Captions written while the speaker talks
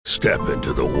Step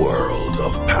into the world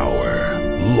of power,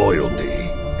 loyalty,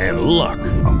 and luck.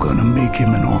 I'm gonna make him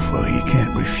an offer he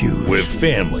can't refuse. With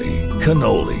family,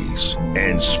 cannolis,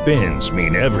 and spins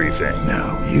mean everything.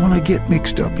 Now, you wanna get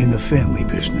mixed up in the family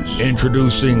business.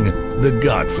 Introducing The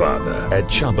Godfather at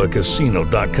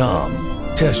ChuRcH.com.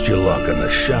 Test your luck in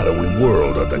the shadowy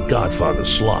world of The Godfather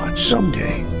slot.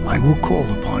 Someday, I will call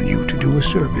upon you to do a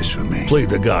service for me. Play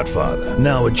The Godfather,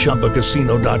 now at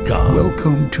ChuRcH.com.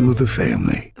 Welcome to the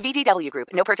family. VGW Group.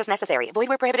 No purchase necessary. Void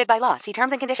where prohibited by law. See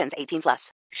terms and conditions. 18+.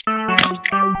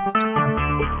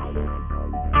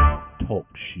 Talk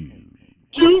shoes.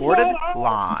 Recorded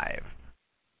live.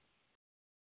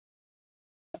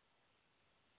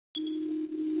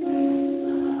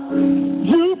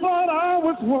 You thought I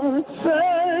was worth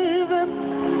saving,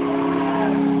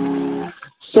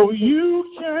 so you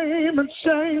came and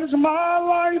changed my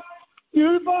life.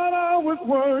 You thought I was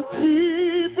worth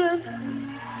keeping,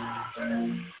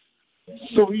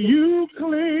 so you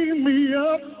cleaned me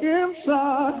up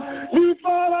inside. You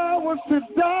thought I was to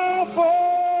die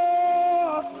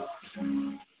for,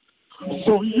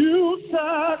 so you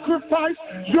sacrificed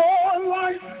your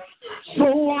life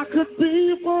so I could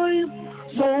be free,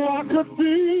 so I could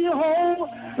be home,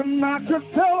 and I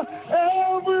could tell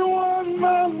everyone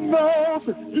I know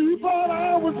that you thought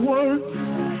I was worth.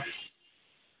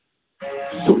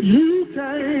 So you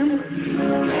came,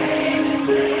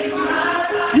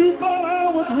 you thought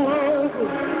I was worth.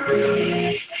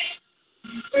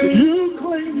 You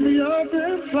cleaned me up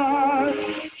inside.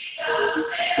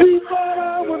 You thought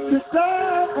I was to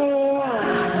die for.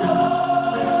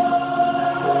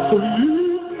 So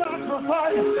you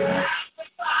sacrificed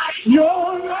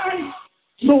your life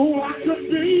so I could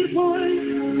be free.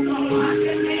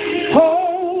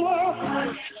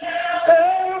 Oh,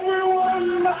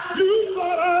 everyone,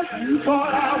 you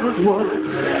thought I was worth.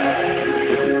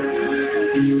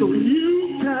 So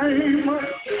you came,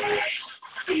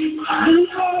 you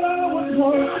thought I was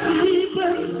worth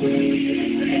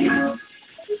keeping.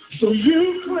 So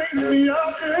you cleaned me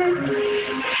up and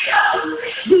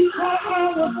you thought I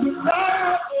was to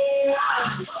die for.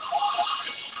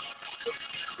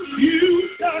 You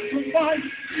sacrificed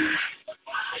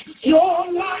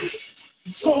your life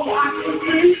so I could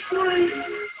be free.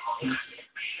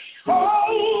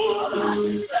 Oh,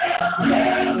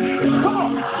 come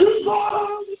on, you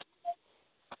thought.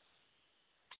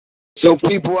 So,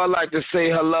 people, I'd like to say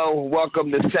hello.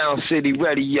 Welcome to Sound City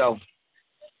Radio.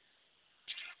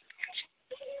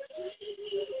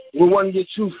 We're one of your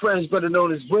true friends, better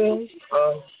known as WiLL,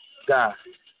 God.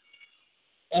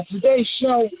 And today's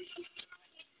show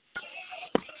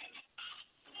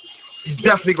is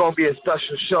definitely going to be a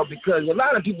special show because a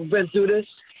lot of people have been through this.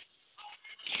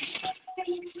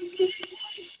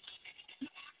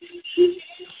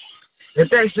 And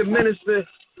thanks to Minister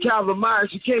Calvin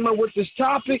Myers, who came up with this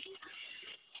topic.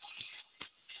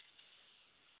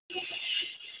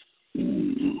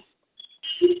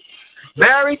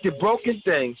 Married to broken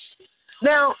things.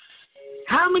 Now,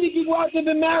 how many people out there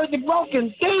been married to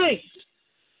broken things?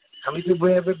 How many people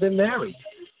have ever been married?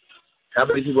 How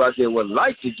many people out there would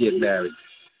like to get married?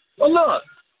 Well, look,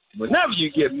 whenever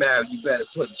you get married, you better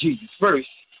put Jesus first.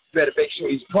 You better make sure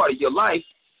he's part of your life,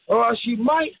 or else you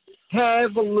might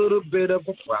have a little bit of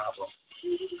a problem.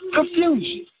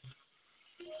 Confusion.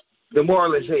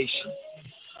 Demoralization.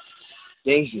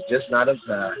 Things are just not as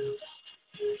bad.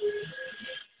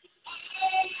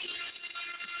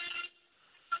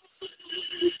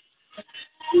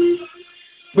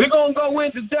 We're going to go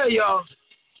in today, y'all.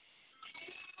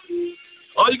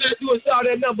 All you got to do is dial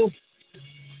that number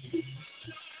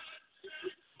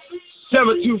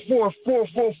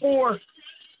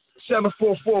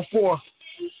 724-444-7444.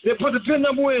 Then put the PIN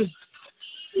number in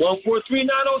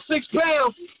 143-906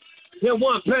 pound. Then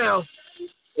 £1.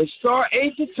 And star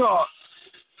 8 to talk.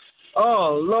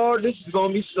 Oh, Lord, this is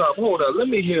going to be something. Hold on. Let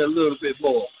me hear a little bit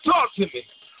more. Talk to me.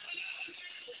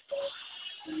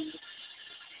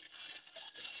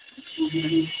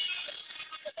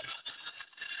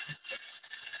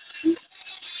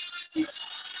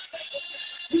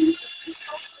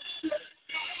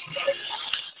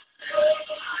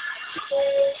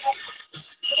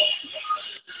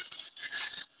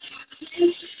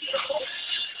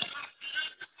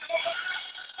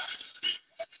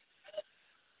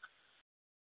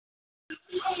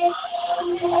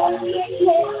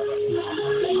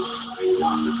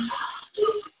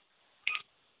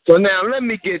 So now let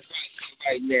me get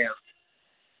right now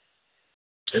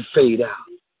and fade out.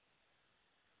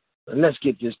 And let's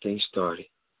get this thing started.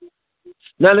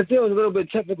 Now, if there was a little bit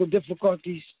of technical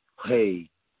difficulties, hey,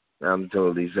 I'm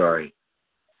totally sorry.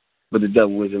 But the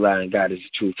devil is a lie and God is the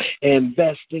truth. And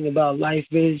best thing about life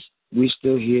is we're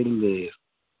still here to live.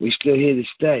 We're still here to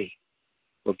stay.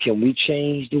 But can we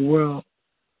change the world?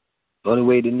 The only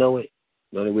way to know it,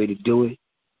 the only way to do it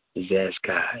is ask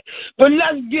God. But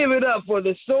let's give it up for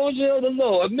the soldier of the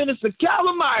Lord, Minister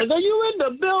Calvin Myers. Are you in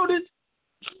the building?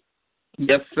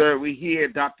 Yes, sir. We're here,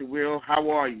 Dr. Will. How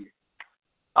are you?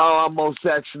 Oh, I'm most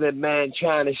excellent, man,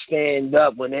 trying to stand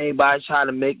up when everybody's trying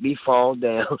to make me fall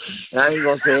down. And I ain't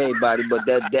going to say anybody, but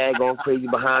that daggone crazy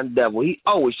behind the devil. He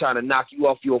always trying to knock you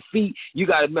off your feet. You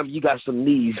got to remember you got some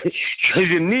knees. Because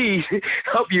your knees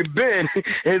help you bend.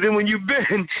 And then when you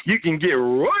bend, you can get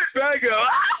right back up.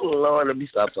 Oh, Lord, let me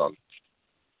stop talking.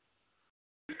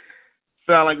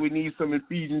 Sound like we need some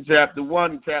Ephesians chapter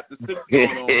 1 and chapter 6 going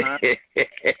on, huh?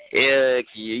 Yeah,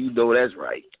 you know that's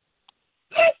right.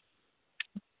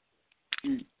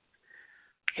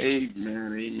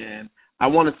 Amen, amen. I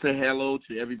want to say hello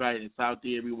to everybody that's out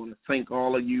there. We want to thank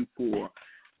all of you for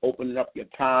opening up your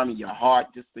time and your heart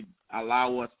just to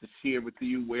allow us to share with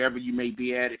you wherever you may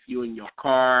be at, if you're in your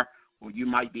car or you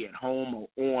might be at home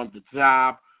or on the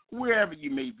job, wherever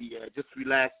you may be at, just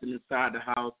relaxing inside the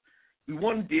house. We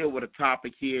want to deal with a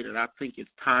topic here that I think is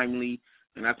timely,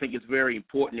 and I think it's very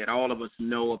important that all of us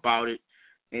know about it.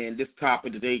 And this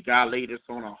topic today, God laid us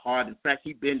on our heart. In fact,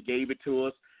 He gave it to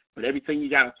us, but everything you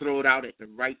got to throw it out at the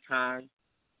right time.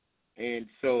 And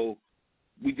so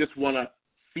we just want to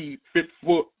see fit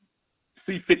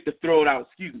to throw it out.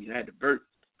 Excuse me, I had to burp.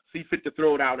 See fit to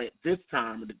throw it out at this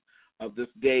time of this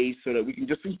day so that we can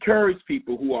just encourage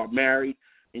people who are married,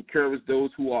 encourage those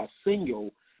who are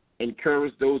single,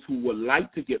 encourage those who would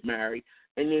like to get married,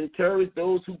 and encourage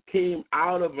those who came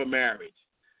out of a marriage.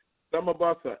 Some of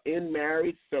us are in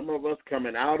marriage, some of us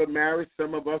coming out of marriage,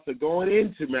 some of us are going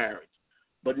into marriage.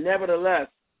 But nevertheless,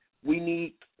 we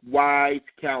need wise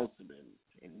counseling.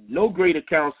 And no greater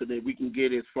counseling we can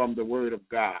get is from the Word of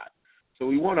God. So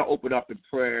we want to open up in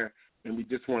prayer, and we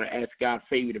just want to ask God's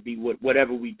favor to be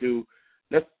whatever we do.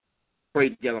 Let's pray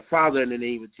together. Father, in the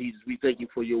name of Jesus, we thank you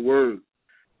for your Word.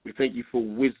 We thank you for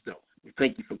wisdom. We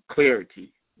thank you for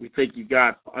clarity. We thank you,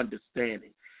 God, for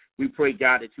understanding. We pray,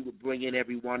 God, that you would bring in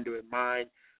every wandering mind,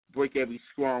 break every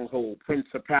stronghold,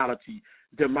 principality,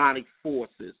 demonic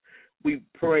forces. We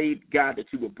pray, God, that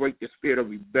you would break the spirit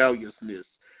of rebelliousness,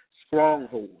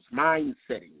 strongholds, mind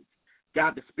settings.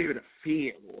 God, the spirit of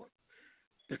fear, Lord,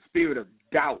 the spirit of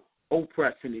doubt,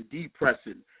 oppression and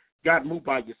depression. God, move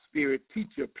by your spirit. Teach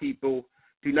your people.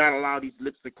 Do not allow these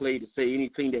lips of clay to say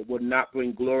anything that would not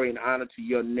bring glory and honor to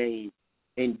your name.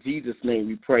 In Jesus' name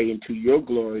we pray, and to your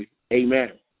glory.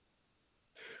 Amen.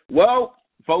 Well,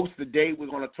 folks, today we're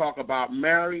going to talk about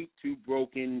married to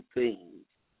broken things.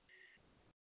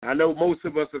 I know most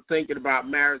of us are thinking about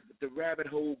marriage, but the rabbit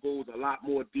hole goes a lot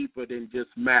more deeper than just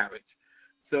marriage.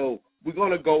 So we're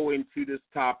going to go into this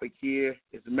topic here.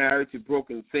 It's married to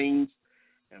broken things.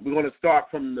 And we're going to start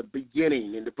from the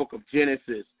beginning in the book of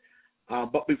Genesis.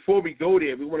 But before we go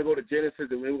there, we want to go to Genesis,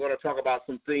 and we're going to talk about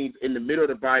some things in the middle of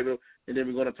the Bible, and then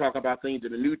we're going to talk about things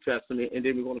in the New Testament, and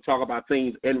then we're going to talk about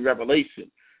things in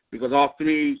Revelation, because all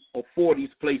 3 or 4 of these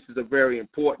places are very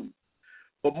important.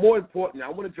 But more important, I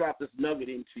want to drop this nugget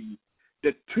into you.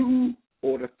 The 2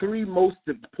 or the 3 most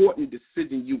important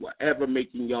decisions you will ever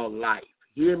make in your life.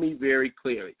 Hear me very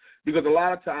clearly, because a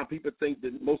lot of times people think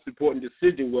the most important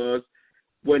decision was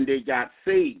when they got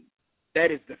saved. That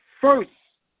is the first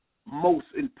most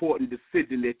important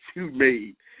decision that you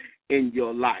made in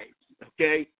your life,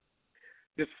 okay?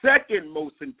 The second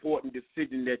most important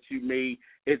decision that you made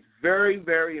is very,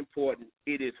 very important.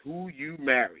 It is who you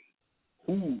marry.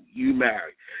 Who you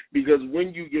marry. Because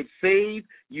when you get saved,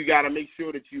 you got to make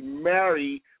sure that you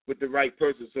marry with the right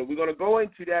person. So we're going to go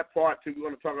into that part too. We're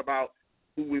going to talk about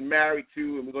who we're married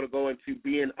to, and we're going to go into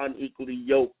being unequally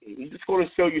yoked. We're just going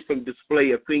to show you some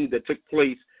display of things that took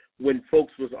place when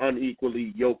folks was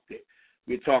unequally yoked.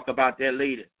 We'll talk about that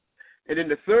later. And then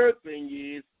the third thing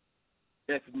is,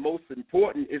 that's most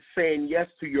important, is saying yes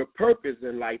to your purpose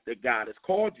in life that God has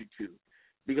called you to.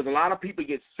 Because a lot of people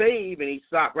get saved and they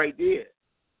stop right there.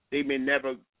 They may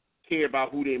never care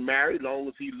about who they marry, as long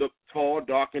as he looked tall,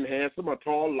 dark, and handsome, or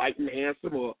tall, light, and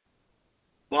handsome, or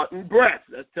button breast.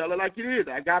 Let's tell it like it is.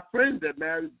 I got friends that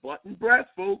marry button breast,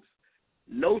 folks.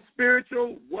 No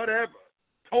spiritual, whatever.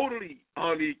 Totally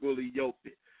unequally yoked.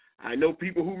 I know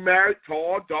people who married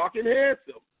tall, dark, and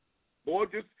handsome. Boy,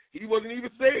 he wasn't even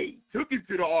saved. Took him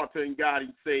to the altar and got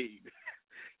him saved.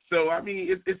 So, I mean,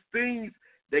 it's things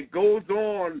that goes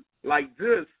on like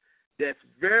this that's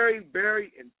very,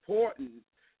 very important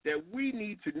that we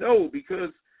need to know, because,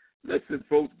 listen,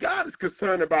 folks, God is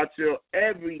concerned about your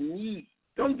every need.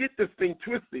 Don't get this thing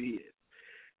twisted here.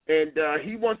 and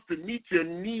he wants to meet your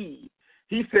need.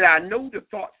 He said, I know the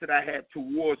thoughts that I have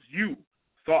towards you,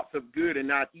 thoughts of good and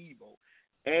not evil,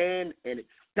 and an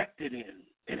expected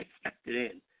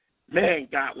end. Man,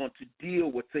 God wants to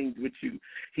deal with things with you.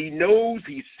 He knows,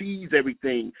 he sees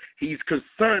everything. He's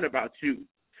concerned about you.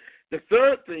 The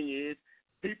third thing is,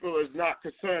 people is not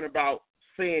concerned about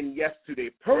saying yes to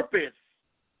their purpose.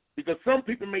 Because some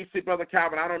people may say, Brother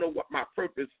Calvin, I don't know what my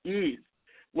purpose is.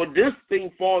 Well, this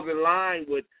thing falls in line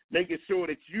with making sure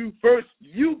that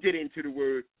you get into the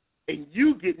Word and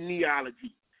you get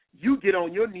neology. You get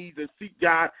on your knees and seek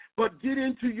God, but get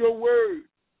into your Word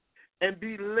and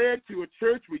be led to a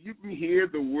church where you can hear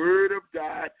the Word of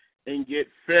God and get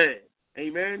fed.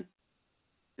 Amen?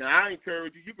 Now, I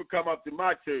encourage you, you can come up to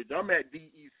my church. I'm at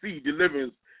DEC,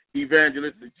 Deliverance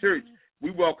Evangelistic Church.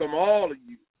 We welcome all of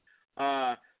you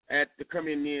to come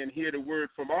in there and hear the Word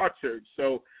from our church.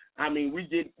 So, I mean,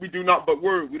 we do not but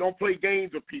word. We don't play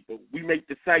games with people. We make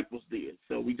disciples there.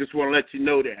 So we just want to let you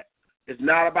know that. It's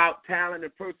not about talent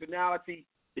and personality.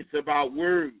 It's about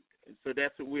word. And so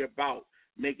that's what we're about,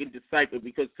 making disciples.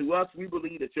 Because to us, we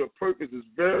believe that your purpose is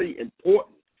very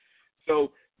important.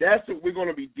 So that's what we're going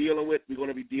to be dealing with. We're going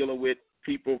to be dealing with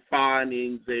people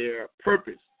finding their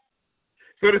purpose.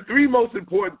 So the three most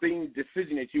important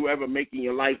decisions that you ever make in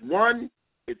your life, one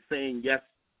is saying yes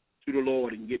to the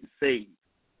Lord and getting saved.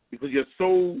 Because your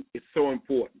soul is so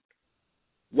important.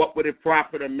 What would it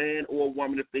profit a man or a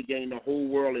woman if they gain the whole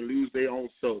world and lose their own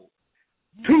soul?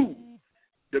 Two,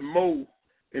 the most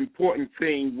important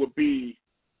thing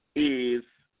is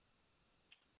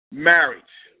marriage.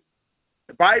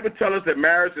 The Bible tells us that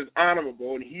marriage is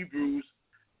honorable in Hebrews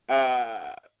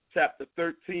chapter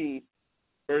 13,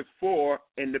 verse 4,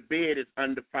 and the bed is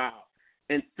undefiled.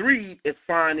 And three is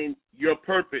finding your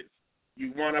purpose.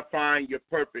 You want to find your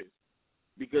purpose.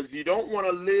 Because you don't want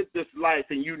to live this life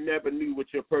and you never knew what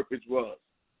your purpose was.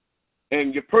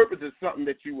 And your purpose is something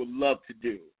that you would love to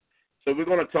do. So we're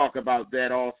going to talk about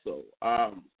that also.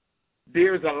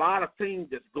 There's a lot of things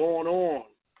that's going on.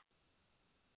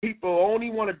 People only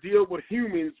want to deal with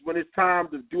humans when it's time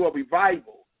to do a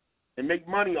revival and make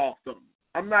money off them.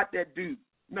 I'm not that dude.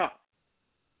 No.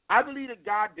 I believe that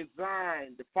God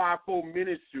designed the fivefold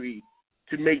ministry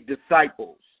to make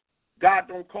disciples. God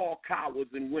don't call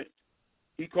cowards and wimps.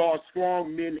 He calls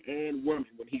strong men and women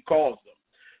when he calls them.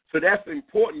 So that's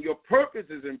important. Your purpose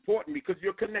is important because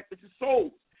you're connected to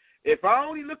souls. If I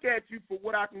only look at you for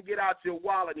what I can get out your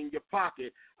wallet in your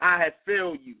pocket, I have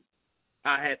failed you.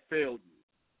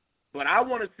 But I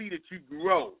want to see that you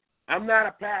grow. I'm not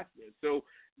a pastor. So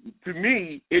to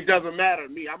me, it doesn't matter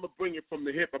to me. I'm going to bring it from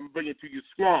the hip. I'm going to bring it to you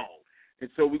strong. And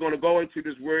so we're going to go into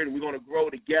this word and we're going to grow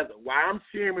together. While I'm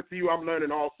sharing with you, I'm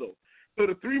learning also. So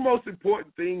the three most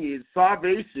important things is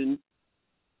salvation.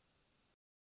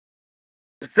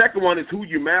 The second one is who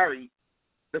you marry.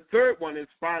 The third one is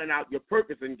finding out your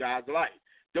purpose in God's life.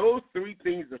 Those three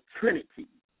things are Trinity.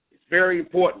 It's very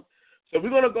important. So we're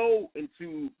going to go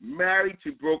into married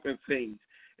to broken things.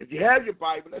 If you have your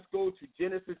Bible, let's go to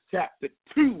Genesis chapter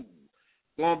 2,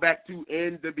 going back to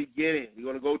in the beginning. We're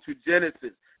going to go to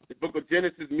Genesis. The book of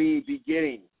Genesis means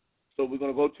beginning. So we're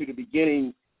going to go to the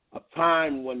beginning of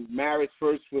time when marriage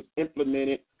first was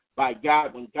implemented by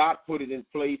God. When God put it in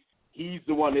place, he's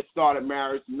the one that started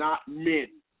marriage, not men.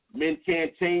 Men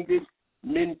can't change it.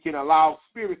 Men can allow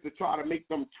spirits to try to make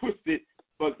them twist it,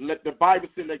 but let the Bible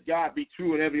say, let God be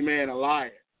true and every man a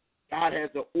liar. God has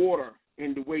an order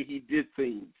in the way he did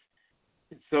things.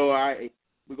 So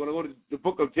we're going to go to the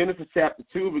book of Genesis chapter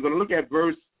 2. We're going to look at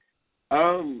verse,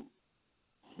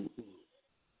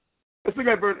 let's look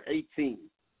at verse 18.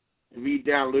 And read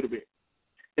down a little bit.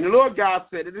 And the Lord God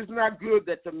said, it is not good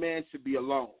that the man should be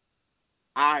alone.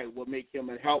 I will make him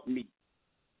a helpmeet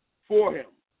for him.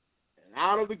 And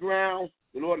out of the ground,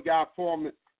 the Lord God formed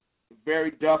the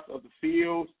very dust of the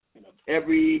field and of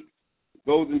every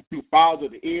goes into fowls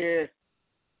of the air.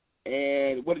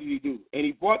 And what did he do? And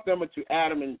he brought them unto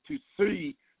Adam and to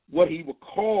see what he would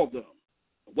call them.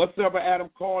 Whatsoever Adam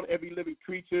called every living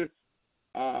creature,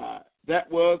 that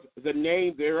was the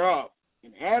name thereof.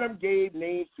 And Adam gave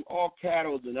names to all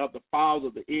cattle and of the fowls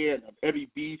of the air and of every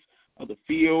beast of the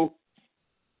field.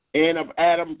 And of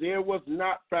Adam there was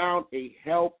not found a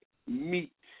help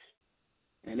meet.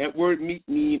 And that word meet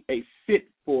means a fit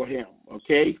for him,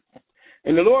 okay?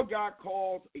 And the Lord God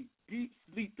caused a deep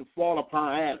sleep to fall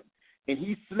upon Adam. And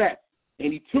he slept.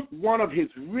 And he took one of his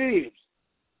ribs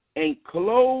and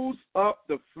closed up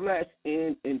the flesh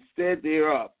instead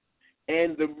thereof.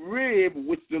 And the rib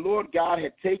which the Lord God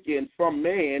had taken from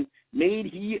man made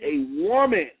he a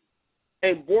woman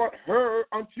and brought her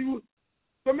unto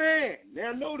the man.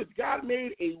 Now notice, God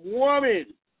made a woman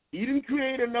He didn't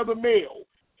create another male.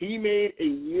 He made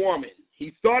a woman.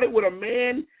 He started with a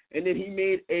man, and then he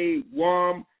made a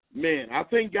woman. I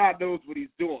think God knows what he's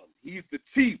doing. He's the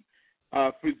chief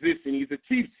physician. He's the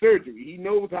chief surgeon. He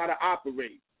knows how to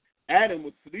operate. Adam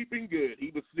was sleeping good.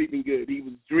 He was sleeping good. He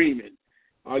was dreaming.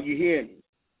 Are you hearing me?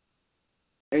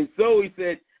 And so he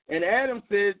said, and Adam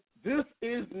said, this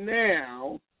is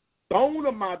now bone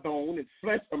of my bone and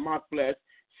flesh of my flesh.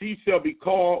 She shall be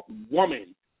called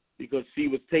woman, because she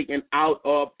was taken out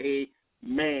of a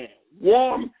man.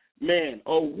 Woman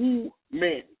or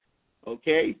woman.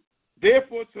 Okay?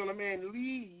 Therefore shall a man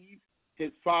leave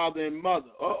his father and mother.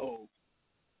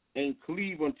 And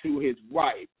cleave unto his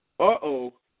wife.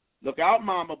 Look out,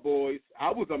 mama boys.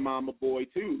 I was a mama boy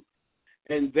too.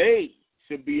 And they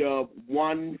should be of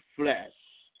one flesh.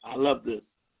 I love this.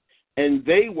 And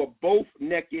they were both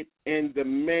naked, and the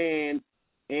man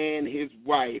and his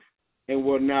wife, and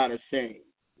were not ashamed.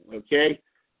 Okay?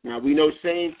 Now, we know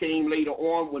shame came later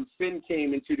on when sin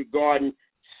came into the garden.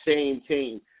 Shame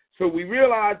came. So we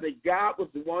realize that God was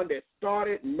the one that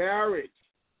started marriage.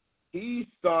 He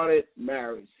started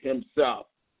marriage himself.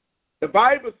 The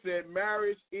Bible said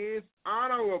marriage is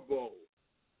honorable.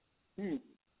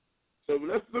 So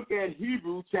let's look at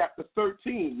Hebrews chapter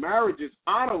 13. Marriage is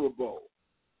honorable.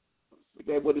 Let's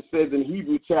look at what it says in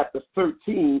Hebrews chapter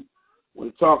 13 when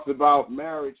it talks about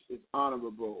marriage is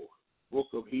honorable. Book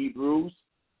of Hebrews,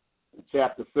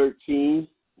 chapter 13.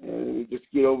 And let me just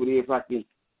get over there if I can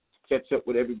catch up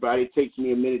with everybody. It takes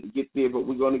me a minute to get there, but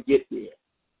we're going to get there.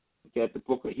 Look at the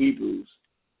book of Hebrews,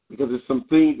 because there's some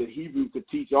things that Hebrews could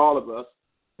teach all of us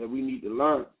that we need to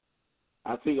learn.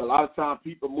 I think a lot of times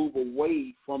people move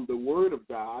away from the Word of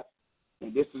God,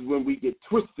 and this is when we get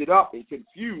twisted up and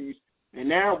confused, and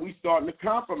now we're starting to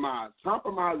compromise.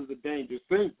 Compromise is a dangerous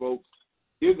thing, folks.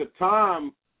 There's a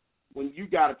time when you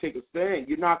got to take a stand.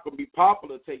 You're not going to be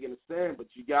popular taking a stand, but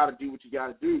you got to do what you got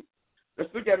to do. Let's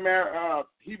look at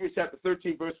Hebrews chapter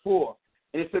 13, verse 4.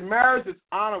 And it said, marriage is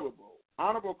honorable.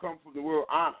 Honorable comes from the word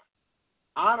honor.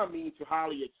 Honor means to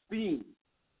highly esteem.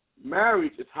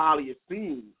 Marriage is highly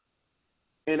esteemed.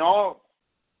 And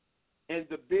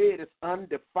the bed is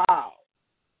undefiled.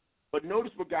 But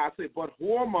notice what God said, but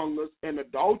whoremongers and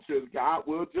adulterers God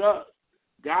will judge.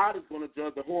 God is going to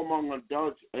judge the whoremongers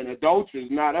and adulterers,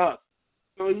 not us.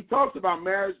 So he talks about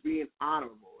marriage being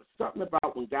honorable. It's something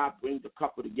about when God brings the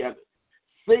couple together.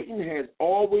 Satan has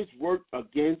always worked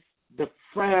against the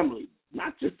family,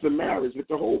 not just the marriage, but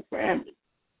the whole family.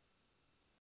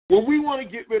 When we want to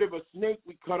get rid of a snake,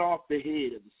 we cut off the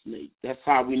head of the snake. That's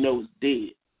how we know it's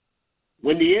dead.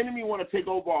 When the enemy want to take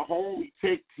over our home,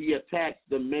 he attacks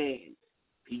the man.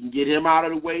 He can get him out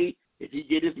of the way. If he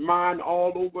get his mind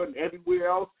all over and everywhere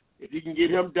else, if he can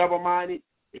get him double-minded,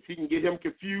 if he can get him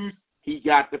confused, he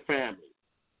got the family.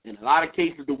 In a lot of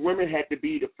cases, the women had to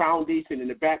be the foundation and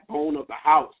the backbone of the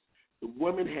house. The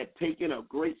women had taken a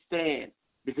great stand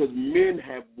because men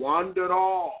have wandered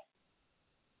off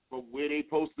from where they're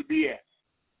supposed to be at.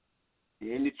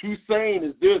 And the true saying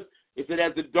is this, is that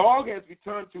as the dog has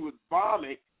returned to his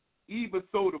vomit, even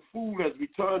so the fool has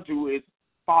returned to his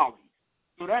folly.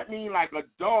 So that means like a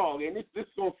dog, and this is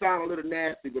going to sound a little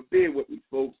nasty, but bear with me,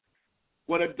 folks.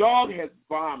 When a dog has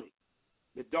vomit,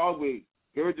 the dog will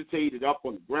regurgitate it up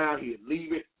on the ground, he'll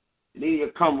leave it, and then he'll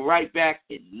come right back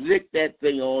and lick that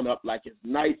thing on up like it's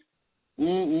nice,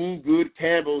 good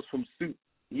Campbell's from soup.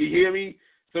 You hear me?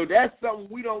 So that's something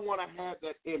we don't want to have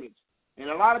that image. And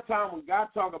a lot of times when God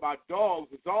talks about dogs,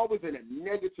 it's always in a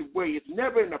negative way. It's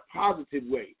never in a positive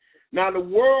way. Now, the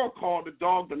world called the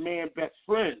dog the man's best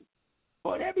friend.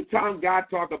 But every time God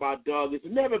talks about dogs, it's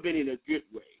never been in a good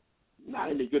way.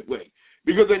 Not in a good way.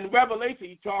 Because in Revelation,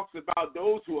 he talks about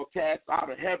those who are cast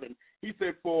out of heaven. He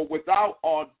said, for without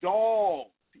our dog.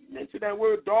 He mentioned that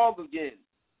word dog again.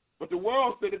 But the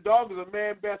world said the dog is a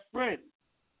man's best friend.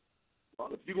 Well,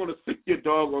 if you're going to sick your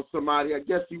dog on somebody, I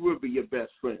guess he will be your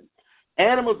best friend.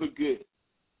 Animals are good.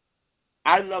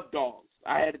 I love dogs.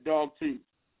 I had a dog too.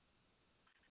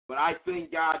 But I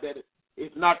thank God that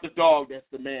it's not the dog that's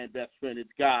the man's best friend. It's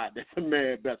God that's the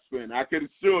man's best friend. I can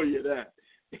assure you that.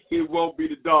 It won't be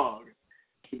the dog.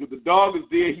 Because the dog is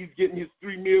there, he's getting his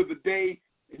 3 meals a day,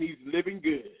 and he's living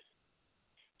good.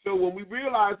 So when we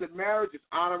realize that marriage is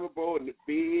honorable and the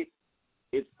bed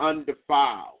is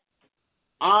undefiled,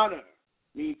 honor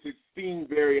means to esteem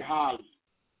very highly.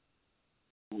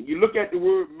 When you look at the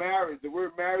word marriage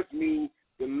means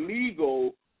the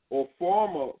legal or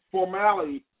formally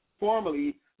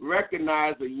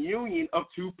recognize a union of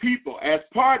two people as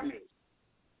partners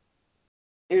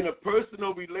in a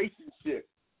personal relationship.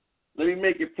 Let me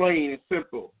make it plain and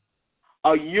simple.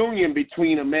 a union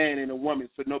between a man and a woman,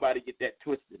 so nobody get that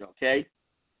twisted, okay?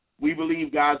 We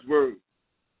believe God's word.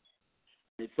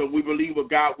 And so we believe what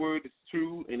God's word is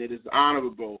true and it is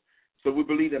honorable. So we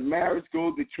believe that marriage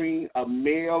goes between a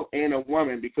male and a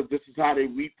woman because this is how they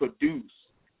reproduce.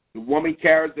 The woman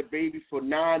carries the baby for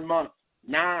 9 months.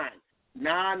 9.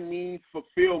 9 means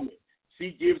fulfillment.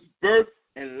 She gives birth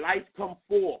and life comes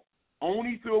forth.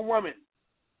 Only through a woman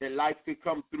that life can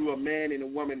come through a man and a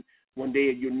woman when they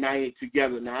are united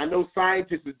together. Now, I know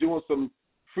scientists are doing some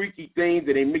freaky things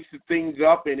and they mixing things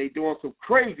up and they're doing some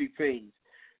crazy things.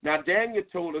 Now, Daniel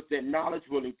told us that knowledge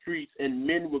will increase and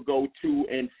men will go to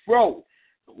and fro.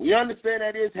 We understand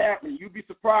that is happening. You'd be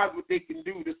surprised what they can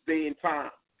do this day and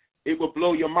time. It will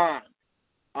blow your mind.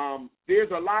 There's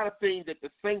a lot of things that the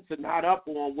saints are not up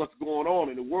on what's going on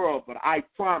in the world, but I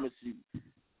promise you,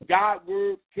 God's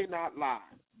word cannot lie.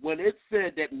 When it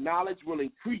said that knowledge will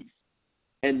increase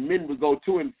and men will go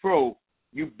to and fro,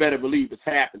 you better believe it's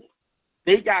happening.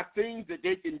 They got things that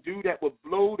they can do that will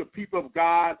blow the people of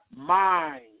God's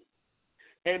mind.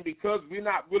 And because we're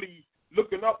not really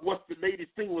looking up what's the latest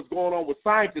thing what's going on with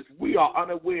scientists, we are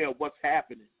unaware of what's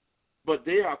happening. But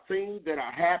there are things that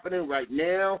are happening right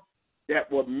now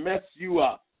that will mess you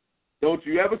up. Don't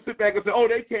you ever sit back and say, oh,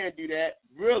 they can't do that.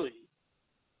 Really?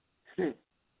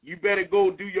 You better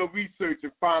go do your research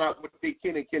and find out what they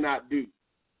can and cannot do.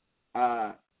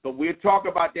 But we'll talk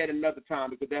about that another time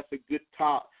because that's a good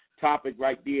topic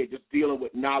right there, just dealing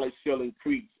with knowledge shall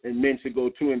increase and men should go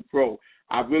to and fro.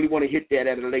 I really want to hit that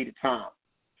at a later time.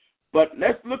 But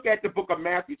let's look at the book of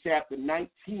Matthew chapter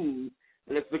 19,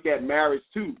 and let's look at marriage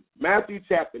too. Matthew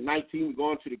chapter 19, we're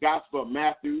going to the Gospel of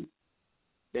Matthew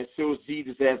that shows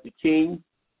Jesus as the King.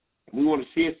 And we want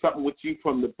to share something with you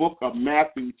from the book of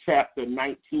Matthew chapter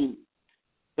 19.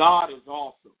 God is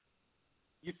awesome.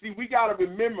 You see, we got to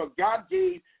remember God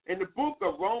gave, in the book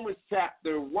of Romans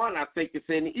chapter 1, I think it's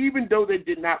in, even though they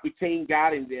did not retain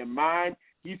God in their mind,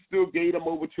 he still gave them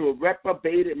over to a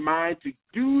reprobated mind to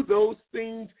do those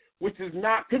things which is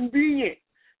not convenient.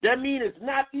 That means it's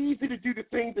not easy to do the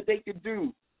things that they can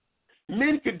do.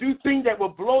 Men can do things that will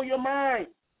blow your mind.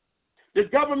 The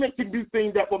government can do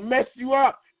things that will mess you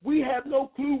up. We have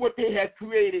no clue what they have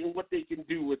created and what they can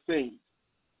do with things.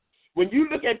 When you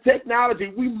look at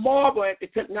technology, we marvel at the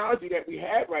technology that we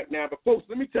have right now. But, folks,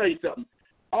 let me tell you something.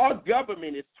 Our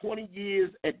government is 20 years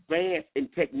advanced in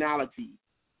technology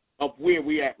of where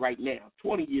we're at right now.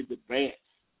 20 years advanced.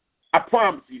 I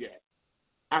promise you that.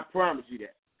 I promise you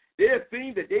that. There are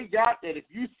things that they got that if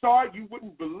you saw it, you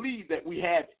wouldn't believe that we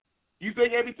have it. You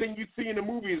think everything you see in the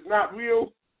movie is not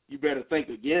real? You better think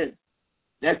again.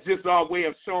 That's just our way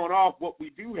of showing off what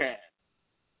we do have.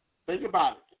 Think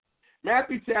about it.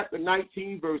 Matthew chapter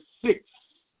 19, verse 6.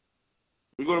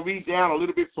 We're going to read down a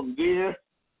little bit from there.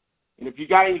 And if you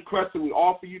got any questions, we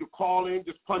offer you to call in.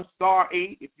 Just punch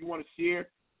 *8 if you want to share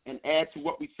and add to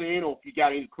what we're saying or if you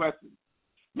got any questions.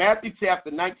 Matthew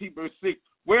chapter 19, verse 6.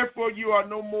 Wherefore you are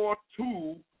no more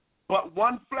two, but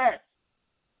one flesh.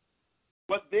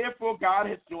 But therefore God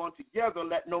has joined together,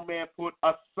 let no man put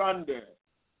asunder.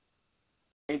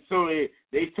 And so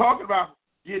they talking about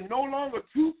you're no longer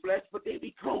two flesh, but they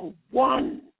become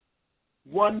one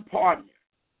partner.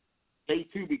 They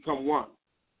two become one.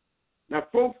 Now,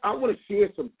 folks, I want to share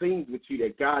some things with you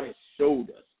that God has showed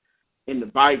us in the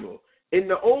Bible. In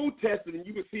the Old Testament,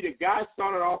 you can see that God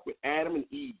started off with Adam and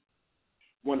Eve.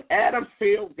 When Adam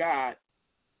failed God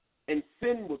and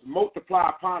sin was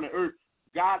multiplied upon the earth,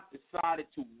 God decided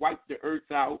to wipe the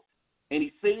earth out, and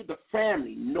he saved the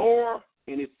family, Noah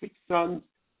and his 6 sons,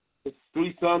 his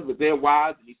 3 sons with their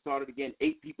wives, and he started again.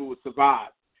 8 people would survive.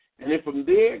 And then from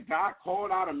there, God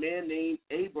called out a man named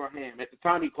Abraham. At the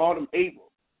time, he called him Abram.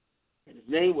 And his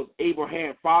name was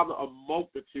Abraham, father of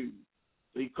multitudes.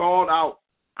 So he called out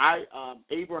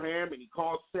Abraham, and he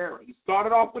called Sarah. He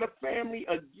started off with a family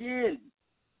again.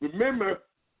 Remember,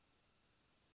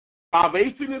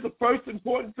 salvation is the first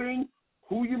important thing.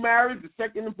 Who you marry is the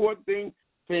second important thing.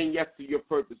 Saying yes to your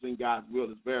purpose in God's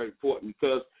will is very important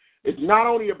because it's not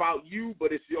only about you,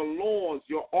 but it's your lawns,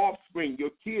 your offspring, your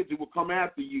kids who will come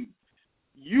after you.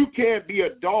 You can't be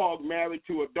a dog married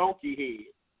to a donkey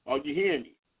head. Are you hearing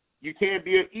me? You can't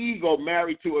be an eagle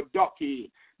married to a duck head.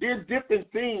 There's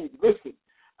different things. Listen,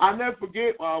 I'll never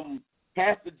forget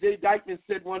Pastor Jay Dykeman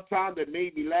said one time that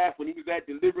made me laugh when he was at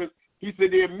Deliverance. He said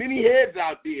there are many heads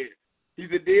out there. He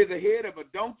said there's a head of a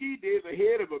donkey, there's a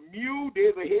head of a mule,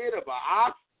 there's a head of an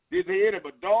ox, there's a head of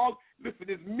a dog. Listen,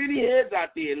 there's many heads out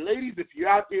there. Ladies, if you're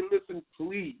out there, listen,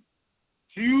 please.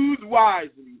 Choose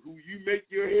wisely who you make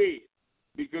your head.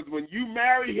 Because when you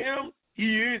marry him,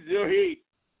 he is your head.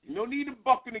 You don't need to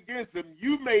bucking against him.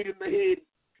 You made him the head.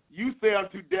 You say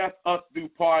unto death, us do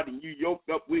part, and you yoked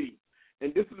up with him.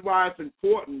 And this is why it's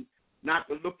important not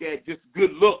to look at just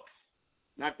good looks,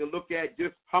 not to look at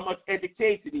just how much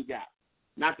education he got,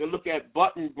 not to look at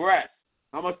button breasts,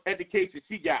 how much education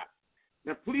she got.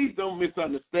 Now, please don't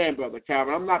misunderstand, Brother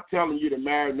Calvin. I'm not telling you to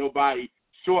marry nobody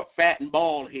short, fat, and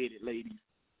bald-headed, ladies.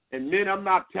 And men, I'm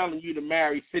not telling you to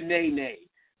marry Sinene,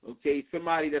 okay,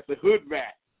 somebody that's a hood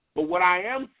rat. But what I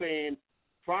am saying,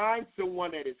 find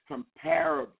someone that is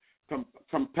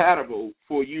compatible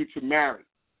for you to marry,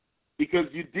 because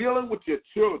you're dealing with your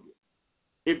children.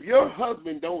 If your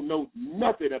husband don't know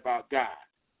nothing about God,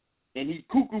 and he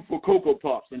cuckoo for Cocoa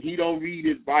Puffs, and he don't read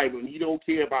his Bible, and he don't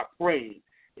care about praying,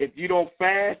 if you don't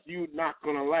fast, you're not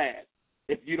going to last.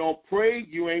 If you don't pray,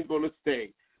 you ain't going to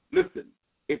stay. Listen,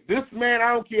 if this man, I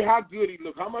don't care how good he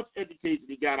looks, how much education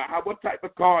he got, what type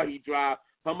of car he drives,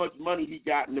 how much money he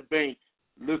got in the bank,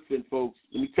 listen, folks,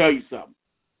 let me tell you something.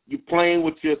 You're playing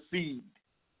with your seed.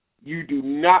 You do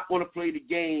not want to play the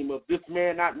game of this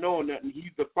man not knowing nothing.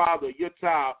 He's the father of your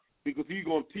child, because he's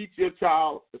going to teach your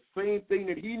child the same thing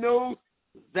that he knows.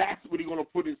 That's what he's going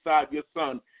to put inside your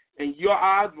son. And your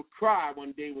eyes will cry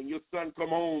one day when your son come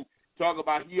home, talk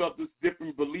about he of this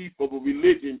different belief of a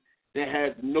religion that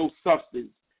has no substance.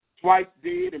 Twice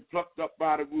dead and plucked up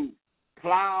by the root.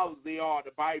 Clouds they are,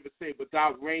 the Bible says,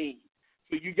 without rain.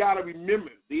 So you got to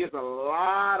remember, there's a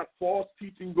lot of false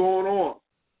teaching going on.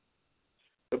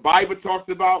 The Bible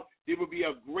talks about there will be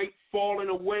a great falling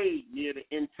away near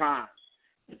the end times.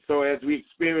 And so as we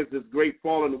experience this great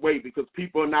falling away, because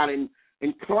people are not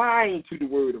inclined to the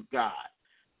Word of God.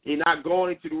 They're not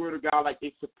going into the Word of God like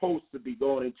they're supposed to be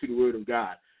going into the Word of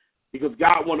God, because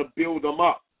God want to build them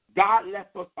up. God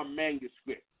left us a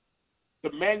manuscript.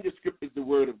 The manuscript is the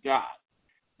Word of God.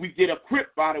 We get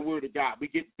equipped by the Word of God. We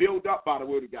get built up by the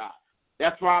Word of God.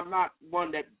 That's why I'm not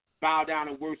one that bow down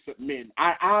and worship men.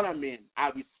 I honor men. I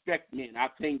respect men. I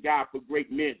thank God for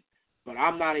great men. But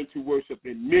I'm not into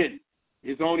worshiping men.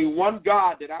 There's only one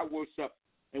God that I worship,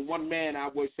 and one man I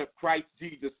worship, Christ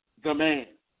Jesus, the man.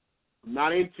 I'm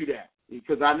not into that,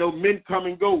 because I know men come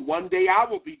and go. One day I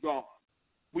will be gone.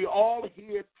 We're all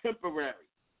here temporary.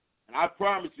 And I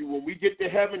promise you, when we get to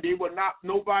heaven, they will not,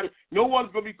 no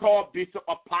one's going to be called bishop,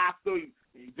 apostle,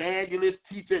 evangelist,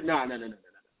 teacher. No.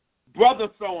 Brother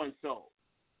so-and-so.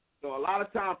 So a lot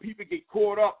of times people get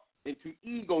caught up into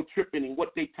ego tripping and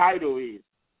what their title is.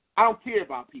 I don't care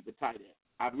about people's title.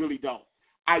 I really don't.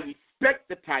 I respect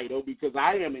the title because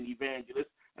I am an evangelist,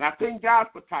 and I thank God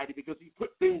for title because he put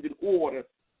things in order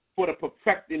for the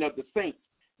perfecting of the saints,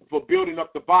 for building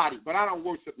up the body. But I don't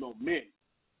worship no men,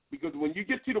 because when you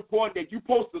get to the point that you're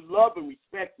supposed to love and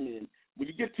respect men, when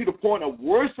you get to the point of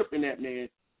worshiping that man,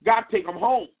 God take him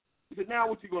home. He said, now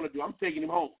what you going to do? I'm taking him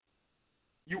home.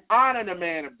 You honor the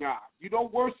man of God. You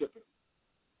don't worship him.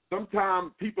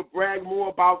 Sometimes people brag more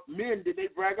about men than they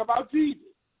brag about Jesus.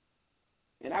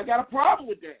 And I got a problem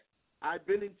with that. I've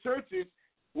been in churches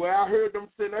where I heard them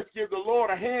say, let's give the Lord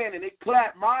a hand, and they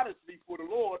clap modestly for the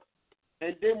Lord.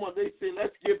 And then when they say,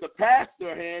 let's give the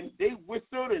pastor a hand, they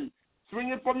whistled and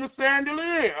swinging from the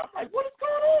chandelier. I'm like, what is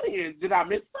going on here? Did I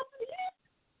miss something here?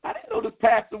 I didn't know this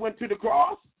pastor went to the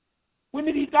cross. When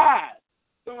did he die?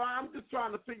 So I'm just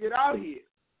trying to figure it out here.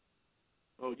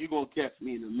 Oh, you're going to catch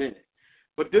me in a minute.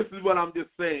 But this is what I'm just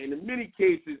saying. In many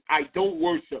cases, I don't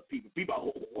worship people.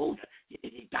 People,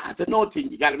 God's anointing.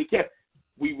 You got to be careful.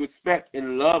 We respect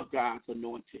and love God's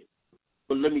anointing.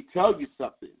 But let me tell you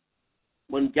something.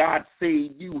 When God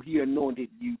saved you, he anointed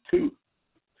you too.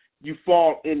 You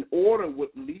fall in order with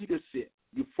leadership.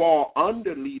 You fall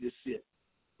under leadership.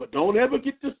 But don't ever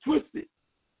get this twisted.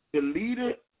 The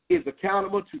leader is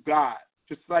accountable to God,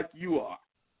 just like you are.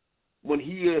 When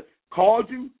he called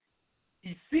you,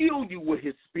 he sealed you with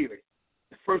his spirit.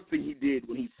 The first thing he did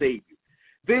when he saved you.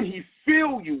 Then he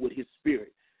filled you with his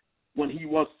spirit. When he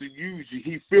wants to use you,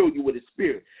 he filled you with his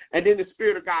spirit. And then the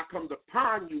Spirit of God comes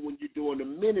upon you when you're doing the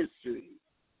ministry.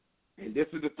 And this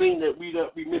is the thing that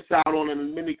we miss out on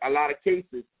in a lot of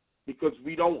cases, because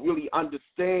we don't really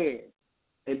understand.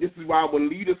 And this is why when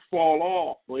leaders fall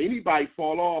off, or anybody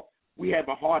fall off, we have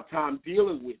a hard time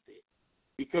dealing with it,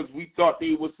 because we thought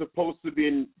they were supposed to be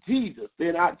in Jesus.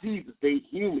 They're not Jesus. They're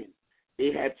human.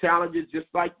 They have challenges just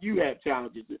like you have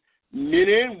challenges, men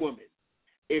and women.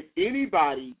 If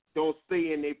anybody don't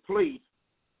stay in their place,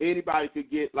 anybody could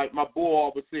get, like my boy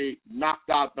always say, knocked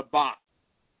out the box.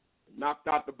 Knocked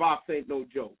out the box ain't no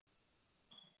joke.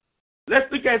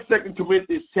 Let's look at 2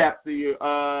 Corinthians chapter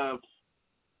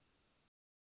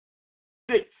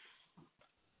 6.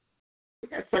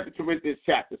 Look at 2 Corinthians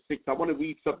chapter 6. I want to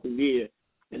read something here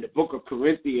in the book of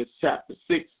Corinthians chapter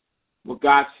 6, where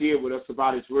God shared with us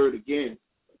about his word again.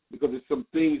 because there's some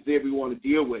things there we want to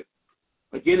deal with.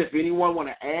 Again, if anyone want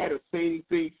to add or say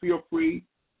anything, feel free.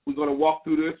 We're going to walk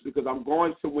through this because I'm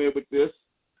going somewhere with this.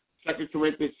 2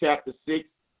 Corinthians chapter 6,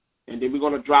 and then we're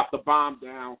going to drop the bomb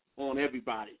down on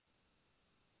everybody.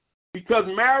 Because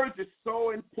marriage is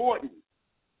so important.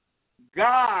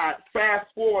 God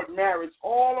fast-forward marriage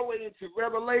all the way into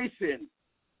Revelation.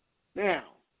 Now,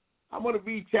 I'm going to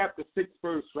read chapter 6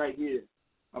 verse right here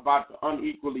about the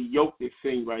unequally yoked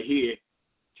thing right here.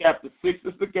 Chapter 6,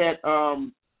 let's look at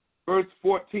verse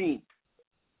 14.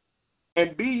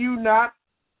 And be you not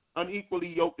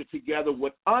unequally yoked together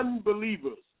with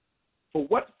unbelievers. For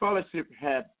what fellowship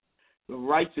have the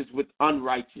righteous with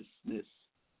unrighteousness?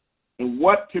 And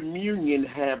what communion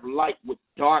have light with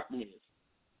darkness?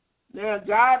 Now,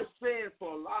 God is saying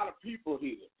for a lot of people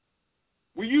here,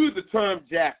 we use the term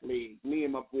jackleg. Me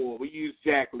and my boy, we use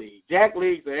jackleg.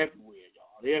 Jacklegs are everywhere,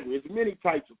 y'all. There's many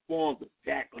types of forms of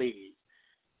jacklegs.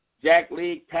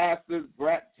 Jackleg pastors,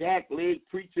 jackleg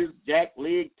preachers,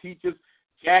 jackleg teachers,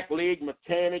 jackleg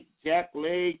mechanic,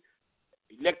 jackleg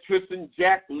electrician,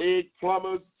 jackleg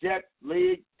plumbers,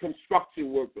 jackleg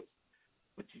construction workers.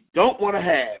 But you don't want to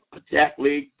have a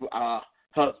jackleg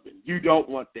husband. You don't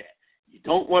want that. You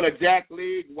don't want a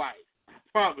jackleg wife. I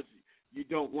promise you, you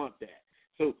don't want that.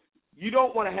 So you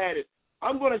don't want to have it.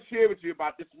 I'm going to share with you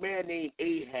about this man named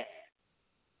Ahab.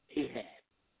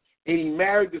 And he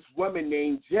married this woman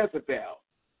named Jezebel.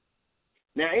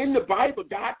 Now, in the Bible,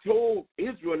 God told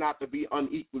Israel not to be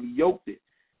unequally yoked.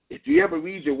 If you ever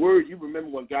read your word, you remember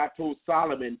when God told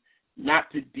Solomon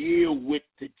not to deal with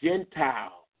the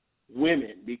Gentile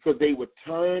women because they would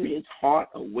turn his heart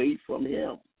away from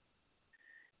him.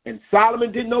 And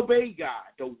Solomon didn't obey God,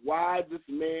 the wisest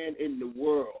man in the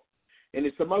world. And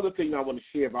there's some other thing I want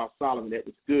to share about Solomon that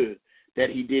was good that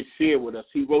he did share with us.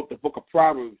 He wrote the book of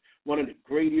Proverbs, one of the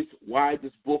greatest,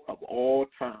 wisest book of all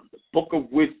time, the book of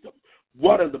wisdom.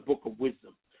 What is the book of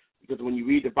wisdom? Because when you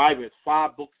read the Bible, it's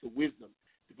 5 books of wisdom.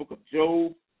 The book of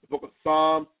Job, the book of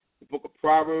Psalms, the book of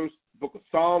Proverbs, the book of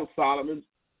Psalms, Solomon,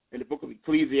 and the book of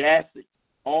Ecclesiastes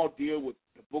all deal with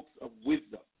the books of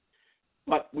wisdom.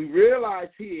 But we realize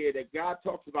here that God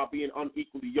talks about being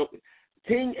unequally yoked.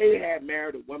 King Ahab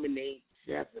married a woman named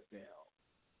Jezebel.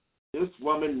 This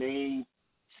woman named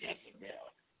Jezebel.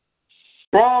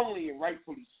 Strongly and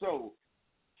rightfully so,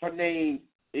 her name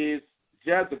is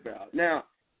Jezebel. Now,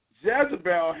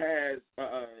 Jezebel has,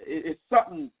 it's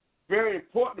something very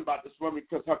important about this woman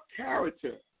because her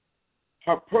character,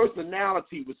 her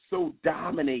personality was so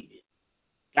dominating,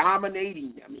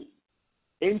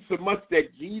 insomuch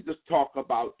that Jesus talked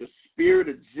about the spirit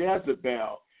of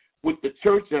Jezebel with the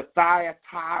church of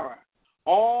Thyatira.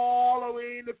 All the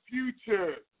way in the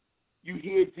future, you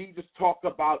hear Jesus talk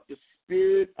about the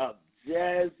spirit of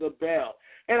Jezebel.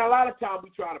 And a lot of times we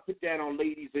try to put that on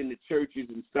ladies in the churches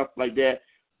and stuff like that.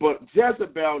 But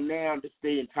Jezebel now, this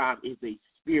day and time, is a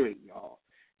spirit, y'all.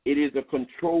 It is a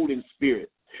controlling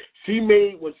spirit.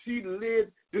 When she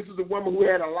lived, this is a woman who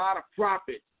had a lot of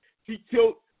prophets. She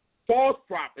killed false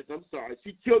prophets,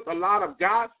 She killed a lot of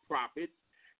God's prophets,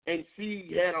 and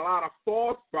she had a lot of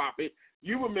false prophets.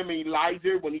 You remember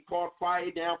Elijah when he called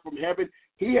fire down from heaven?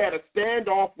 He had a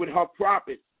standoff with her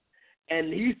prophets.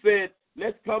 And he said,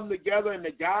 let's come together, and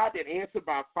the God that answered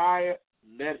by fire,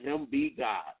 let him be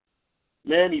God.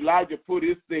 Man, Elijah put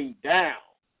his thing down.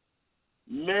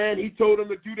 Man, he told them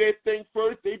to do their thing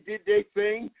first. They did their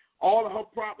thing. All of her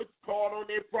prophets called on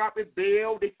their prophet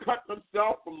Baal. They cut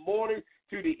themselves from morning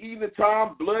to the evening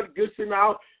time, blood gushing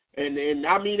out. And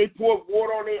they poured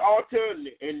water on their altar,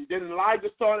 and then Elijah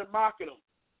started mocking them.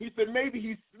 He said, maybe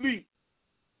he's asleep.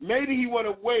 Maybe he went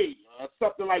away or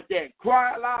something like that.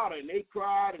 Cry louder. And they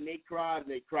cried and they cried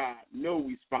and they cried. No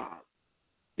response.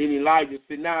 Then Elijah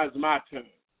said, now it's my turn.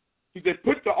 He said,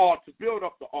 put the altar, build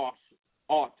up the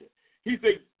altar. He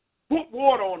said, put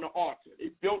water on the altar.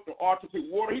 They built the altar, put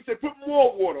water. He said, put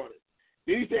more water on it.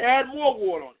 Then he said, add more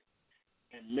water on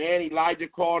it. And man, Elijah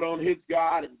called on his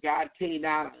God, and God came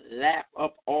down and lapped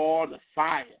up all the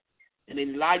fire. And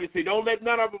then Elijah said, don't let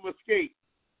none of them escape.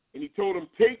 And he told him,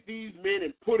 take these men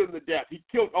and put them to death. He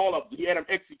killed all of them. He had them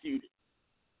executed.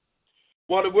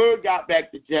 Well, the word got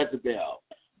back to Jezebel.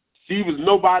 She was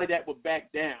nobody that would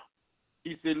back down.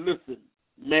 He said, listen,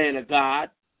 man of God,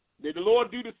 may the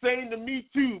Lord do the same to me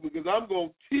too, because I'm going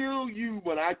to kill you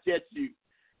when I catch you.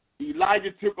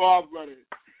 Elijah took off running.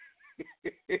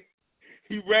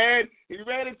 He ran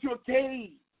into a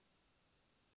cave.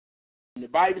 And the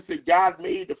Bible said God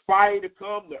made the fire to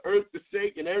come, the earth to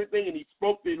shake and everything, and he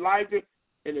spoke to Elijah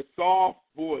in a soft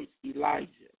voice. Elijah,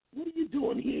 what are you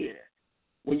doing here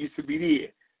when you should be here?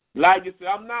 Elijah said,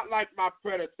 I'm not like my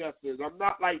predecessors. I'm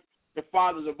not like the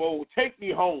fathers of old, take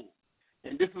me home.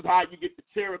 And this is how you get the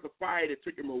chariots of fire that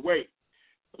took him away.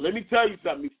 But let me tell you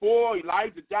something. Before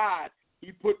Elijah died,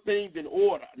 he put things in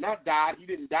order. Not died. He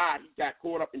didn't die. He got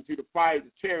caught up into the fires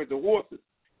of chariots and horses.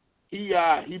 He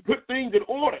put things in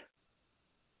order.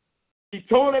 He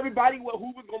told everybody who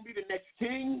was going to be the next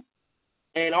king.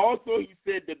 And also he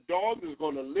said the dog is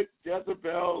going to lick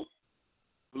Jezebel's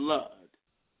blood.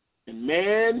 And,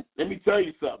 man, let me tell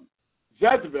you something.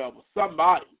 Jezebel was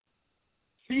somebody.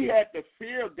 She had the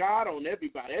fear of God on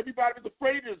everybody. Everybody was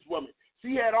afraid of this woman.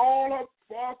 She had all her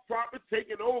false prophets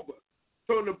taken over.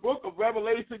 So in the book of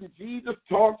Revelation, Jesus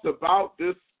talks about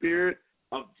this spirit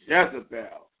of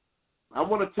Jezebel. I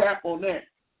want to tap on that.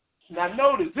 Now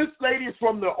notice, this lady is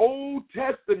from the Old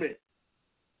Testament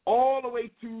all the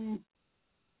way to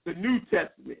the New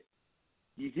Testament.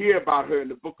 You hear about her in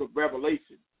the book of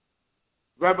Revelation.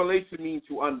 Revelation means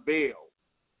to unveil.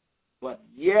 But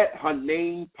yet her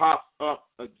name pops up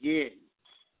again.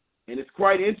 And it's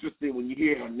quite interesting when you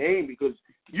hear her name, because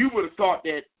you would have thought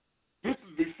that this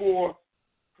is before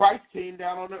Christ came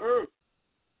down on the earth.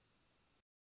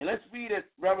 And let's read at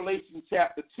Revelation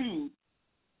chapter 2.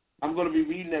 I'm going to be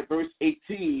reading at verse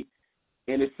 18.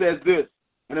 And it says this: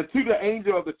 "And unto the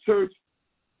angel of the church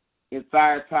in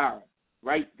Thyatira,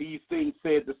 write these things,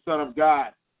 said the Son of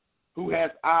God, who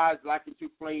has eyes like unto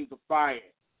flames of fire,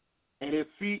 and his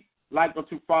feet like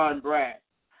unto fine brass.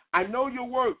 I know your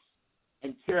works,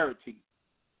 and charity,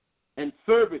 and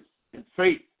service, and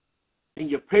faith, and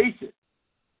your patience,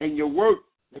 and your work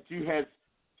that you have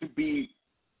to be,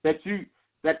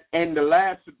 and the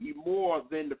last should be more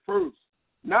than the first.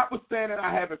 Notwithstanding,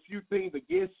 I have a few things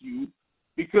against you,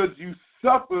 because you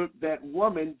suffered that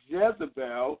woman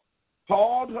Jezebel,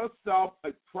 called herself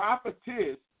a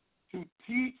prophetess, to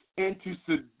teach and to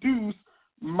seduce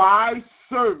my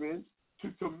servants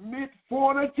to commit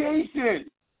fornication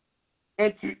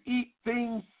and to eat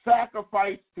things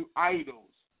sacrificed to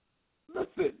idols."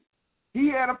 Listen, he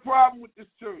had a problem with this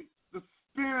church. The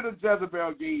spirit of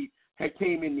Jezebel had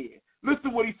came in there.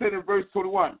 Listen what he said in verse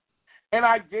 21. "And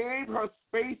I gave her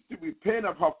space to repent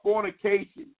of her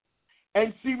fornication,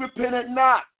 and she repented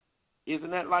not."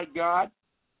 Isn't that like God?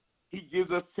 He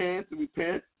gives us chance to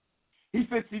repent. He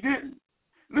said she didn't.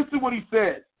 Listen what he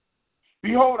said.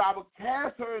 "Behold, I will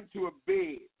cast her into a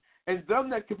bed, and them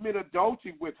that commit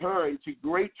adultery with her into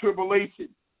great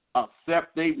tribulation,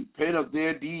 except they repent of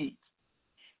their deeds.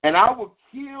 And I will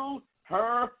kill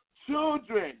her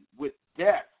children with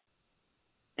death.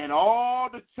 And all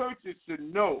the churches should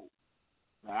know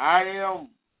that I am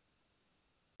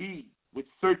he which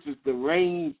searches the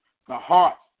reins, the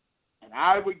heart, and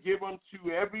I will give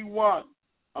unto every one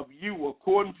of you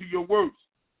according to your works.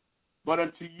 But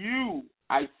unto you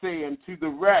I say, unto the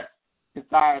rest in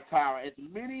Thyatira, as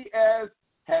many as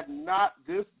have not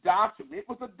this doctrine." It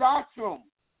was a doctrine.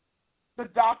 The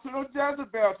doctrine of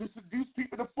Jezebel, to seduce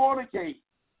people to fornicate,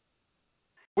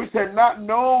 which had not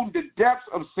known the depths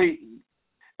of Satan.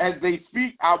 As they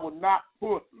speak, I will not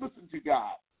put, listen to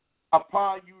God,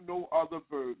 upon you no other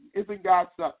burden. Isn't God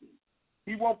something?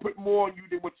 He won't put more on you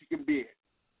than what you can bear.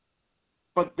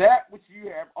 But that which you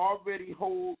have already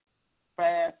hold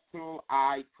fast till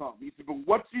I come. He said, but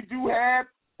what you do have,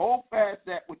 hold fast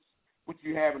that which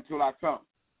you have until I come.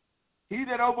 He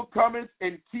that overcometh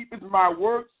and keepeth my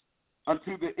works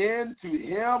unto the end, to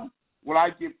him will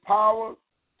I give power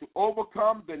to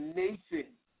overcome the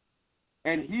nation.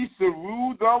 And he shall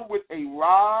rule them with a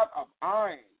rod of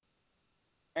iron.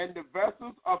 And the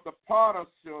vessels of the potter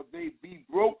shall they be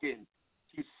broken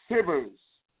to shivers.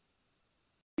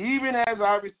 Even as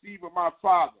I receive of my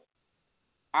Father,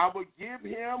 I will give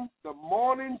him the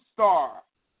morning star.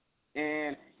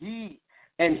 And he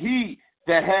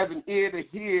that has an ear to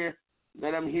hear,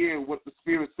 let him hear what the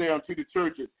Spirit say unto the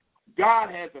churches. God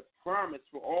has a promise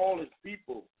for all his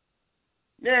people.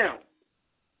 Now,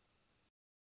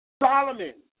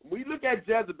 Solomon, we look at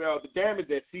Jezebel, the damage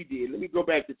that she did. Let me go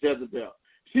back to Jezebel.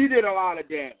 She did a lot of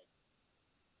damage.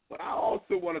 But I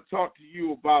also want to talk to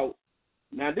you about,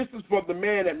 now this is for the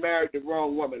man that married the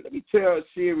wrong woman. Let me share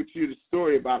with you the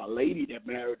story about a lady that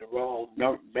married the wrong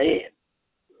man.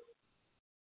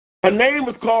 Her name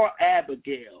was called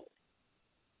Abigail.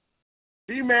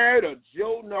 She married a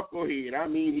Joe Knucklehead. I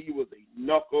mean, he was a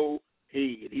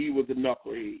knucklehead. He was a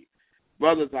knucklehead.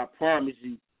 Brothers, I promise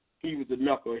you, he was a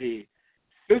knucklehead.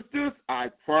 Sisters, I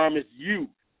promise you,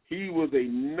 he was a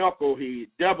knucklehead,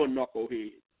 double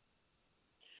knucklehead.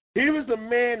 He was a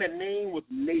man that name was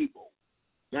Nabal.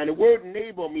 Now, the word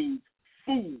Nabal means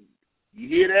food. You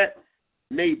hear that?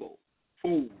 Nabal,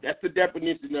 food. That's the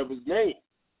definition of his name.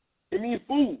 It means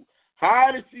food.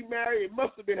 How did she marry? It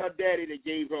must have been her daddy that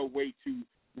gave her away to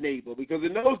Nabal, because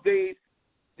in those days,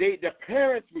 the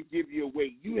parents would give you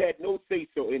away. You had no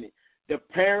say-so in it. The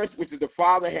parents, which is the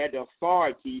father, had the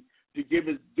authority to give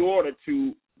his daughter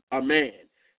to a man.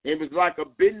 It was like a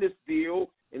business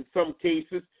deal. In some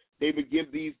cases, they would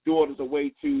give these daughters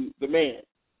away to the man.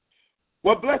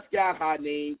 Well, bless God, high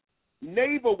name,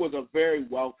 Nabal was a very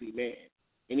wealthy man,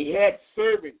 and he had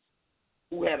servants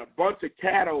who had a bunch of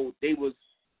cattle. They was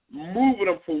moving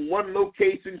them from one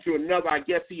location to another. I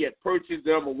guess he had purchased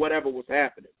them or whatever was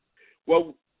happening.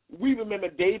 Well, we remember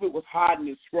David was hiding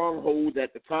his strongholds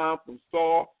at the time from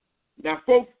Saul. Now,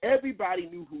 folks, everybody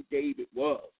knew who David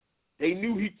was. They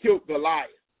knew he killed Goliath.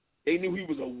 They knew he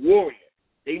was a warrior.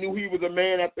 They knew he was a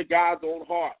man after God's own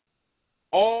heart.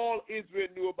 All Israel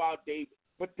knew about David.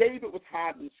 But David was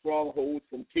hiding strongholds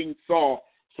from King Saul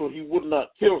so he would not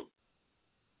kill him.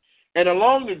 And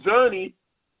along the journey,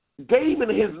 David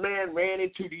and his man ran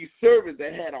into these servants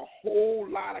that had a whole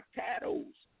lot of cattle.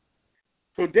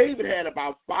 So David had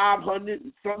about 500,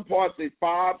 and some parts said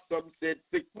 5, some said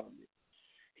 600.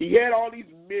 He had all these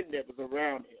men that was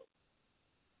around him.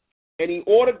 And he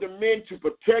ordered the men to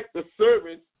protect the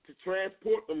servants to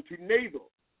transport them to Nabal,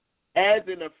 as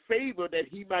in a favor that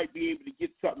he might be able to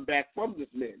get something back from this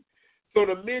man. So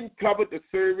the men covered the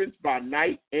servants by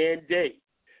night and day.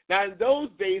 Now, in those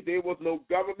days, there was no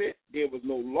government, there was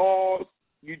no laws,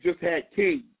 you just had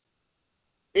kings.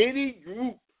 Any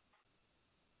group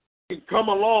can come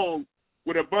along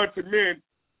with a bunch of men,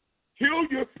 kill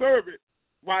your servant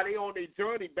while they're on their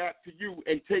journey back to you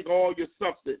and take all your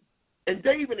substance. And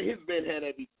David and his men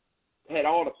had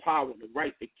all the power and the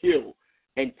right to kill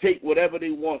and take whatever they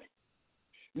wanted.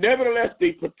 Nevertheless,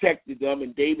 they protected them,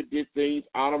 and David did things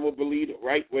honorably, the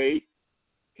right way.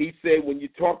 He said, when you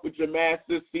talk with your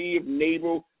master, see if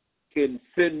Nabal can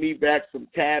send me back some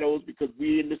cattle because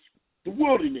we're in the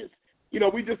wilderness. You know,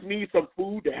 we just need some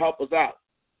food to help us out.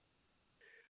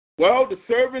 Well, the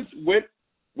servants went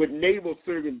with Nabal's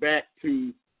servant back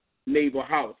to Nabal's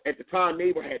house. At the time,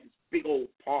 Nabal had this big old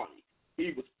party.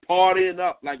 He was partying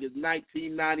up like it's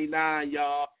 1999,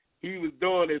 y'all. He was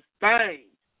doing his thing.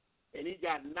 And he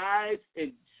got nice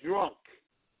and drunk.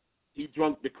 He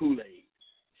drank the Kool-Aid.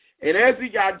 And as he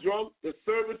got drunk, his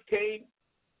servant came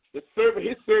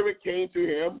to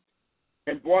him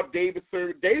and brought David's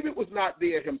servant. David was not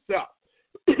there himself.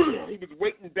 He was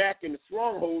waiting back in the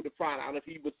stronghold to find out if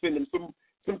he would send him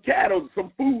some cattle,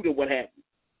 some food, or what have you.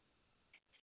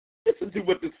 Listen to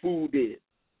what this fool did.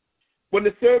 When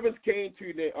the servants came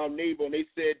to Nabal and they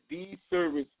said, these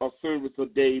servants are servants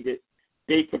of David.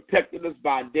 They protected us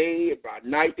by day and by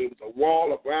night. There was a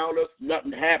wall around us.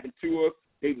 Nothing happened to us.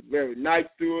 They was very nice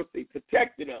to us. They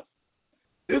protected us.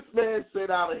 This man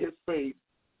said out of his face,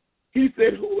 he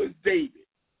said, who is David?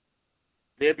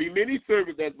 There be many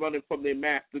servants that's running from their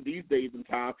master these days and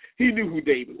time. He knew who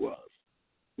David was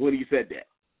when he said that.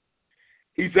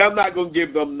 He said, I'm not going to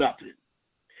give them nothing.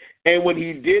 And when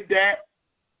he did that,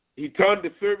 he turned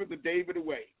the servants of David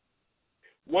away.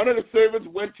 One of the servants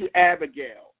went to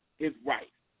Abigail, his wife,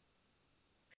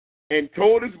 and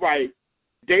told his wife,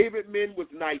 David men was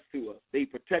nice to us. They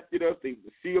protected us. They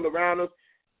were sealed around us.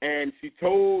 And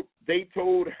they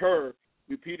told her,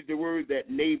 repeated the word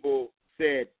that Nabal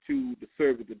said to the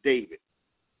servants of David.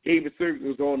 David's servant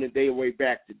was on their way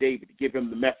back to David to give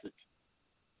him the message.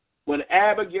 When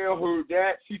Abigail heard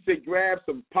that, she said, grab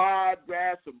some pie,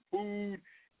 grab some food,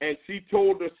 and she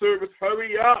told the servants,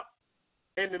 hurry up.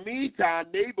 In the meantime,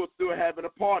 Nabal's still having a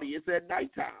party. It's at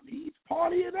nighttime. He's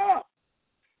partying up.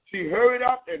 She hurried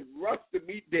up and rushed to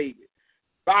meet David.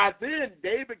 By then,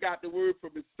 David got the word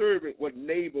from his servant what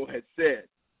Nabal had said.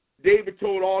 David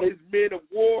told all his men of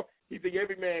war, he said,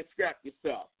 every man scrap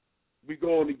yourself. We're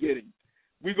going to get him.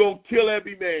 We're going to kill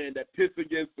every man that pisses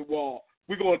against the wall.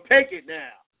 We're going to take it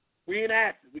now. We ain't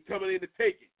asking. We're coming in to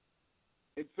take it.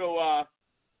 And so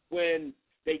when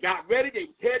they got ready, they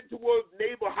headed towards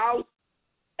Nabal's house.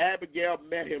 Abigail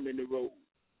met him in the road.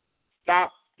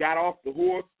 Stopped, got off the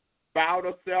horse, bowed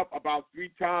herself about 3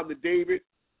 times to David,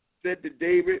 said to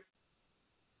David,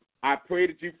 I pray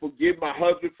that you forgive my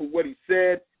husband for what he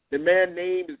said. The man's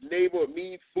name is Nabal. It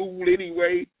means fool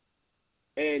anyway.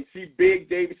 And she begged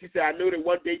David. She said, I know that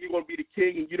one day you're going to be the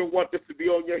king and you don't want this to be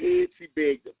on your head. She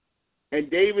begged him. And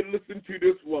David listened to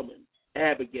this woman,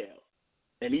 Abigail.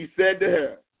 And he said to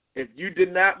her, if you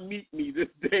did not meet me this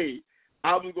day,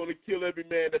 I was going to kill every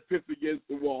man that pissed against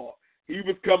the wall. He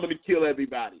was coming to kill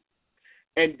everybody.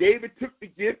 And David took the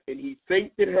gift and he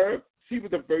thanked her. She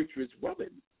was a virtuous woman,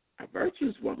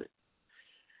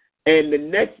 And the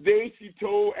next day she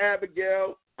told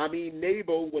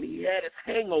Nabal, when he had his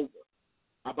hangover,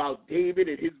 about David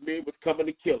and his men was coming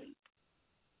to kill him.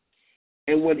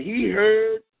 And when he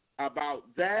heard about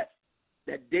that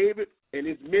David and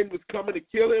his men was coming to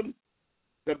kill him,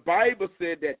 the Bible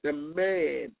said that the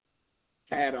man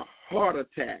had a heart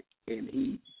attack and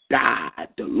he died.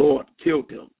 The Lord killed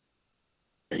him.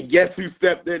 And guess who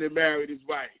stepped in and married his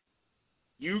wife?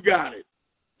 You got it.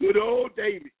 Good old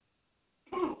David.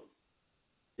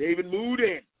 David moved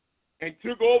in and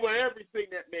took over everything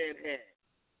that man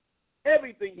had.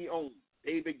 Everything he owned,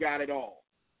 David got it all.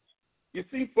 You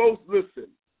see, folks, listen,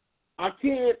 I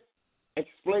can't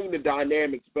explain the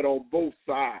dynamics, but on both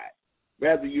sides,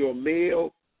 whether you're a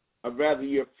male or whether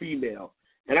you're a female.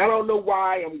 And I don't know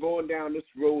why I'm going down this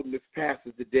road in this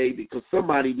passage today, because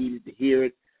somebody needed to hear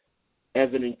it as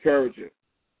an encourager.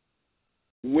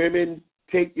 Women,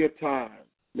 take your time.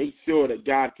 Make sure that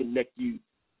God connect you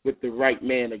with the right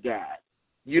man of God.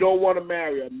 You don't want to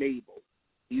marry a Nabal.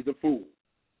 He's a fool.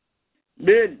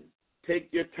 Men, take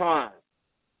your time.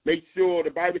 Make sure,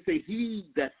 the Bible says, he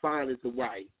that findeth a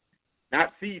wife,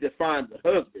 not she that finds a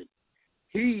husband.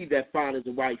 He that findeth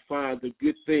a wife finds a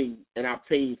good thing and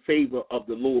obtains favor of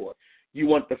the Lord. You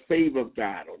want the favor of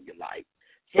God on your life.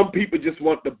 Some people just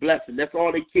want the blessing. That's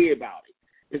all they care about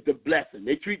it, is the blessing.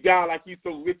 They treat God like he's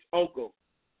some rich uncle.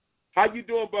 How you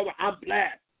doing, brother? I'm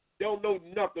blessed. They don't know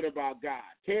nothing about God.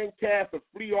 Can't cast a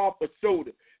flea off a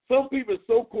shoulder. Some people are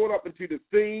so caught up into the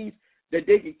things that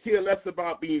they can care less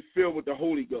about being filled with the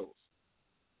Holy Ghost.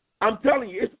 I'm telling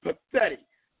you, it's pathetic.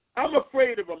 I'm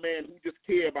afraid of a man who just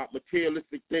cares about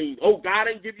materialistic things. Oh, God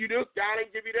ain't give you this, God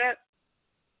ain't give you that.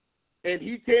 And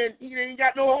he ain't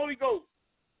got no Holy Ghost.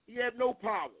 He has no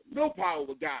power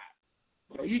with God.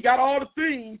 But he got all the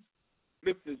things.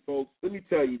 Listen, folks, let me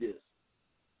tell you this.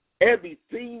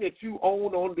 Everything that you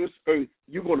own on this earth,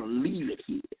 you're going to leave it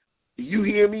here. Do you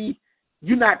hear me?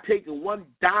 You're not taking one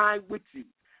dime with you.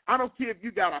 I don't care if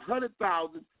you got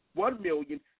 100,000, 1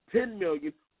 million, 10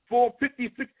 million,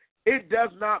 456. It does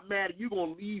not matter. You're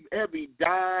going to leave every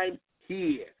dime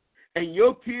here. And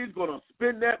your kids going to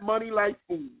spend that money like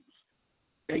fools.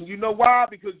 And you know why?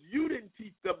 Because you didn't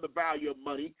teach them the value of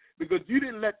money, because you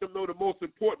didn't let them know the most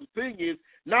important thing is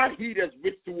not he that's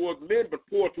rich towards men but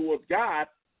poor towards God.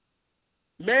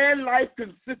 Man life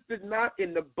consisted not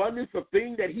in the abundance of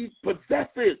things that he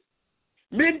possesses.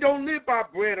 Men don't live by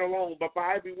bread alone, but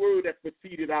by every word that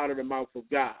proceeded out of the mouth of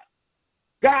God.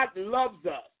 God loves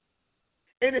us.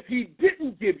 And if he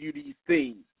didn't give you these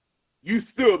things, you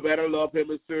still better love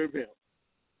him and serve him.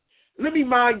 Let me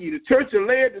remind you, the church of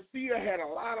Laodicea had a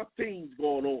lot of things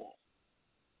going on.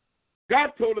 God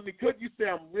told him, because you say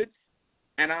I'm rich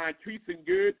and I increase in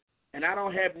good and I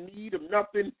don't have need of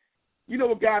nothing. You know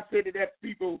what God said to that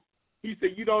people? He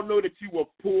said, you don't know that you were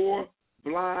poor,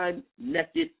 blind,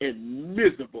 naked, and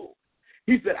miserable.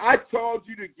 He said, I told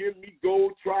you to give me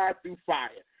gold tried through fire.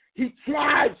 He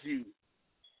tried you.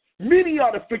 Many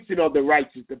are the affliction of the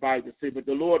righteous, the Bible says, but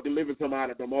the Lord delivers them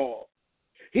out of them all.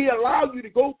 He allowed you to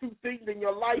go through things in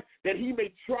your life that he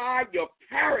may try your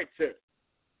character.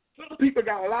 Some people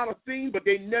got a lot of things, but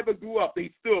they never grew up.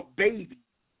 They still babies.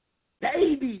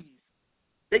 Babies.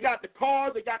 They got the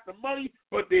cars, they got the money,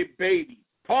 but they're babies.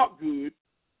 Talk good,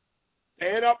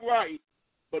 stand upright,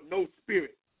 but no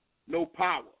spirit, no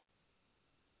power.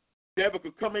 The devil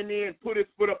could come in there and put his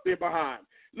foot up there behind.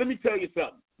 Let me tell you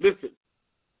something. Listen,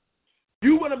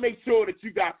 you want to make sure that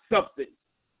you got substance.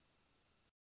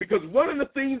 Because one of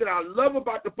the things that I love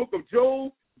about the book of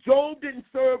Job, Job didn't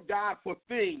serve God for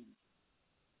things.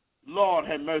 Lord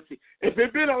have mercy. If there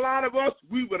had been a lot of us,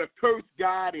 we would have cursed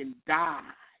God and died.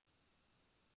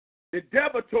 The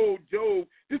devil told Job,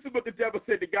 this is what the devil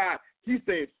said to God. He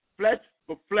said, flesh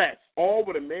for flesh. All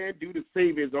what a man do to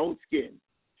save his own skin.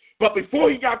 But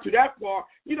before he got to that part,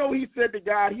 you know, he said to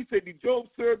God, he said, did Job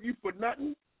serve you for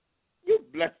nothing? You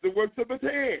bless the works of his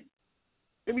hand.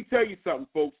 Let me tell you something,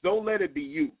 folks. Don't let it be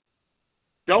you.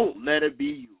 Don't let it be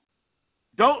you.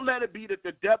 Don't let it be that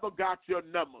the devil got your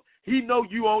number. He know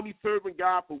you only serving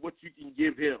God for what you can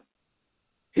give him.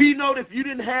 He know that if you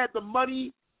didn't have the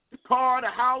money, the car, the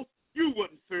house, you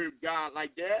wouldn't serve God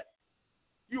like that.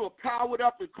 You will cower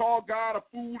up and call God a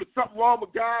fool or something wrong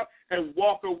with God and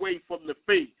walk away from the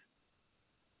faith.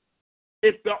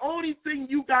 If the only thing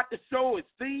you got to show is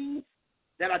things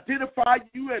that identify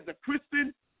you as a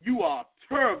Christian, you are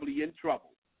terribly in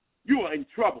trouble. You are in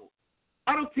trouble.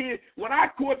 I don't care. When I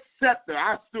caught scepter,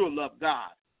 I still love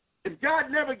God. If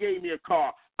God never gave me a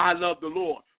car, I love the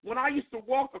Lord. When I used to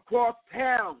walk across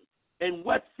town in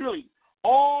West Philly,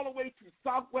 all the way to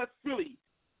Southwest Philly,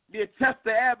 near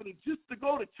Chester Avenue, just to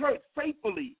go to church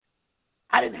faithfully,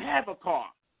 I didn't have a car,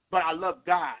 but I love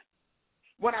God.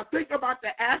 When I think about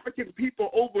the African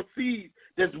people overseas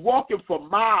that's walking for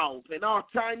miles, and our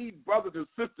Chinese brothers and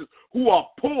sisters who are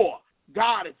poor,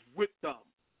 God is with them.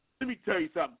 Let me tell you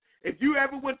something. If you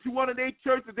ever went to one of their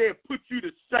churches, they'll put you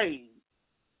to shame.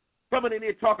 Coming in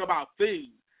there talking about things.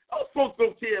 Those folks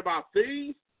don't care about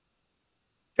things.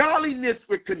 Godliness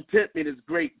with contentment is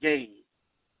great gain.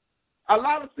 A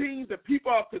lot of things that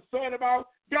people are concerned about,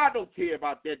 God don't care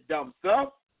about that dumb stuff.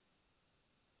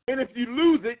 And if you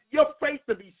lose it, your faith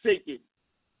will be shaken.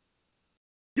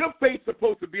 Your faith's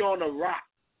supposed to be on a rock.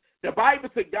 The Bible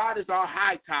says God is our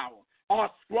high tower, our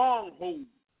stronghold.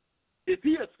 Is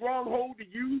he a stronghold to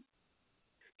you?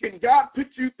 Can God put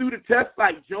you through the test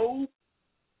like Job?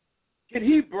 Can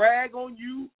he brag on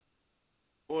you?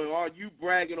 Or are you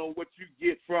bragging on what you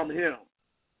get from him?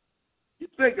 You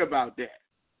think about that.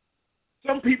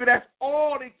 Some people, that's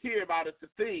all they care about is the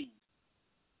things.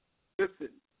 Listen,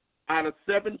 out of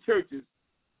 7 churches,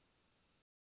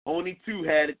 only 2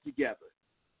 had it together.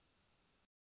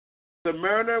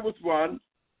 Smyrna was one,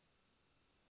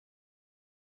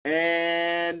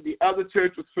 and the other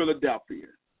church was Philadelphia.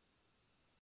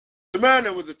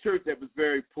 Smyrna was a church that was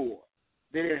very poor.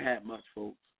 They didn't have much,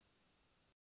 folks.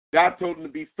 God told them to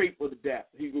be faithful to death.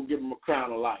 He's going to give them a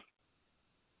crown of life.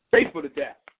 Faithful to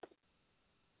death.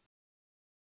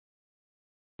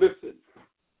 Listen,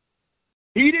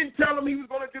 he didn't tell them he was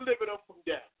going to deliver them from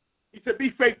death. He said,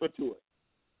 be faithful to it.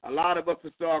 A lot of us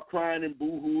will start crying and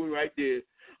boo-hooing right there.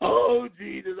 Oh,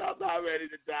 Jesus, I'm not ready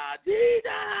to die.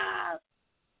 Jesus!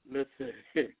 Listen,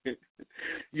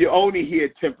 you're only here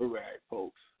temporary,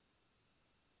 folks.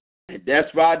 And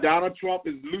that's why Donald Trump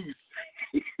is loose.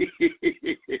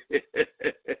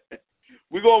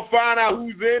 We're going to find out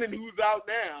who's in and who's out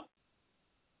now.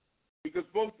 Because,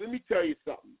 folks, let me tell you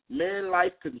something. Man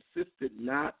life consisted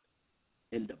not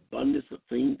in the abundance of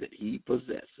things that he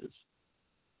possesses.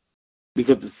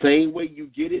 Because the same way you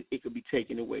get it, it can be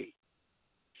taken away.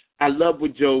 I love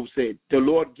what Job said. The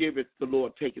Lord giveth, the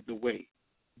Lord taketh away.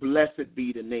 Blessed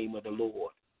be the name of the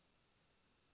Lord.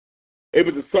 It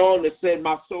was a song that said,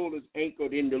 my soul is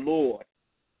anchored in the Lord.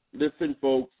 Listen,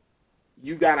 folks,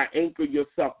 you got to anchor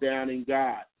yourself down in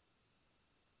God.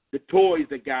 The toys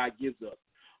that God gives us.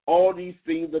 All these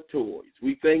things are toys.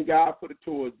 We thank God for the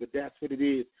toys, but that's what it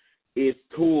is. It's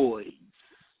toys.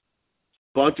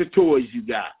 Bunch of toys you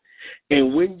got.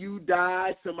 And when you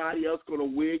die, somebody else going to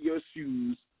wear your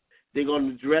shoes. They're going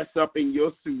to dress up in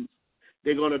your suits.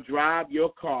 They're going to drive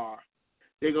your car.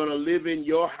 They're going to live in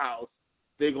your house.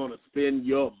 They're going to spend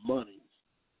your money.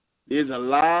 There's a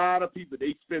lot of people,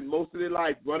 they spend most of their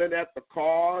life running after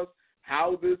cars,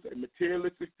 houses, and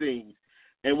materialistic things.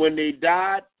 And when they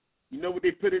died, you know what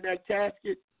they put in that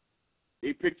casket?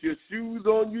 They put your shoes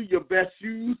on you, your best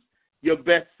shoes, your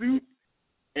best suit,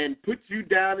 and put you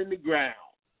down in the ground.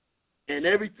 And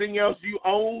everything else you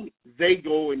own, they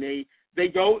go and they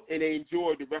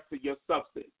enjoy the rest of your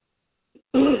substance.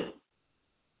 So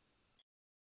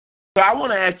I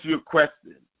want to ask you a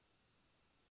question.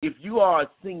 If you are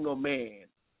a single man,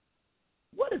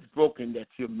 what is broken that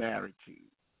you're married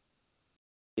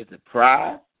to? Is it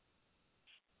pride?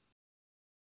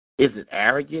 Is it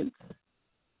arrogance?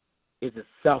 Is it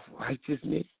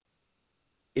self-righteousness?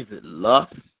 Is it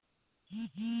lust?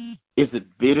 Is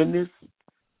it bitterness?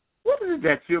 What is it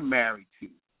that you're married to?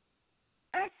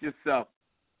 Ask yourself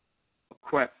a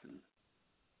question.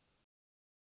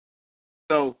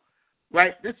 So,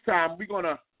 right this time, we're going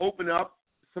to open up.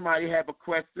 Somebody have a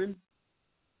question.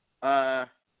 So I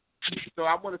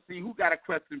want to see who got a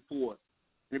question for us.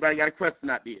 Anybody got a question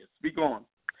out there? Speak on.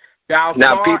 Dial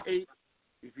star 8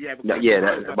 if you have a question. Yeah,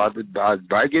 that's about to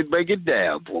break it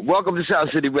down. Welcome to Sound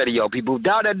City Radio, people.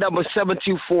 Dial that number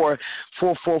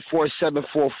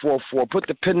 724-444-7444. Put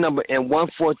the PIN number in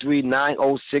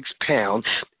 143906#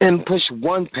 and push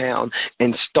 1 pound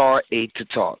and star 8 to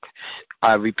talk.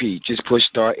 I repeat, just push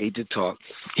star 8 to talk.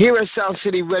 Here at Sound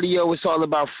City Radio, it's all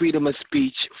about freedom of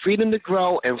speech, freedom to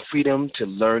grow, and freedom to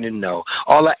learn and know.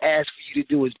 All I ask for you to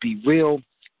do is be real,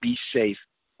 be safe,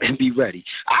 and be ready.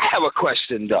 I have a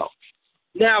question, though.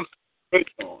 Now,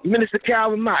 Minister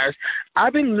Calvin Myers,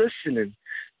 I've been listening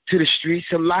to the streets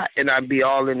a lot, and I be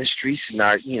all in the streets, and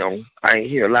I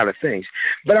hear a lot of things.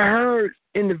 But I heard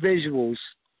individuals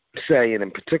say, and in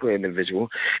particular individual,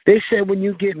 they said when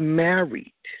you get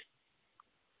married,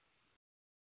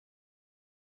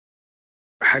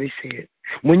 how do you say it?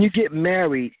 When you get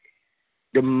married,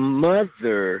 that's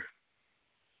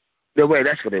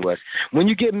what it was. When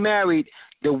you get married,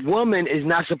 the woman is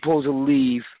not supposed to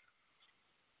leave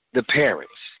the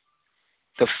parents.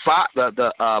 The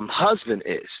husband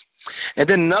is. And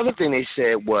then another thing they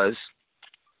said was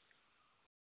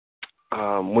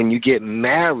when you get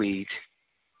married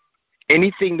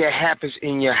anything that happens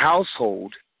in your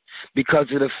household, because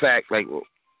of the fact, like,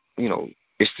 you know,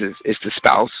 it's the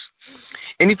spouse.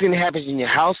 Anything that happens in your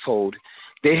household,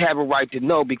 they have a right to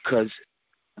know because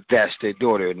that's their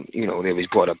daughter, and, you know, they was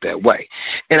brought up that way.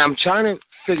 And I'm trying to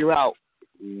figure out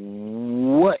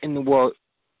what in the world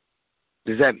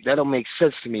does that don't make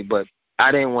sense to me, but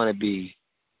I didn't want to be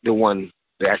the one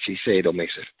to actually say it don't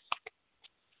make sense.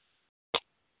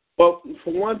 Well,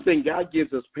 for one thing, God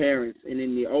gives us parents, and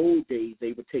in the old days,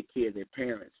 they would take care of their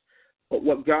parents. But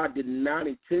what God did not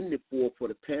intend it for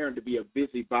the parent to be a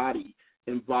busybody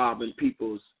involved in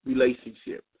people's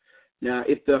relationship. Now,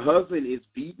 if the husband is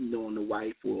beating on the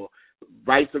wife or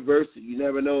vice versa, you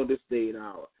never know this day and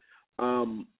hour,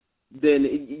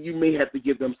 then you may have to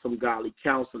give them some godly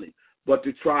counseling. But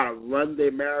to try to run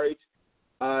their marriage,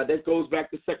 that goes back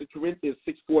to 2 Corinthians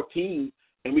 6:14,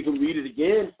 and we can read it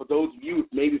again for those of you,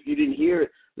 maybe if you didn't hear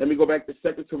it. Let me go back to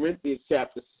 2 Corinthians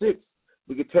chapter 6.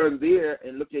 We can turn there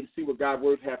and look and see what God's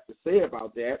word has to say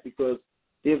about that, because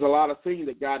there's a lot of things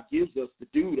that God gives us to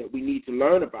do that we need to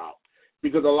learn about.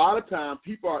 Because a lot of times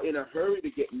people are in a hurry to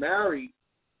get married,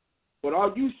 but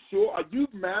are you sure? Are you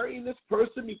marrying this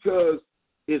person because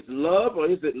it's love or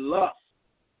is it lust?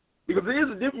 Because there is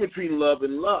a difference between love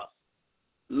and lust.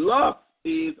 Lust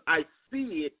is, I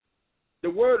see it. The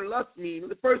word lust means,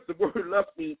 the word lust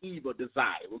means evil,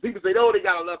 desire. When people say, oh, they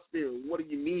got a lust spirit, what do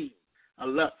you mean, a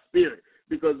lust spirit?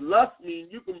 Because lust means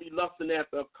you can be lusting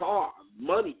after a car,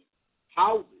 money,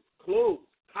 houses, clothes,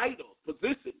 titles,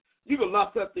 position. You can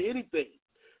lust after anything.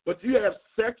 But you have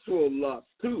sexual lust,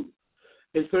 too.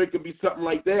 And so it could be something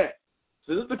like that.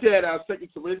 So let's look at 2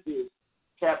 Corinthians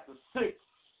chapter 6.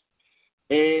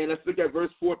 And let's look at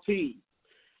verse 14.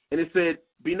 And it said,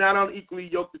 be not unequally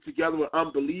yoked together with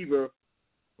unbeliever.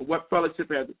 What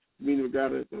fellowship has meaning with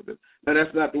God? Now,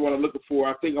 that's not the one I'm looking for.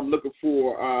 I think I'm looking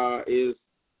for is,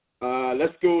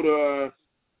 let's go to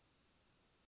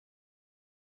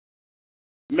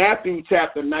Matthew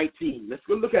chapter 19. Let's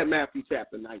go look at Matthew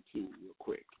chapter 19 real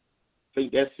quick. I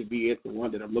think that should be it, the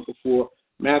one that I'm looking for.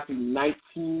 Matthew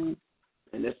 19,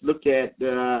 and let's look at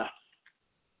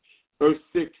verse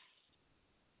 6.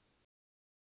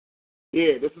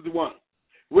 Yeah, this is the one.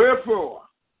 Wherefore,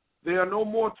 there are no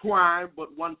more twine,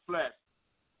 but one flesh.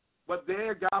 But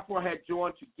there God for had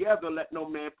joined together, let no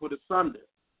man put asunder.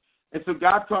 And so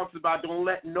God talks about don't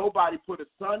let nobody put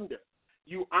asunder.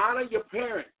 You honor your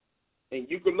parents, and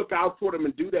you can look out for them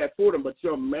and do that for them, but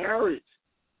your marriage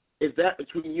is that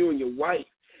between you and your wife.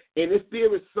 And if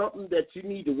there is something that you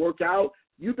need to work out,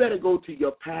 you better go to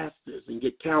your pastors and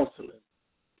get counseling.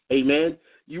 Amen.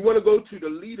 You want to go to the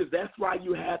leaders. That's why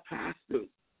you have pastors.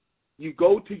 You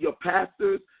go to your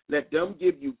pastors, let them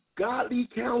give you godly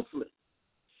counseling.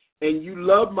 And you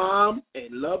love mom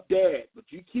and love dad, but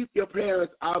you keep your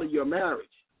parents out of your marriage.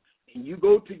 And you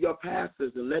go to your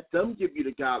pastors and let them give you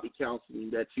the godly counseling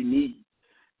that you need.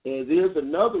 And there's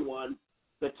another one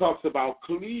that talks about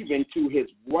cleaving to his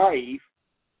wife.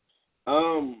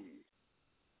 And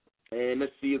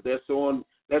let's see if that's on.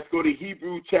 Let's go to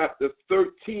Hebrew chapter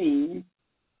 13,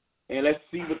 and let's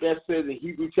see what that says in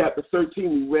Hebrew chapter 13.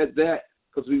 We read that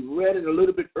because we read it a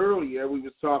little bit earlier. We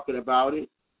was talking about it,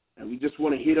 and we just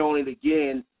want to hit on it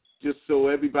again just so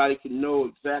everybody can know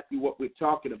exactly what we're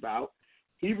talking about.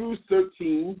 Hebrews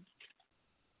 13,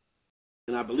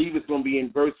 and I believe it's going to be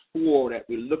in verse 4 that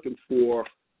we're looking for.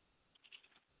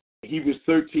 Hebrews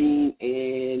 13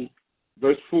 and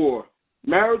verse 4.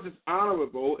 Marriage is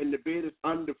honorable, and the bed is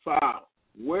undefiled.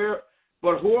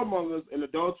 But whoremongers and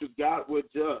adulterers God will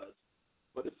judge.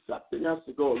 But it's something else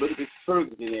to go a little bit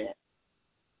further than that.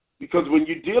 Because when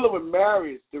you're dealing with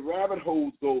marriage, the rabbit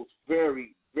hole goes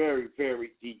very, very,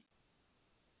 very deep.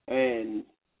 And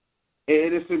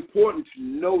it's important to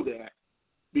know that,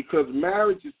 because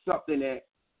marriage is something that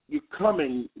you're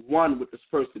coming one with this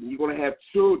person. You're going to have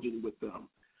children with them.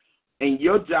 And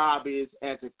your job is,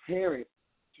 as a parent,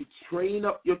 to train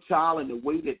up your child in the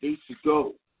way that they should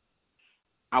go.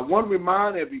 I want to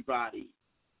remind everybody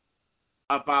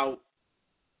about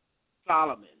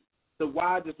Solomon, the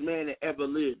wisest man that ever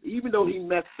lived. Even though he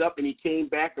messed up and he came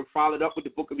back and followed up with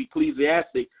the book of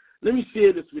Ecclesiastes, let me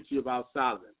share this with you about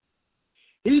Solomon.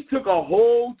 He took a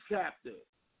whole chapter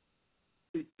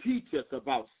to teach us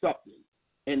about something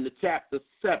in the chapter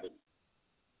 7.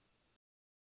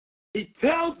 He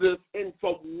tells us in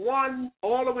from 1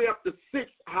 all the way up to 6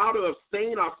 how to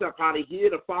abstain ourselves, how to hear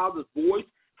the Father's voice,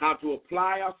 how to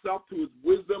apply ourselves to his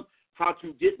wisdom, how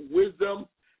to get wisdom.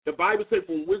 The Bible says,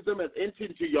 from wisdom has entered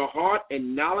into your heart,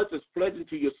 and knowledge is pleasant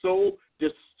to your soul.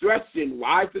 Discretion,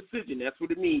 wise decision, that's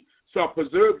what it means, shall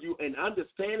preserve you, and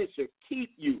understanding shall keep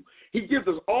you. He gives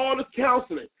us all this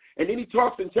counseling. And then he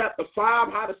talks in chapter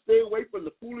 5 how to stay away from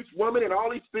the foolish woman and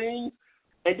all these things.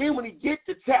 And then when he gets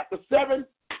to chapter 7,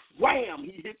 wham,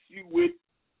 he hits you with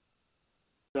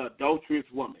the adulterous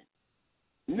woman.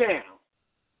 Now,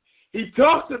 he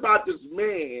talks about this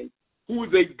man who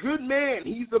is a good man.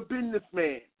 He's a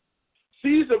businessman.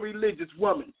 She's a religious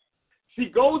woman. She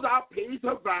goes out, pays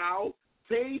her vow,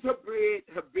 pays her bread,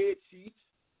 her bed sheets,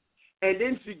 and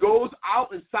then she goes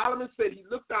out, and Solomon said he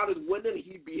looked out his window and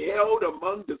he beheld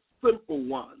among the simple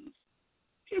ones.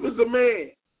 He was a man.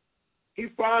 He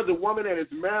finds a woman that is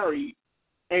married,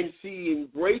 and she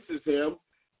embraces him,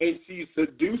 and she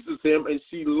seduces him, and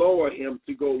she lures him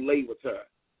to go lay with her.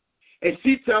 And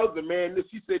she tells the man this.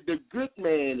 She said, the good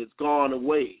man is gone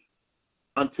away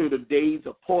until the days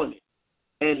appointed,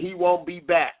 and he won't be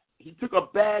back. He took a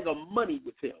bag of money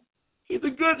with him. He's a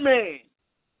good man.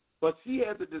 But she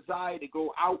has a desire to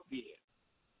go out there.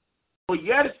 But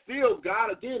yet still,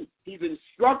 God, again, he's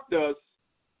instructed us,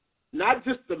 not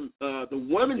just the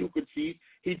woman who could cheat.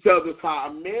 He tells us how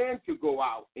a man could go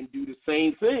out and do the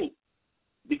same thing.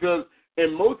 Because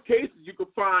in most cases, you can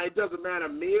find it doesn't matter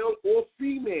male or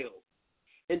female.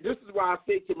 And this is why I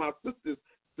say to my sisters,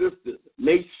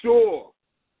 make sure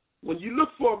when you look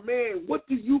for a man, what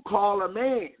do you call a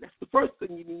man? That's the first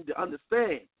thing you need to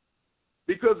understand.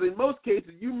 Because in most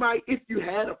cases, you might, if you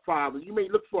had a father, you may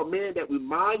look for a man that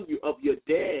remind you of your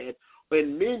dad.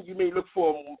 And men, you may look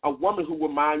for a woman who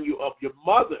remind you of your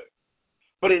mother.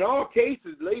 But in all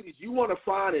cases, ladies, you want to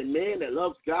find a man that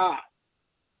loves God,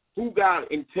 who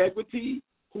got integrity,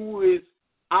 who is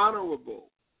honorable.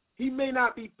 He may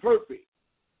not be perfect,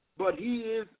 but he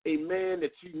is a man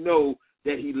that you know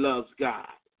that he loves God.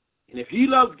 And if he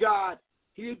loves God,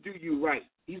 he'll do you right.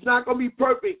 He's not going to be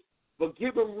perfect, but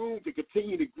give him room to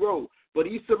continue to grow. But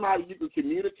he's somebody you can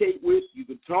communicate with, you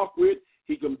can talk with,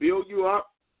 he can build you up.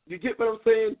 You get what I'm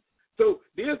saying? So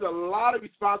there's a lot of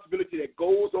responsibility that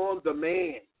goes on the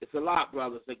man. It's a lot,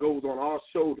 brothers, that goes on our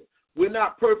shoulders. We're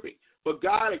not perfect, but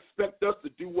God expects us to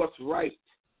do what's right.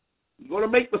 You're going to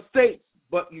make mistakes,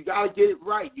 but you got to get it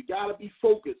right. You got to be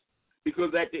focused,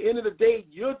 because at the end of the day,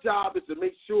 your job is to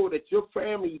make sure that your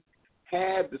family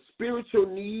have the spiritual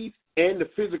needs and the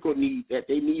physical needs that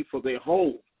they need for their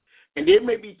home. And there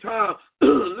may be times,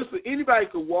 listen, anybody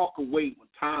can walk away when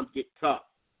times get tough.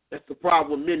 That's the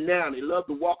problem with men now. They love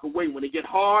to walk away. When they get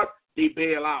hard, they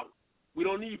bail out. We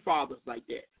don't need fathers like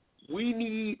that. We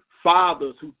need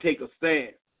fathers who take a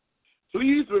stand.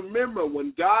 Please remember,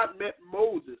 when God met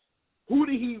Moses, who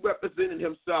did he represent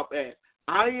himself as?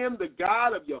 I am the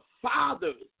God of your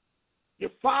fathers.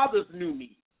 Your fathers knew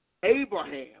me.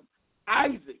 Abraham,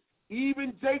 Isaac,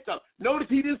 even Jacob. Notice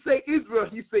he didn't say Israel,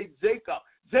 he said Jacob.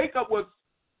 Jacob was,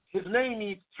 his name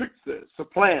means trickster,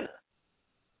 supplanter.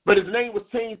 But his name was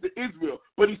changed to Israel.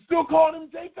 But he still called him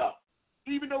Jacob,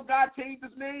 even though God changed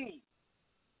his name.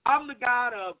 I'm the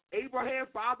God of Abraham,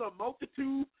 father of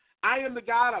multitude. I am the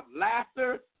God of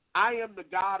laughter. I am the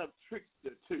God of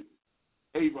trickster too,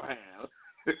 Abraham.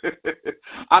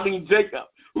 Jacob,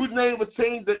 whose name was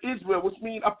changed to Israel, which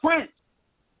means a prince,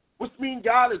 which means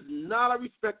God is not a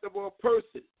respectable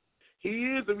person. He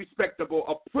is a respectable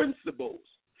of principles.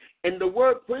 And the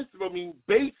word principle means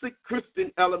basic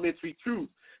Christian elementary truth.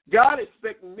 God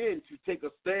expects men to take a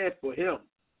stand for him.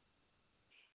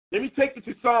 Let me take you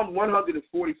to Psalm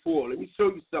 144. Let me show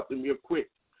you something real quick.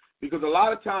 Because a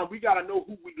lot of times we got to know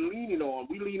who we're leaning on.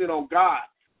 We're leaning on God.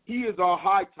 He is our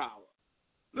high tower.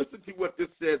 Listen to what this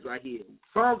says right here.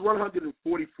 Psalms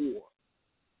 144.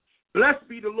 Blessed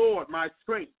be the Lord, my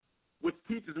strength, which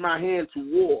teaches my hand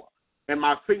to war and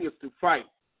my fingers to fight,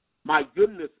 my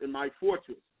goodness and my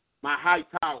fortress, my high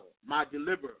tower, my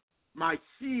deliverer, my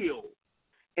shield,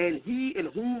 and he in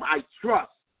whom I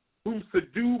trust, whom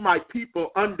subdue my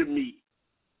people under me.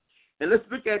 And let's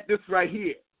look at this right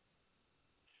here.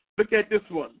 Look at this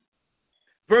one.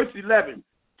 Verse 11,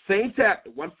 same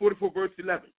chapter, 144, verse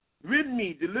 11. Rid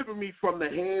me, deliver me from the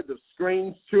hands of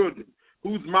strange children,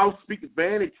 whose mouth speaketh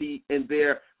vanity, and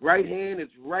their right hand is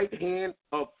right hand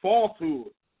of falsehood.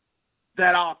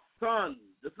 That our sons,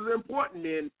 this is important,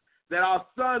 men, that our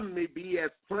sons may be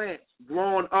as plants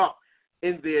grown up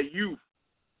in their youth,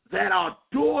 that our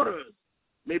daughters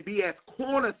may be as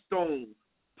cornerstones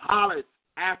polished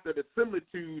after the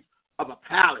similitude of a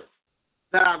palace,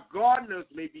 that our gardeners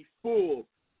may be full,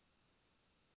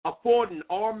 affording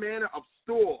all manner of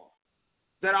store,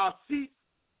 that our sheep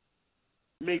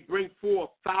may bring forth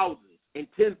thousands and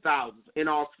 10,000s in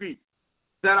our streets,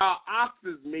 that our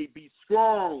oxen may be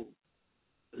strong,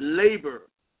 labor,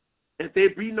 that there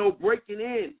be no breaking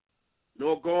in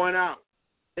nor going out,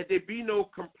 that there be no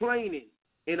complaining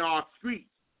in our streets.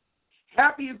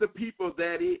 Happy is the people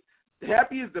that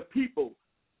Happy is the people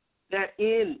that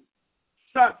is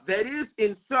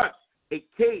in such a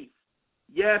case.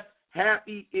 Yes,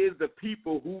 happy is the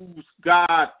people whose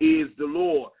God is the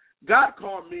Lord. God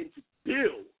called men to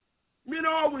build. Men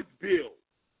always build.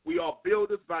 We are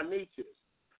builders by nature.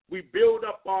 We build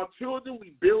up our children.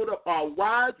 We build up our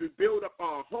wives. We build up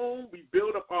our home. We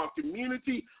build up our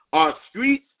community, our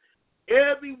streets.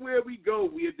 Everywhere we go,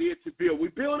 we are there to build. We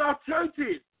build our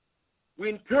churches. We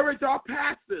encourage our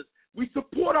pastors. We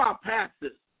support our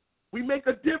pastors. We make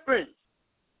a difference.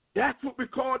 That's what we're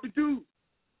called to do.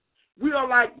 We are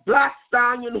like black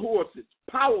stallion horses,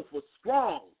 powerful,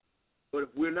 strong. But if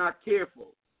we're not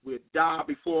careful, we'll die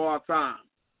before our time.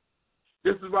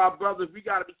 This is why, brothers, we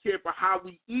got to be careful how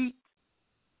we eat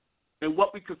and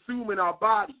what we consume in our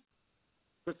body.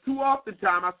 Because too often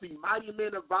time I see mighty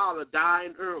men of valor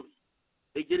dying early.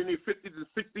 They get in their 50s and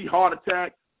 60s, heart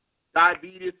attack,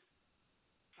 diabetes,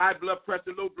 high blood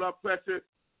pressure, low blood pressure,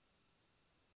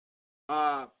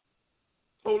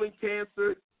 colon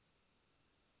cancer,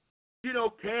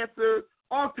 cancer,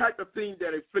 all type of things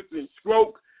that afflict and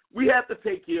stroke. We have to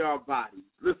take care of our bodies.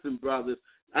 Listen, brothers,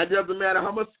 it doesn't matter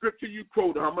how much scripture you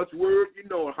quote or how much word you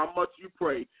know or how much you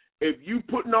pray. If you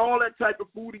putting all that type of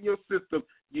food in your system,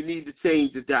 you need to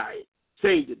change the diet.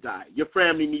 Change the diet. Your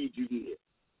family needs you here.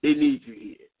 They need you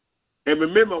here. And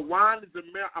remember, wine is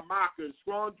a mocker, and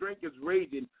strong drink is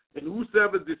raging, and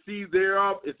whosoever is deceived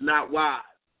thereof is not wise.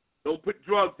 Don't put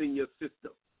drugs in your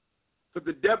system. Because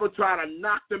the devil try to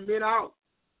knock the men out.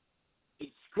 He's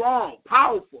strong,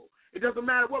 powerful. It doesn't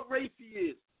matter what race he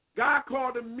is. God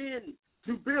called the men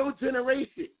to build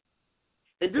generation.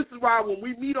 And this is why when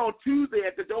we meet on Tuesday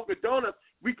at the Dunkin' Donuts,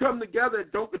 we come together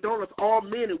at Dunkin' Donuts, all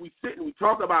men, and we sit and we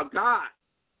talk about God.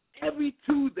 Every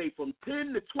Tuesday from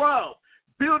 10 to 12,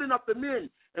 building up the men.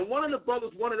 And one of the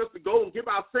brothers wanted us to go and give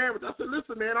out sandwiches. I said,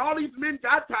 listen, man, all these men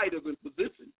got titles and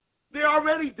positions. They're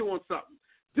already doing something.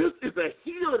 This is a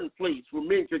healing place where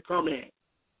men can come in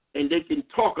and they can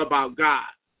talk about God.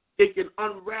 They can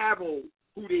unravel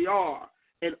who they are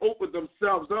and open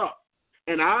themselves up.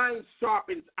 And iron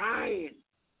sharpens iron.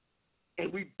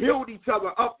 And we build each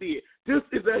other up there. This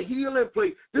is a healing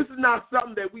place. This is not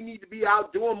something that we need to be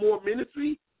out doing more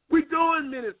ministry. We're doing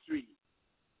ministry.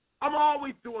 I'm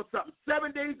always doing something.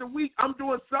 7 days a week, I'm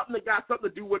doing something that got something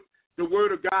to do with the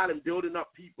word of God and building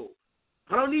up people.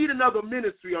 I don't need another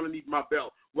ministry underneath my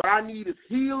belt. What I need is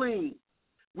healing.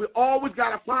 We always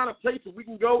got to find a place where we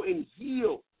can go and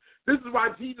heal. This is why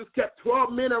Jesus kept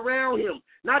 12 men around him.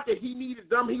 Not that he needed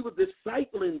them, he was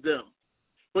discipling them.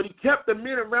 But he kept the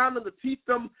men around him to teach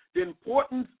them the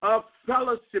importance of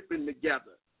fellowshipping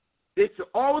together. There should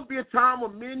always be a time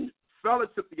when men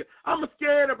fellowship together. I'm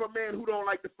scared of a man who don't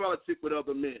like to fellowship with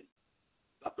other men.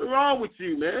 Nothing wrong with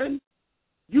you, man.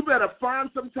 You better find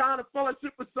some time to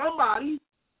fellowship with somebody.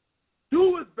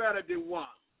 Two is better than one.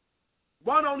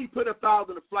 One only put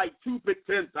 1,000 a flight. Two put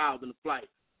 10,000 a flight.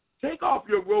 Take off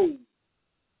your robe.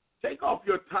 Take off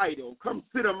your title. Come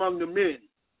sit among the men.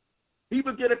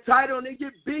 People get a title and they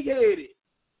get big-headed.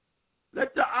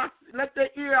 Let the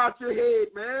ear out your head,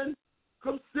 man.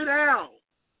 Come sit down.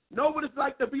 Know what it's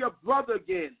like to be a brother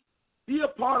again. Be a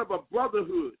part of a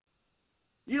brotherhood.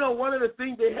 You know, one of the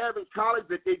things they have in college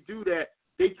that they do that,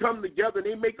 they come together and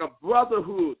they make a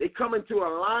brotherhood. They come into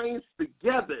alliance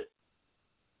together.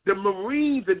 The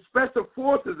Marines and Special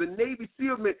Forces and Navy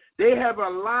SEALmen, they have an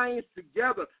alliance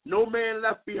together. No man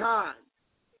left behind.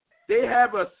 They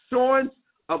have assurance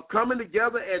of coming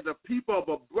together as a people of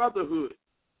a brotherhood.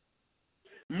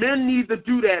 Men need to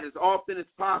do that as often as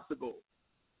possible.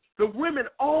 The women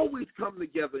always come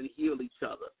together and heal each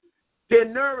other. They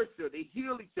nourish her. They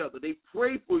heal each other. They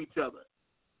pray for each other.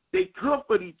 They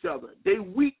comfort each other. They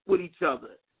weep with each other.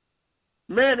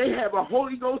 Man, they have a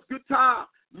Holy Ghost good time.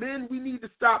 Men, we need to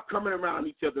stop coming around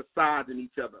each other, sizing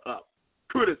each other up,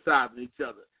 criticizing each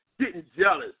other, getting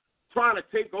jealous, trying to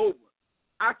take over.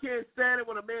 I can't stand it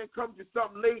when a man comes to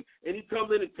something late and he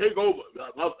comes in and take over.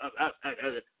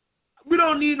 We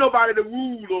don't need nobody to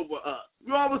rule over us.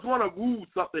 We always want to rule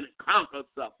something and conquer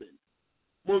something.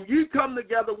 When you come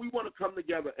together, we want to come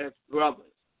together as brothers.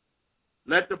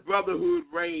 Let the brotherhood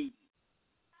reign.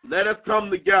 Let us come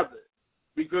together.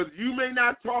 Because you may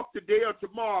not talk today or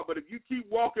tomorrow, but if you keep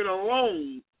walking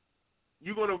alone,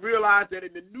 you're going to realize that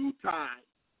in the new time,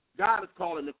 God is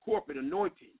calling the corporate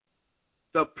anointing.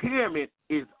 The pyramid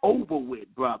is over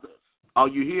with, brothers. Are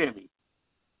you hearing me?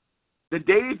 The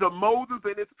days of Moses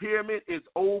and his pyramid is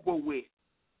over with.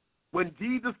 When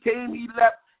Jesus came, he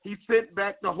left, he sent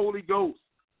back the Holy Ghost.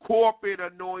 Corporate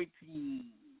anointing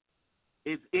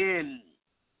is in.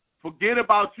 Forget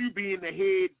about you being the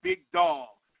head big dog.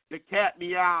 the cat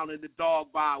meow and the dog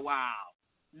bow wow.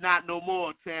 Not no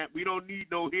more, champ. We don't need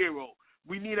no hero.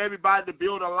 We need everybody to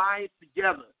build alliance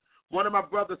together. One of my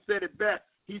brothers said it best.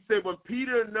 He said when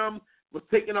Peter and them was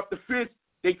taking up the fish,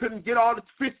 they couldn't get all the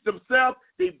fish themselves.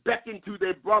 They beckoned to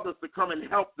their brothers to come and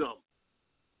help them.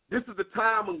 This is the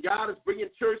time when God is bringing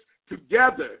church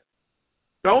together.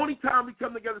 The only time we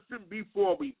come together shouldn't be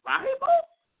for revival.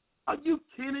 Are you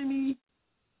kidding me?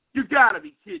 You got to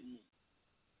be kidding me.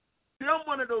 See, I'm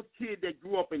one of those kids that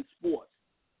grew up in sports.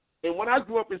 And when I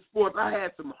grew up in sports, I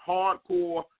had some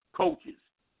hardcore coaches.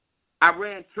 I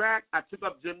ran track, I took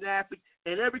up gymnastics,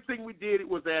 and everything we did, it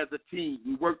was as a team.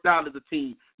 We worked out as a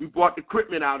team. We brought the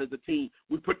equipment out as a team.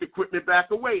 We put the equipment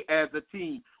back away as a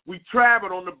team. We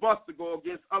traveled on the bus to go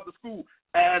against other schools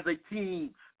as a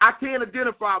team. I can't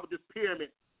identify with this pyramid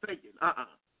thinking.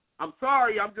 I'm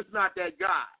sorry, I'm just not that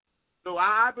guy. So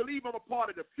I believe I'm a part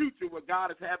of the future, what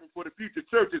God is having for the future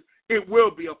churches. It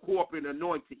will be a corporate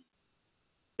anointing.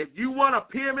 If you want a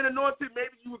pyramid anointing,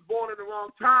 maybe you was born in the wrong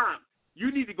time.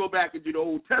 You need to go back and do the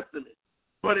Old Testament.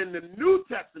 But in the New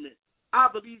Testament, I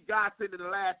believe God said in the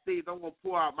last days, I'm going to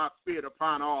pour out my spirit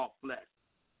upon all flesh.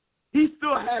 He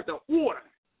still has an order,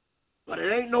 but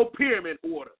it ain't no pyramid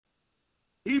order.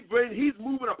 He's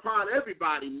moving upon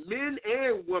everybody, men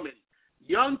and women,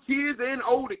 young kids and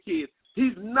older kids.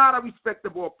 He's not a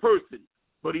respectable person,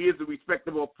 but he is a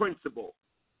respectable principle.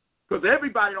 Because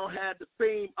everybody don't have the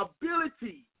same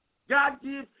ability. God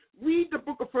gives, read the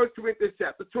book of 1 Corinthians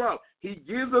chapter 12. He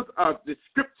gives us a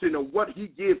description of what he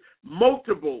gives,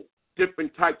 multiple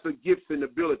different types of gifts and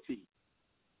ability.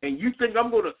 And you think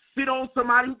I'm going to sit on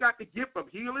somebody who got the gift of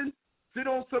healing, sit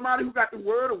on somebody who got the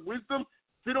word of wisdom,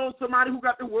 sit on somebody who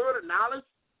got the word of knowledge,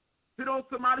 sit on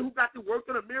somebody who got the work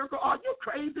of a miracle? Are you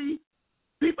crazy?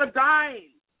 People are dying,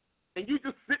 and you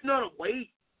just sitting on a wait.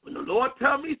 When the Lord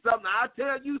tell me something, I'll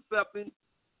tell you something.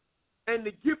 And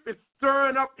the gift is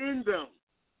stirring up in them.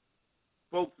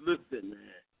 Folks, listen, man.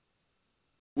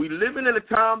 We living in a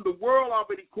time the world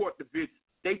already caught the vision.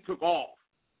 They took off.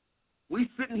 We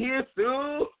sitting here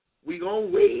still. We gonna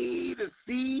wait and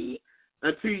see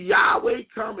until Yahweh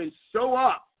come and show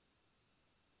up.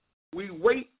 We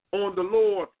wait on the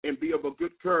Lord and be of a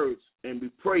good courage, and we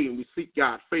pray and we seek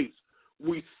God's face.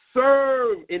 We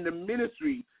serve in the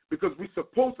ministry because we're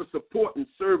supposed to support and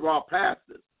serve our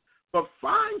pastors. But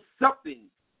find something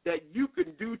that you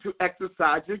can do to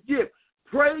exercise your gift.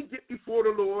 Pray, get before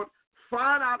the Lord.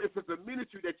 Find out if it's a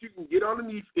ministry that you can get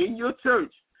underneath in your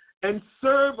church and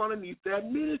serve underneath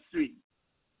that ministry.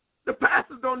 The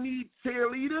pastors don't need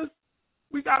cheerleaders.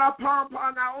 We got our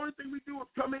pom-pom. Now, the only thing we do is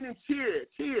come in and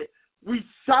cheer. We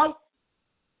shout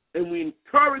and we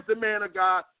encourage the man of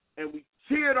God and we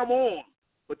cheer them on.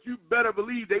 But you better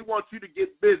believe they want you to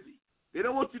get busy. They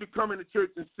don't want you to come into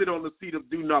church and sit on the seat of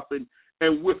do nothing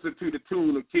and whistle to the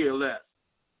tune of care less.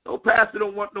 No pastor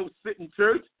don't want no sitting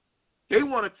church. They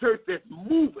want a church that's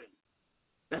moving,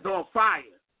 that's on fire,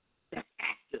 that's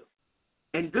active.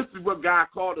 And this is what God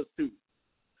called us to.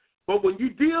 But when you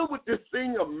deal with this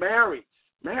thing of marriage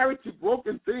is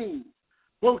broken things.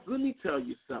 Folks, let me tell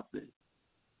you something.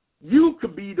 You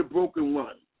could be the broken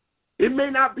one. It may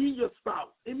not be your spouse.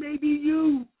 It may be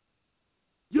you.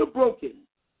 You're broken.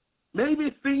 Maybe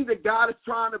it's things that God is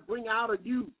trying to bring out of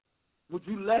you. Would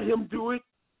you let him do it?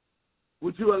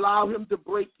 Would you allow him to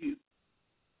break you?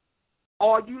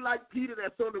 Or are you like Peter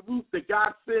that's on the roof that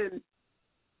God sent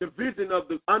the vision of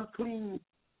the unclean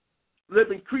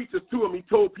living creatures to him? He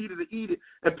told Peter to eat it.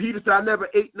 And Peter said, I never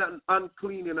ate nothing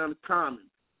unclean and uncommon.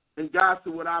 And God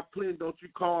said, what I've cleansed, don't you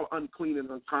call unclean and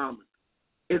uncommon.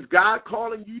 Is God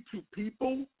calling you to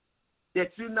people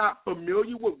that you're not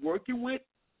familiar with working with?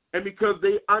 And because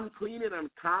they're unclean and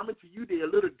uncommon to you, they're a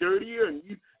little dirtier, and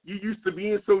you used to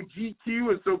being so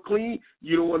GQ and so clean,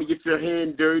 you don't want to get your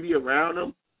hand dirty around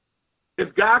them? Is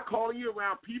God calling you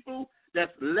around people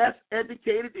that's less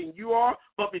educated than you are,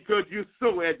 but because you're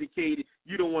so educated,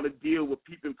 you don't want to deal with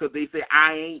people because they say,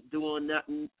 I ain't doing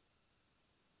nothing?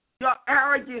 Your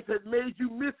arrogance has made you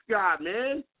miss God,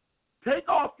 man. Take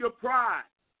off your pride.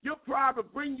 Your pride will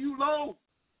bring you low.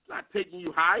 It's not taking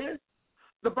you higher.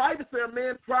 The Bible says a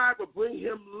man's pride will bring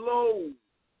him low.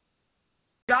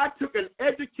 God took an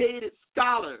educated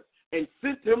scholar and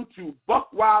sent him to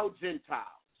buck wild Gentiles.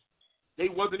 They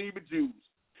wasn't even Jews.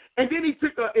 And then he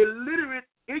took an illiterate,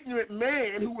 ignorant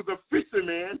man who was a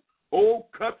fisherman, old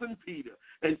cousin Peter,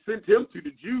 and sent him to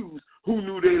the Jews who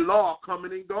knew their law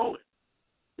coming and going.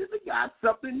 Isn't God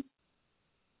something?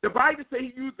 The Bible says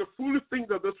he used the foolish things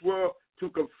of this world to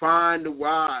confine the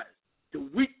wise, the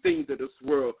weak things of this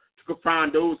world to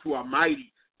confine those who are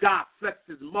mighty. God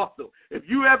flexes muscle. If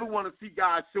you ever want to see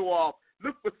God show off,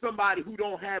 look for somebody who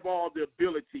don't have all the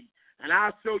ability. And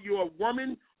I'll show you a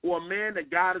woman or a man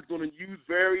that God is going to use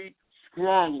very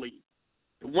strongly.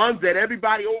 The ones that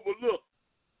everybody overlooks.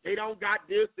 They don't got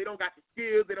this, they don't got the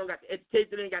skills, they don't got the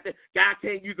education, they ain't got that. God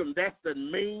can't use them. That's the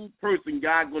main person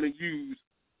God's going to use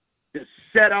to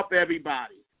set up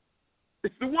everybody.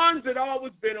 It's the ones that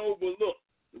always been overlooked.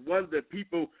 The ones that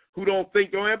people who don't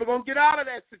think they're ever going to get out of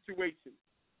that situation.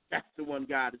 That's the one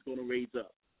God is going to raise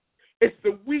up. It's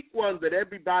the weak ones that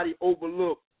everybody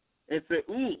overlooks and say,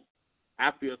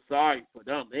 I feel sorry for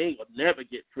them. They ain't going to never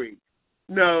get free.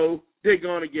 No, they're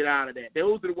going to get out of that.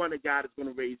 Those are the ones that God is going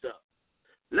to raise up.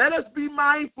 Let us be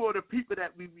mindful of the people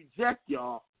that we reject,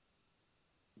 y'all.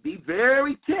 Be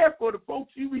very careful of the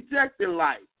folks you reject in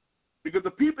life. Because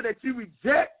the people that you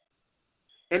reject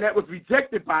and that was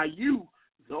rejected by you,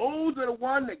 those are the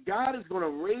ones that God is going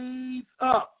to raise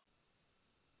up.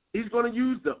 He's going to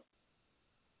use them.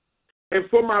 And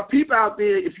for my people out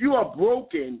there, if you are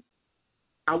broken,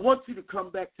 I want you to come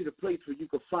back to the place where you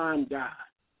can find God.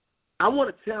 I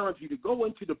want to challenge you to go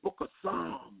into the book of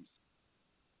Psalms.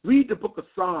 Read the book of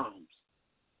Psalms.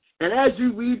 And as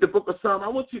you read the book of Psalms, I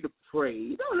want you to pray.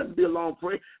 You don't have to be a long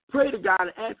prayer. Pray to God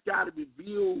and ask God to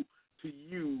reveal to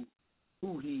you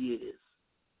who he is.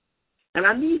 And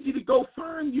I need you to go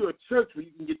find you a church where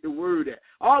you can get the word at.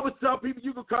 I always tell people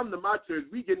you can come to my church.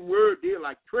 We getting word there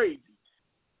like crazy.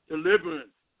 Deliverance.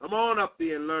 Come on up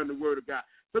there and learn the word of God.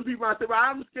 Some people might say, well,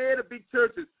 I'm scared of big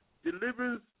churches.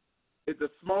 Deliverance is a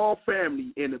small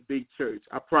family in a big church.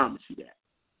 I promise you that.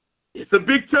 It's a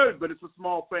big church, but it's a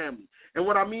small family. And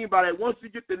what I mean by that, once you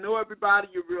get to know everybody,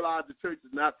 you realize the church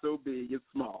is not so big, it's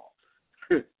small.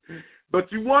 But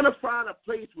you want to find a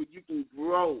place where you can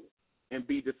grow and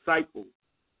be discipled.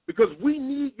 Because we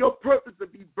need your purpose to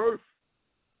be birthed.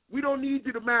 We don't need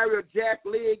you to marry a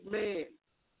jack-leg man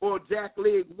or a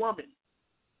jack-leg woman.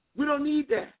 We don't need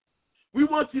that. We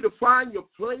want you to find your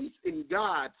place in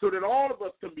God so that all of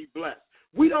us can be blessed.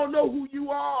 We don't know who you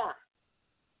are.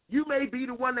 You may be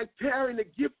the one that's carrying the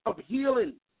gift of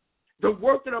healing, the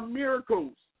working of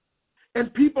miracles,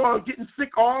 and people are getting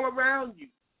sick all around you,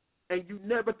 and you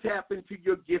never tap into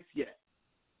your gift yet.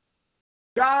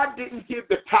 God didn't give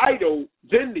the title,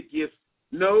 then the gifts.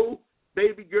 No,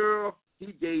 baby girl, he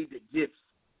gave the gifts.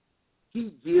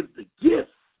 He gives the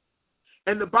gifts.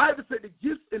 And the Bible said the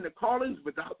gifts and the callings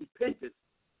without repentance.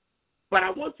 But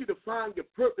I want you to find your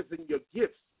purpose in your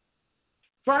gifts.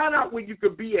 Find out where you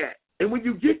could be at. And when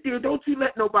you get there, don't you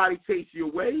let nobody chase you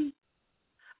away.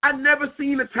 I've never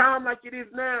seen a time like it is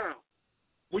now,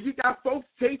 where you got folks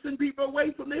chasing people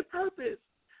away from their purpose.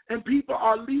 And people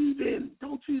are leaving.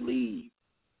 Don't you leave.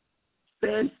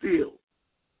 Stand still.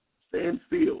 Stand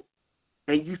still.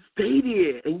 And you stay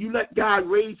there, and you let God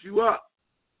raise you up.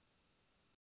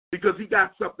 Because he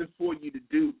got something for you to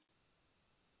do.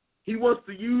 He wants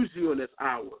to use you in this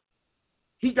hour.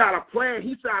 He got a plan.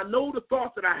 He said, I know the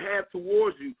thoughts that I have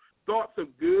towards you, thoughts of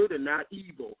good and not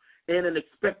evil, and an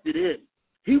expected end.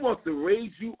 He wants to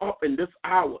raise you up in this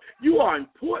hour. You are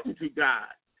important to God.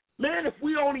 Man, if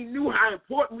we only knew how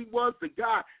important we was to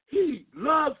God, he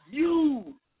loves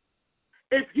you.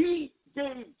 If he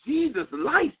gave Jesus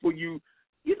life for you,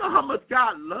 you know how much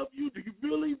God loves you? Do you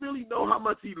really, really know how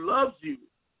much he loves you?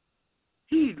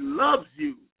 He loves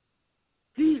you.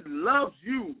 He loves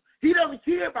you. He doesn't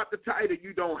care about the title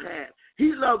you don't have.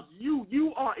 He loves you.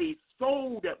 You are a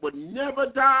soul that would never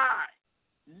die.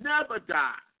 Never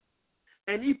die.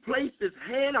 And he placed his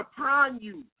hand upon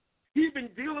you. He's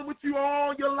been dealing with you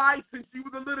all your life since you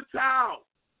was a little child.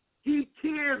 He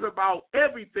cares about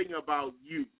everything about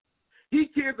you. He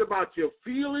cares about your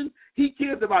feelings. He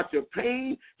cares about your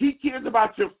pain. He cares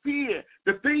about your fear.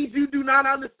 The things you do not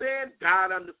understand,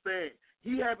 God understands.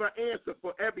 He has an answer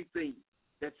for everything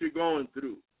that you're going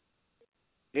through.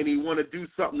 And he want to do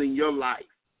something in your life.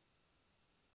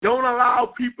 Don't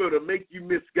allow people to make you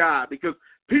miss God, because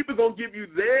people are going to give you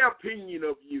their opinion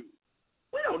of you.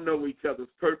 We don't know each other's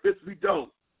purpose. We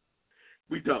don't.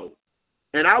 We don't.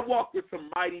 And I walk with some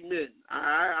mighty men.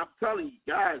 I'm telling you,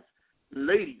 guys,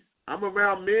 ladies, I'm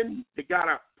around men that got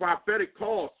a prophetic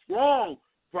call, strong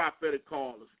prophetic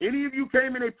callers. Any of you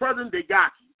came in their presence, they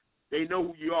got you. They know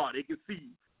who you are. They can see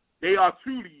you. They are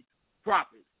truly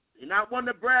prophets. They're not one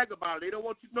to brag about it. They don't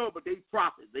want you to know, but they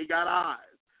prophets. They got eyes,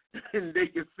 and they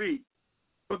can see.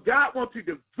 But God wants to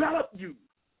develop you,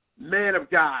 man of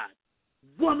God,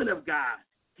 woman of God.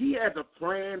 He has a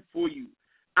plan for you.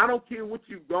 I don't care what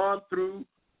you've gone through.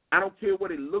 I don't care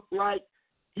what it looked like.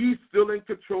 He's still in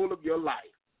control of your life.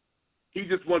 He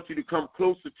just wants you to come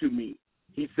closer to me.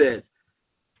 He says,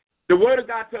 the word of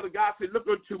God tells God, said, look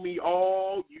unto me,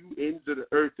 all you ends of the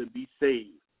earth, and be saved.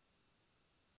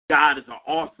 God is an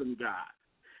awesome God.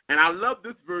 And I love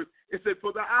this verse. It says,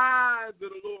 for the eyes of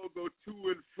the Lord go to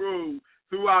and fro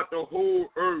throughout the whole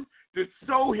earth to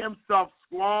show himself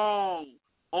strong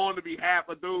on the behalf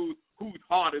of those whose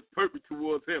heart is perfect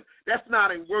towards him. That's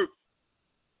not in works.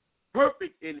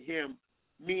 Perfect in him,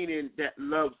 meaning that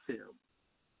loves him.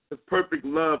 Because perfect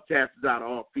love casts out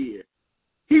all fear.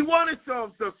 He wanted to show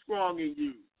himself strong in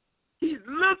you. He's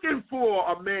looking for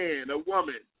a man, a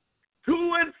woman,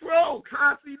 to and fro,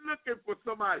 constantly looking for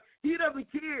somebody. He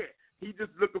doesn't care. He's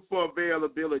just looking for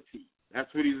availability.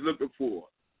 That's what he's looking for.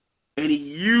 And he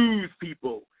used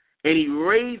people, and he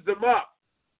raised them up.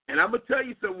 And I'm going to tell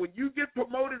you something. When you get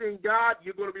promoted in God,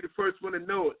 you're going to be the first one to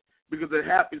know it because it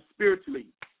happens spiritually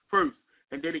first,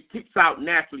 and then it kicks out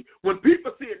naturally. When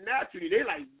people see it naturally, they're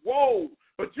like, whoa,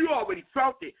 but you already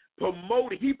felt it.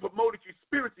 Promoted. He promoted you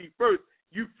spiritually first.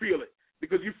 You feel it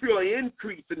because you feel an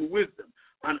increase in wisdom,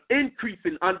 an increase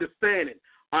in understanding,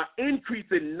 an increase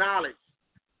in knowledge,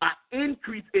 an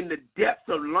increase in the depths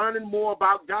of learning more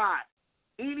about God.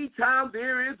 Anytime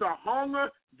there is a hunger,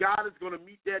 God is going to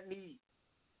meet that need.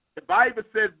 The Bible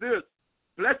says this,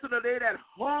 blessed are they that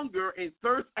hunger and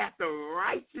thirst after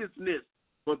righteousness,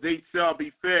 for they shall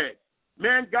be fed.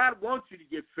 Man, God wants you to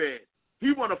get fed.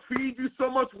 He want to feed you so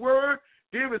much word.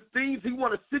 There is things he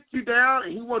want to sit you down,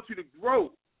 and he wants you to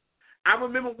grow. I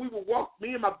remember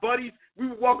me and my buddies, we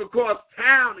would walk across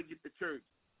town to get to church.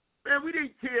 Man, we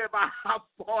didn't care about how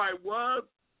far it was.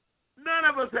 None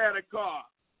of us had a car,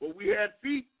 but we had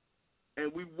feet,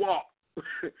 and we walked.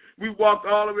 We walked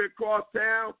all the way across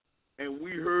town, and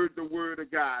we heard the word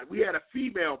of God. We had a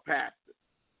female pastor,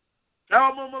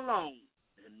 Elma Malone,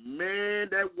 and man,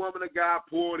 that woman of God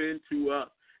poured into us.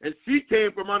 And she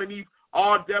came from underneath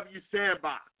R.W.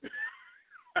 Sandbox,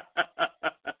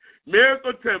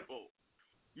 Miracle Temple.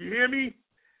 You hear me?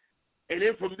 And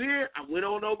then from there, I went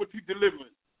on over to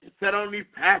Deliverance and sat underneath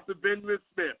Pastor Benjamin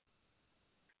Smith.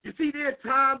 You see, there are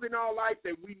times in our life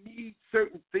that we need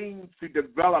certain things to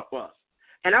develop us.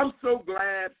 And I'm so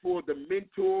glad for the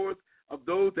mentors of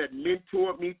those that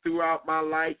mentored me throughout my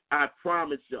life. I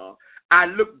promise y'all. I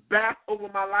look back over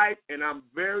my life, and I'm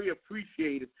very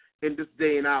appreciative in this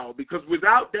day and hour. Because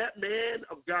without that man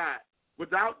of God,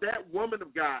 without that woman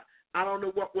of God, I don't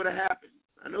know what would have happened.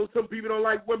 I know some people don't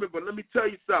like women, but let me tell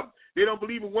you something. They don't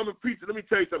believe in women preaching. Let me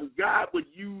tell you something. God would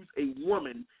use a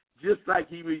woman just like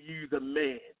he would use a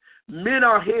man. Men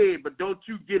are head, but don't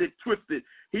you get it twisted.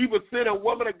 He would send a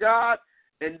woman of God,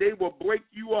 and they will break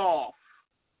you off,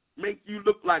 make you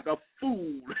look like a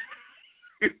fool.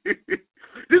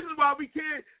 This is why we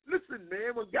can't. Listen,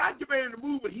 man, when God gets ready to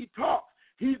move and he talks,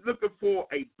 he's looking for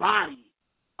a body,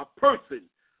 a person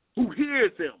who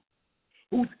hears him,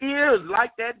 whose ear is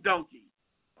like that donkey.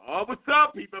 Oh, what's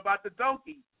up, people, about the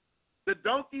donkey? The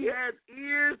donkey has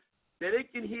ears that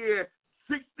it can hear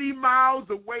 60 miles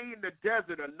away in the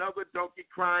desert, another donkey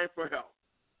crying for help.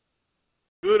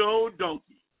 Good old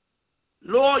donkey.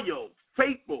 Loyal,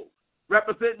 faithful,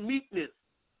 represent meekness.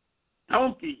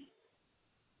 Donkey.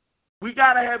 We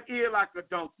got to have ear like a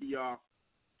donkey, y'all.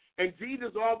 And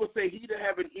Jesus always say, he that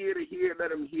have an ear to hear,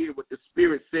 let him hear what the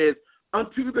Spirit says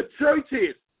unto the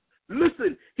churches.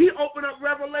 Listen, he opened up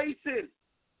Revelation.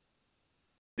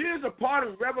 There's a part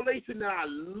of Revelation that I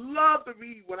love to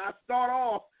read when I start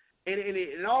off, and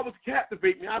it always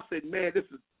captivates me. I said, man, this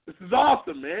is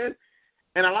awesome, man.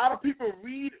 And a lot of people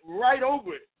read right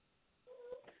over it.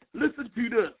 Listen to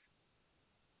this.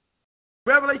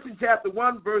 Revelation chapter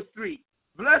 1, verse 3.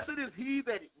 Blessed is he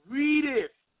that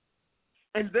readeth,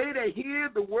 and they that hear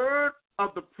the word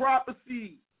of the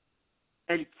prophecy,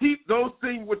 and keep those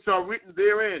things which are written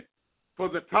therein, for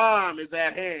the time is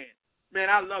at hand. Man,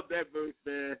 I love that verse,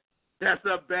 man. That's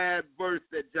a bad verse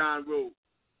that John wrote.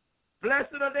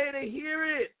 Blessed are they that hear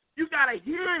it. You got to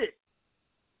hear it.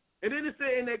 And then it says,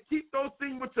 and they keep those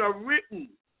things which are written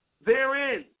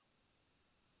therein,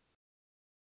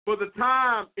 for the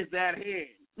time is at hand.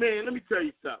 Man, let me tell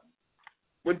you something.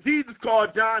 When Jesus called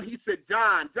John, he said,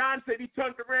 John. John said he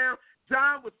turned around.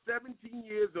 John was 17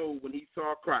 years old when he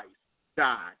saw Christ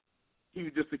die. He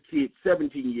was just a kid,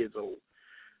 17 years old.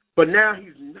 But now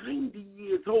he's 90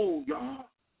 years old, y'all.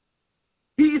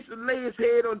 He used to lay his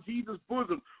head on Jesus'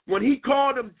 bosom. When he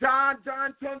called him John,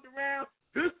 John turned around.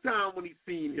 This time when he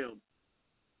seen him,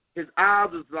 his eyes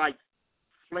was like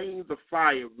flames of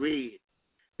fire, red.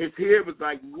 His hair was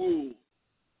like wool.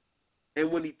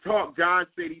 And when he talked, John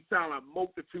said he sounded like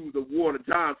multitudes of water.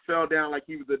 John fell down like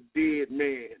he was a dead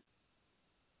man.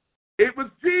 It was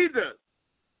Jesus.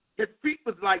 His feet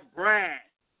was like brass,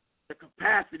 the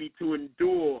capacity to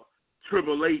endure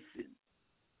tribulation.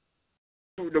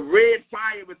 Through the red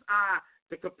fire of his eye,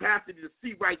 the capacity to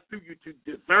see right through you, to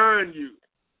discern you.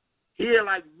 Hear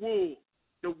like wolves,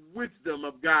 the wisdom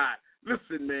of God.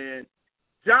 Listen, man,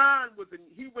 John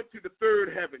he went to the third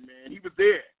heaven, man. He was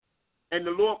there, and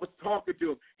the Lord was talking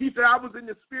to him. He said, I was in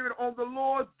the Spirit on the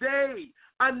Lord's day,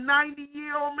 a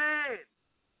 90-year-old man.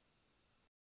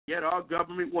 Yet our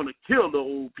government want to kill the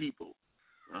old people.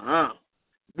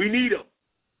 We need them.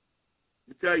 Let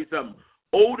me tell you something.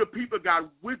 Older people got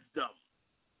wisdom.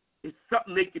 It's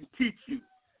something they can teach you,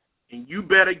 and you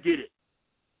better get it.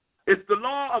 It's the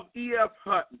law of E.F.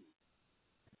 Hutton.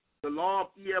 The law of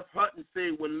E.F. Hutton say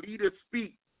when leaders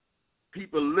speak,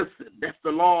 people listen. That's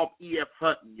the law of E.F.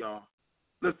 Hutton, y'all.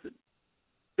 Listen,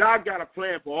 God got a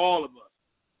plan for all of us.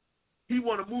 He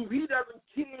want to move. He doesn't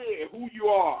care who you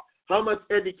are, how much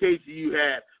education you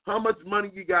have, how much money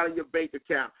you got in your bank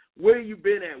account, where you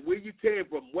been at, where you came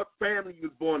from, what family you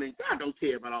was born in. God don't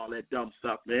care about all that dumb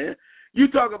stuff, man. You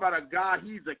talk about a God,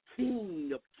 he's a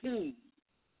king of kings.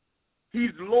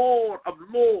 He's Lord of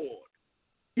lords.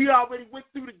 He already went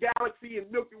through the galaxy and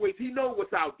Milky Ways. He knows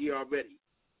what's out there already.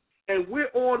 And we're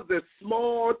on the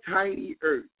small, tiny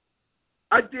earth.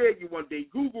 I dare you one day,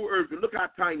 Google Earth and look how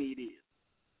tiny it is.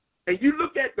 And you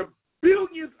look at the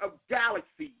billions of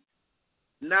galaxies,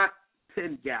 not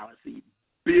 10 galaxies,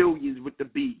 billions with the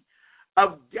B,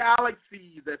 of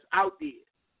galaxies that's out there.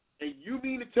 And you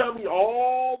mean to tell me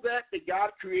all that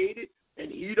God created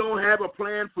and he don't have a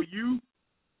plan for you?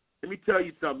 Let me tell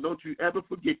you something. Don't you ever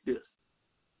forget this.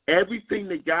 Everything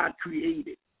that God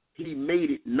created, he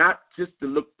made it not just to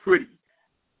look pretty,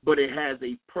 but it has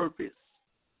a purpose.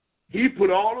 He put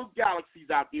all those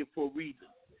galaxies out there for a reason,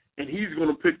 and he's going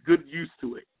to put good use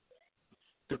to it.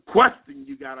 The question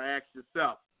you got to ask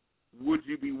yourself, would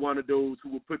you be one of those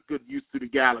who will put good use to the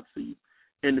galaxies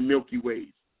and the Milky Ways?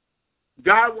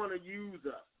 God want to use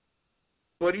us,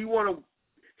 but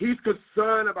he's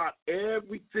concerned about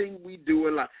everything we do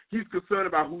in life. He's concerned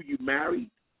about who you marry.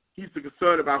 He's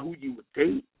concerned about who you would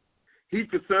date. He's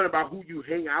concerned about who you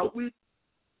hang out with.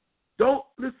 Don't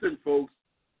listen, folks.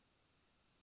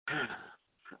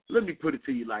 Let me put it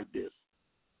to you like this.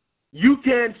 You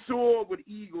can soar with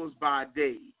eagles by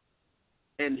day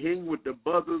and hang with the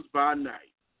buzzards by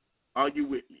night. Are you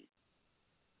with me?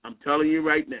 I'm telling you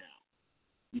right now.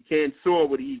 You can't soar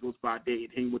with eagles by day and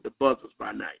hang with the buzzards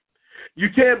by night. You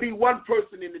can't be one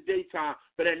person in the daytime,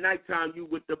 but at nighttime you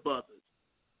with the buzzards.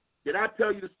 Did I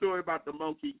tell you the story about the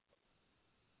monkey?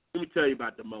 Let me tell you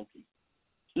about the monkey.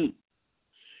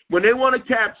 When they want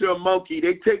to capture a monkey,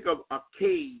 they take a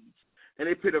cage and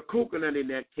they put a coconut in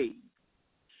that cage.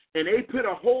 And they put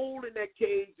a hole in that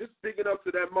cage just big enough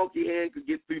so that monkey hand could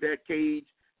get through that cage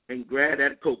and grab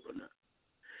that coconut.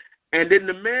 And then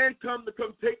the man come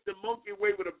take the monkey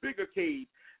away with a bigger cage.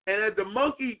 And as the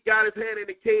monkey got his hand in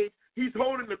the cage, he's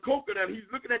holding the coconut. He's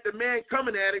looking at the man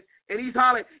coming at him, and he's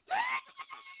hollering,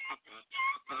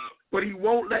 but he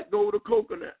won't let go of the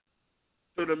coconut.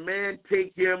 So the man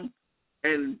take him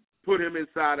and put him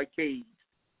inside a cage.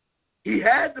 He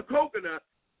had the coconut,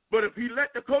 but if he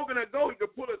let the coconut go, he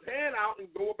could pull his hand out and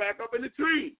go back up in the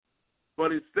tree.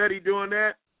 But instead of doing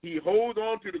that, he holds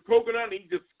on to the coconut and he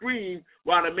just screams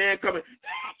while the man coming.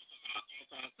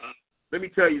 Let me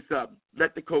tell you something.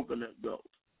 Let the coconut go.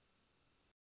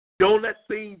 Don't let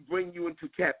things bring you into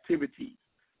captivity.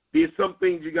 There's some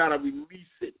things you got to release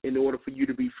it in order for you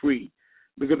to be free.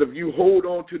 Because if you hold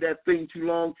on to that thing too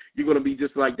long, you're going to be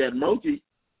just like that monkey.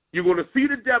 You're going to see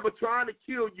the devil trying to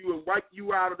kill you and wipe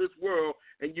you out of this world,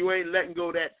 and you ain't letting go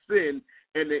of that sin,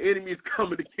 and the enemy is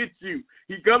coming to get you.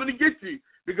 He's coming to get you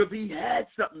because he had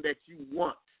something that you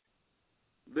want.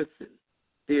 Listen,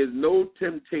 there's no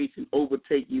temptation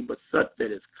overtaking you but such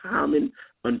that is common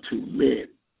unto men.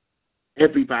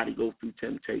 Everybody goes through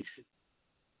temptation.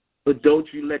 But don't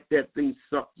you let that thing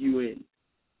suck you in.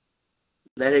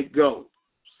 Let it go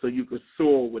so you can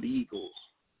soar with eagles.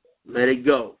 Let it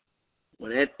go.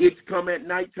 When that itch come at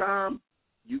nighttime,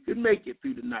 you can make it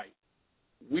through the night.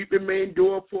 Weeping may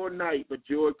endure for a night, but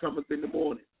joy cometh in the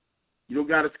morning. You don't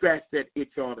got to scratch that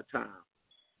itch all the time.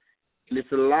 And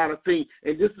it's a lot of things.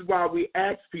 And this is why we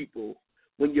ask people,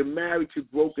 when you're married to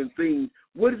broken things,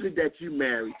 what is it that you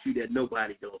married to that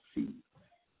nobody don't see?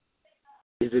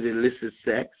 Is it illicit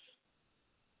sex?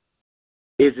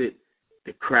 Is it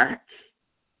the crack?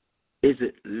 Is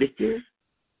it liquor?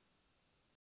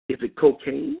 Is it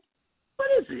cocaine? What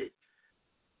is it?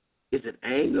 Is it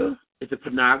anger? Is it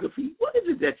pornography? What is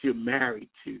it that you're married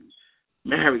to?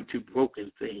 Married to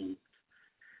broken things.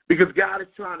 Because God is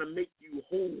trying to make you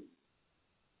whole.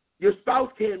 Your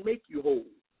spouse can't make you whole.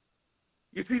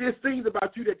 You see, there's things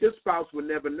about you that your spouse will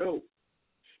never know.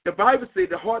 The Bible says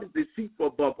the heart is deceitful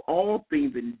above all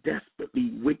things and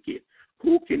desperately wicked.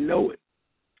 Who can know it?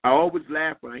 I always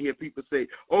laugh when I hear people say,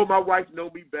 oh, my wife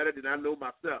knows me better than I know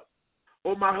myself.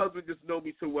 Oh, my husband just knows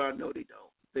me so well. No, they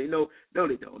don't. They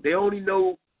don't. They only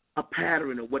know a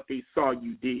pattern of what they saw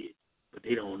you did, but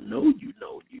they don't know you.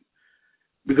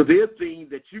 Because there are things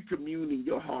that you commune in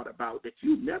your heart about that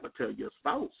you never tell your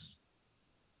spouse.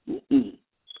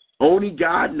 Only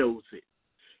God knows it.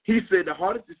 He said the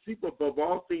heart is deceitful above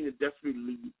all things and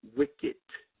desperately wicked.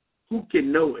 Who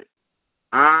can know it?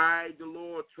 I, the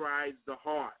Lord, tries the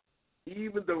heart,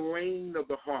 even the reign of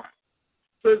the heart.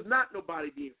 So it's not nobody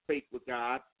being fake with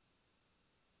God.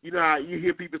 You know how you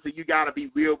hear people say you got to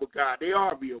be real with God. They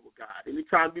are real with God.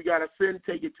 Anytime you got to sin,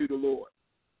 take it to the Lord.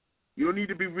 You don't need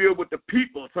to be real with the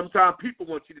people. Sometimes people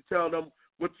want you to tell them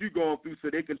what you're going through so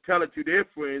they can tell it to their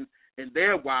friends and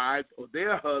their wives or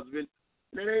their husbands,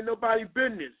 and it ain't nobody's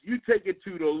business. You take it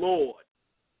to the Lord,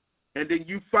 and then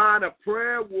you find a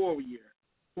prayer warrior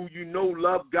who you know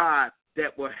love God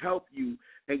that will help you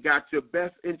and got your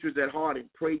best interest at heart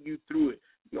and pray you through it.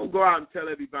 You don't go out and tell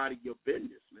everybody your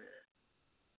business, man.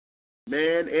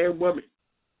 Man and woman,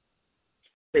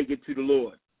 take it to the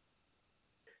Lord.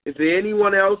 Is there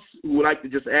anyone else who would like to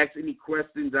just ask any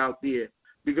questions out there?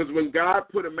 Because when God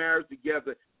put a marriage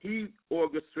together, he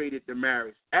orchestrated the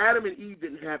marriage. Adam and Eve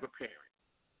didn't have a parent.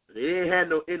 They didn't have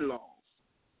no in-laws.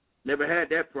 Never had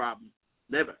that problem.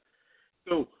 Never.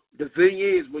 So the thing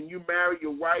is, when you marry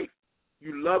your wife,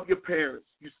 you love your parents.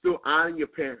 You still honor your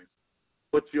parents.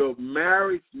 But your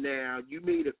marriage now, you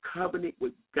made a covenant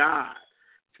with God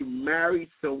to marry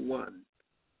someone.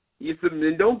 You said,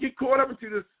 and don't get caught up into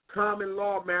this common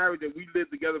law marriage that we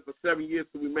lived together for 7 years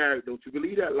till we married. Don't you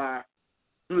believe that lie?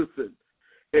 Listen,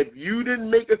 if you didn't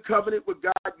make a covenant with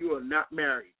God, you are not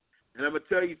married. And I'm going to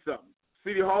tell you something.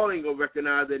 City Hall ain't going to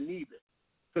recognize that neither.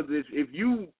 Because if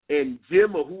you and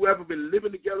Jim or whoever been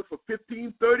living together for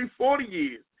 15, 30, 40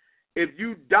 years, if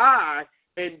you die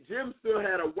and Jim still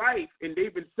had a wife and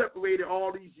they've been separated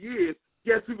all these years,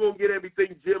 guess who's going to get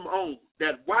everything Jim owns?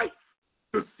 That wife.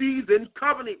 Because she's in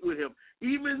covenant with him,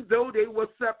 even though they were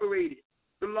separated.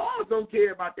 The laws don't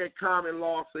care about that common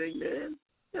law thing, man.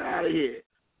 Get out of here.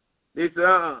 They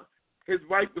said, his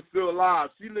wife was still alive.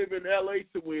 She live in L.A.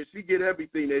 somewhere. She get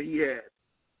everything that he had.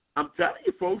 I'm telling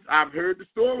you, folks, I've heard the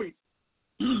stories.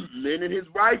 Man and his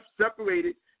wife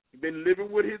separated. He's been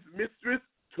living with his mistress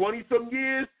 20-some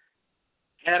years.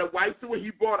 Had a wife somewhere.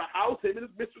 He bought a house. Him and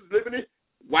his mistress living in.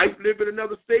 Wife lived in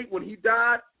another state. When he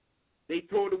died, they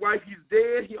told the wife he's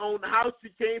dead. He owned the house.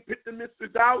 She came, picked the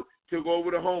mistress out, took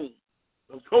over the home.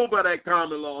 Don't go by that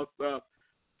common law stuff.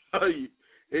 I tell you,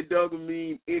 it doesn't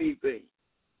mean anything.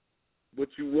 What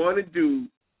you want to do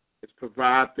is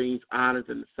provide things honored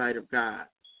in the sight of God.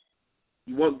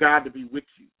 You want God to be with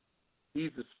you.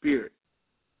 He's the Spirit,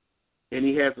 and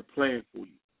he has a plan for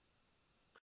you.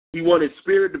 He wants his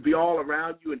Spirit to be all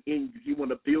around you and in you. He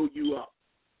wants to build you up.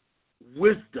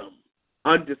 Wisdom,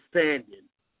 understanding,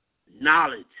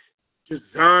 knowledge,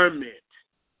 discernment.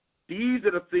 These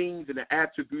are the things and the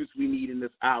attributes we need in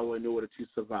this hour in order to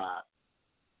survive.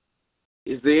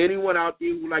 Is there anyone out there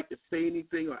who would like to say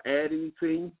anything or add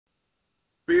anything?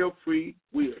 Feel free.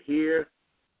 We are here.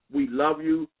 We love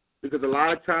you. Because a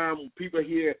lot of times when people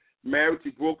hear marriage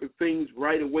is broken things,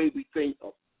 right away we think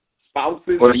of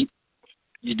spouses. Well,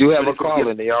 you do have a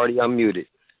caller. They already unmuted.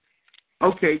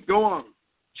 Okay, go on.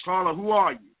 Caller, who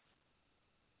are you?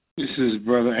 This is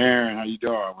Brother Aaron. How you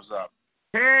doing? What's up?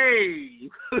 Hey,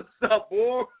 what's up,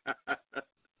 boy?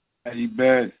 How you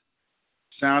been?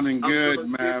 Sounding good,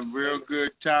 man. Real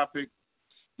good topic.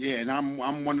 Yeah, and I'm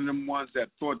one of them ones that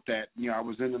thought that, I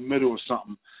was in the middle of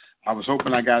something. I was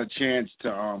hoping I got a chance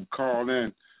to call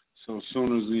in. So as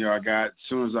soon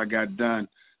as I got done,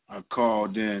 I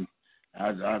called in.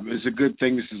 It's a good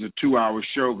thing this is a 2-hour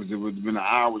show, because it would have been an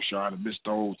hour show. I'd have missed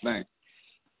the whole thing.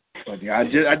 But yeah,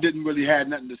 I didn't really have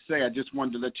nothing to say. I just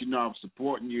wanted to let you know I was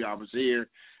supporting you. I was here.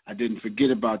 I didn't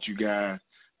forget about you guys.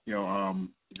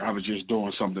 I was just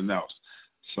doing something else.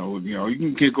 So,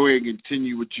 you can go ahead and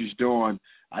continue what you're doing.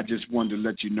 I just wanted to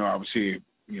let you know I was here.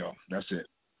 That's it.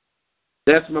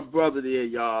 That's my brother there,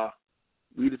 y'all.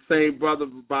 We the same brother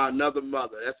by another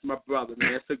mother. That's my brother,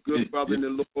 man. That's a good brother in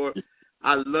the Lord.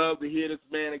 I love to hear this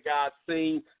man of God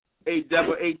sing. Hey,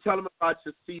 Deborah, tell them about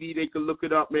your CD. They can look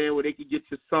it up, man, where they can get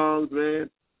your songs, man.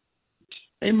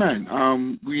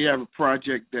 Amen. We have a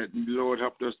project that the Lord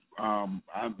helped us.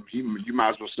 You might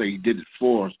as well say he did it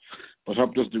for us, but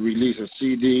helped us to release a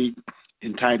CD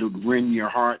entitled "Rend Your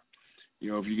Heart."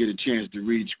 If you get a chance to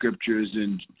read scriptures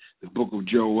in the book of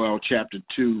Joel, chapter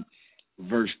 2,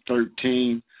 verse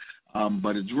 13.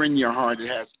 But it's "Rend Your Heart." It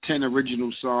has 10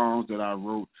 original songs that I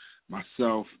wrote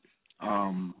myself.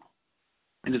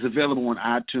 and it's available on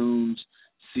iTunes,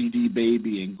 CD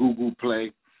Baby, and Google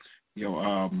Play.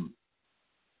 I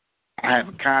have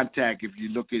a contact if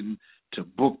you're looking to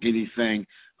book anything,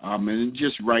 and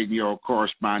just write your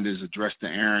correspondence addressed to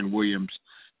Aaron Williams,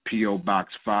 P.O.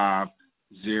 Box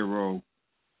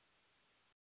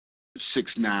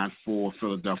 50694,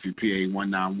 Philadelphia, PA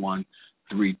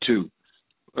 19132.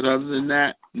 But other than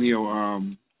that, the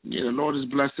Lord is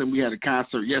blessing. We had a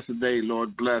concert yesterday.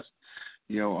 Lord bless,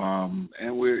 and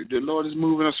the Lord is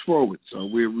moving us forward. So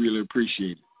we really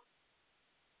appreciate it.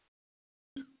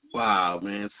 Wow,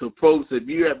 man. So, folks, if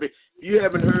you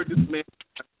haven't heard this man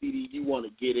CD, you want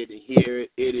to get it and hear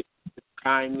it. It is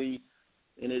timely,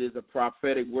 and it is a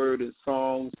prophetic word and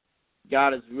songs.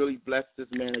 God has really blessed this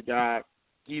man of God.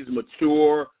 He's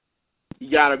mature. He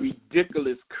got a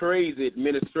ridiculous, crazy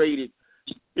administrative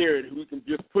spirit who can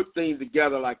just put things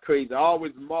together like crazy. I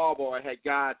always marvel at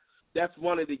God. That's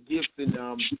one of the gifts in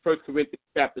 1 Corinthians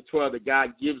chapter 12 that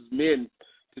God gives men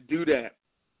to do that.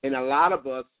 And a lot of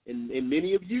us, and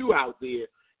many of you out there,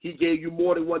 he gave you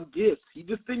more than one gift. He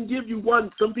just didn't give you one.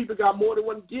 Some people got more than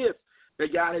one gift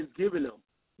that God has given them.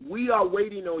 We are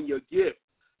waiting on your gift.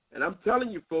 And I'm telling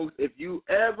you, folks, if you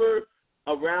ever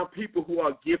around people who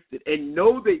are gifted and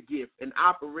know their gift and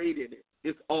operate in it,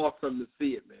 it's awesome to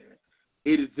see it, man.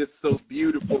 It is just so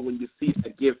beautiful when you see the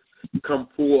gift come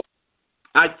forth.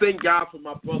 I thank God for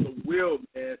my brother Will,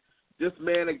 man. This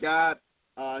man of God,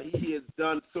 he has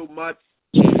done so much.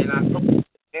 And I told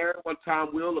Aaron one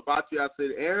time, Will, about you. I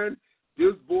said, Aaron,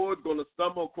 this boy's going to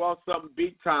stumble across something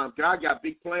big time. God got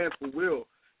big plans for Will.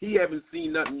 He haven't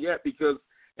seen nothing yet because,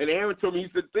 and Aaron told me, he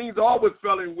said, things always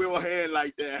fell in Will's hand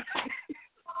like that.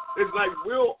 It's like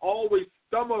Will always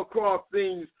stumble across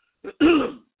things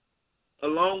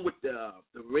along with the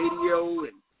radio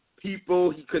and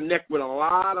people. He connect with a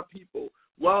lot of people,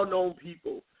 well-known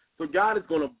people. So God is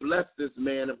going to bless this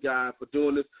man of God for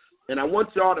doing this. And I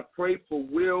want y'all to pray for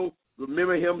Will.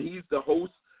 Remember him. He's the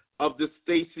host of this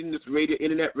station, this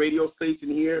internet radio station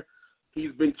here.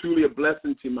 He's been truly a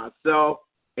blessing to myself,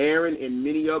 Aaron, and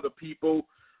many other people.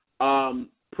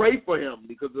 Pray for him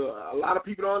because a lot of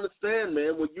people don't understand,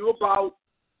 man. When you're about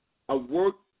a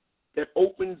work that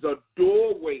opens a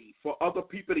doorway for other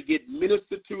people to get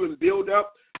ministered to and build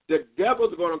up, the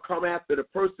devil's going to come after the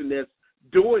person that's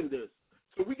doing this.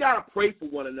 So we got to pray for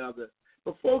one another.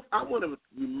 But, folks, I want to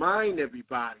remind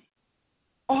everybody,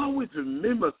 always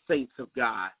remember, saints of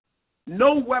God,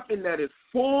 no weapon that is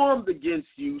formed against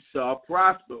you shall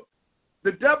prosper.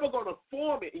 The devil going to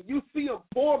form it, and you see him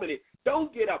forming it.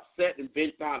 Don't get upset and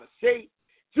bent out of shape.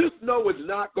 Just know it's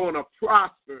not going to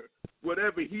prosper,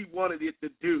 whatever he wanted it to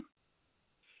do.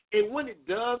 And when it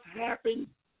does happen,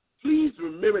 please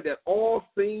remember that all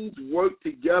things work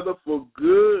together for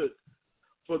good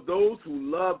for those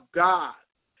who love God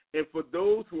and for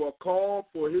those who are called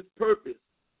for his purpose.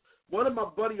 One of my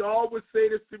buddies always say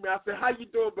this to me. I said, how you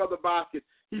doing, Brother Basket?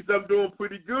 He said, I'm doing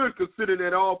pretty good considering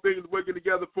that all things working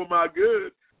together for my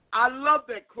good. I love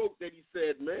that quote that he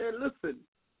said, man. Listen,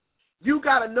 you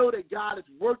got to know that God is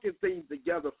working things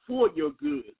together for your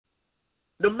good.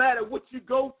 No matter what you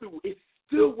go through, it's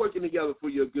still working together for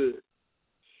your good.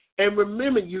 And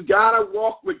remember, you got to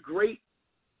walk with great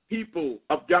people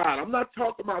of God. I'm not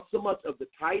talking about so much of the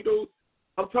titles.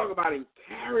 I'm talking about in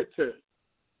character.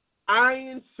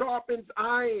 Iron sharpens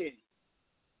iron.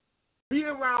 Be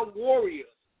around warriors.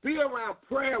 Be around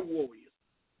prayer warriors.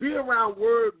 Be around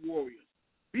word warriors.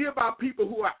 Be about people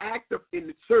who are active in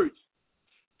the church.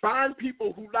 Find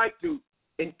people who like to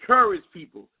encourage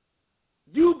people.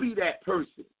 You be that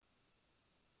person.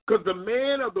 Because the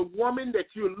man or the woman that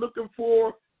you're looking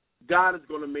for, God is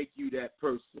going to make you that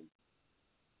person.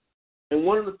 And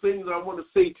one of the things I want to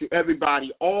say to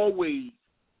everybody, always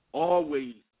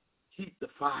keep the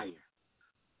fire.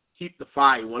 Keep the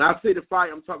fire. When I say the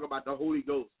fire, I'm talking about the Holy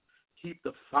Ghost. Keep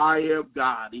the fire of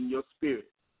God in your spirit.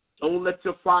 Don't let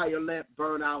your fire lamp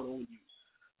burn out on you.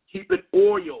 Keep it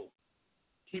oiled.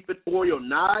 Keep it oiled,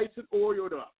 nice and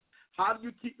oiled up. How do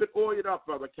you keep it oiled up,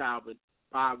 Brother Calvin?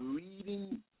 By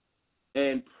reading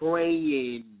and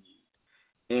praying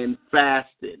and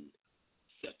fasting.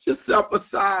 Set yourself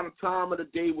aside a time of the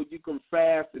day where you can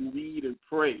fast and read and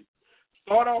pray.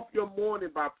 Start off your morning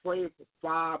by praying for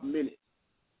 5 minutes.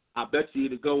 I bet you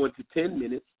it'll go into 10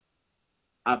 minutes.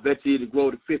 I bet you it'll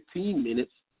grow to 15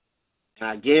 minutes. And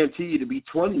I guarantee you it'll be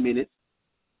 20 minutes.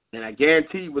 And I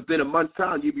guarantee you within a month's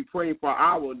time you'll be praying for an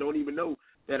hour and don't even know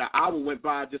that an hour went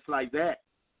by just like that.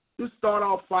 Just start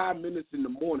off 5 minutes in the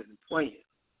morning and praying.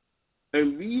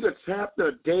 And read a chapter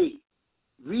a day.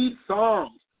 Read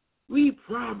Psalms. Read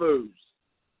Proverbs.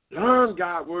 Learn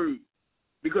God's word.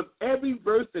 Because every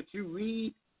verse that you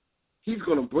read He's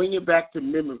going to bring it back to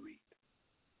memory.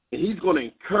 And he's going to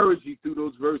encourage you through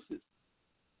those verses.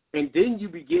 And then you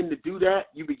begin to do that.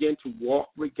 You begin to walk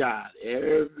with God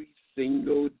every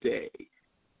single day.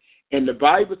 And the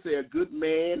Bible says a good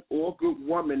man or good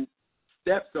woman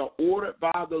steps are ordered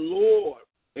by the Lord,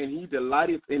 and he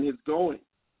delighteth in his going.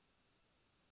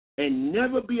 And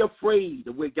never be afraid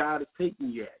of where God is taking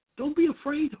you at. Don't be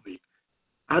afraid of it.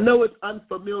 I know it's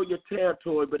unfamiliar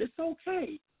territory, but it's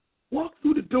okay. Walk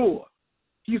through the door.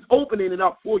 He's opening it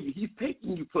up for you. He's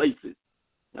taking you places.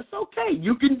 That's okay.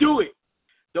 You can do it.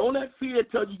 Don't let fear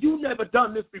tell you, you've never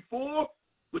done this before,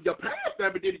 but your parents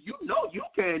never did it. You know you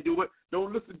can do it.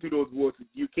 Don't listen to those voices.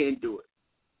 You can't do it.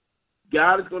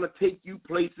 God is going to take you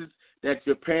places that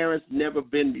your parents never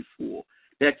been before,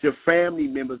 that your family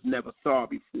members never saw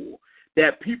before,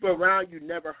 that people around you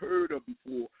never heard of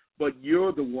before, but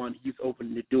you're the one he's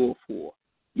opening the door for.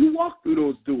 You walk through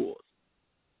those doors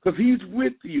because he's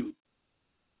with you.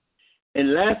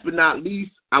 And last but not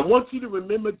least, I want you to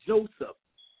remember Joseph.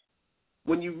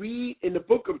 When you read in the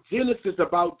book of Genesis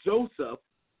about Joseph,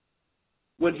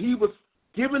 when he was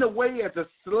given away as a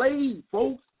slave,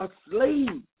 folks, a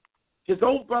slave. His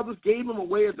own brothers gave him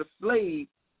away as a slave.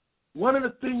 One of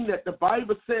the things that the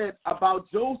Bible said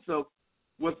about Joseph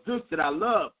was this that I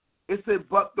love. It said,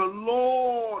 but the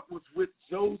Lord was with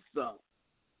Joseph.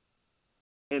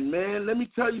 And, man, let me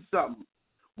tell you something.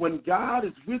 When God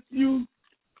is with you,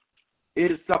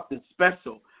 it is something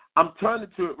special. I'm turning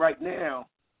to it right now.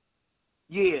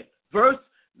 Yeah,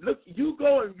 look, you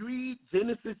go and read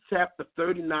Genesis chapter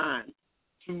 39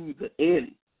 to the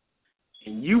end,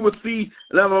 and you will see,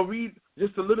 and I'm going to read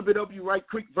just a little bit of you right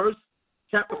quick,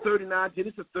 chapter 39,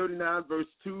 Genesis 39, verse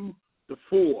 2 to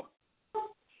 4.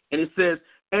 And it says,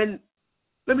 and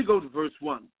let me go to verse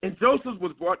 1. And Joseph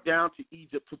was brought down to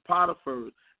Egypt to Potiphar,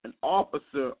 an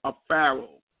officer of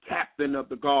Pharaoh, captain of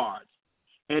the guards.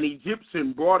 An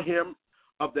Egyptian brought him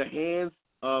of the hands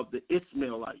of the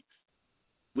Ishmaelites,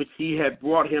 which he had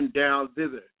brought him down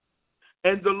thither.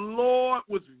 And the Lord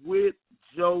was with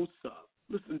Joseph.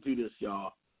 Listen to this,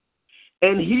 y'all.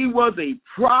 And he was a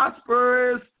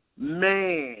prosperous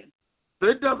man. So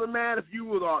it doesn't matter if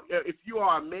you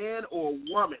are a man or a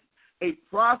woman, a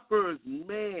prosperous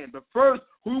man. But first,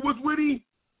 who was with him?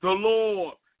 The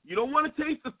Lord. You don't want to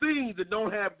taste the things that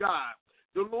don't have God.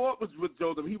 The Lord was with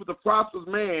Joseph. He was a prosperous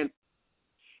man,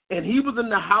 and he was in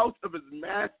the house of his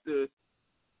master,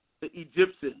 the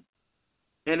Egyptian.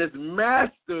 And his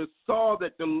master saw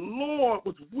that the Lord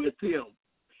was with him,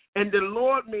 and the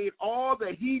Lord made all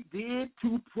that he did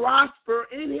to prosper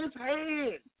in his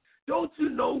hand. Don't you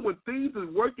know when things are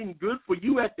working good for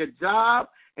you at the job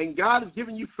and God is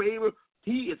giving you favor,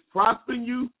 he is prospering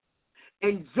you?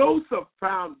 And Joseph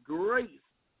found grace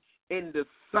in the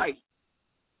sight,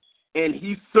 and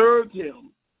he served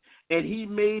him, and he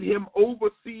made him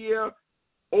overseer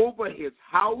over his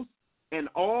house, and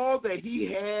all that he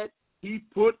had, he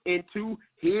put into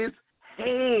his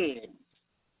hands.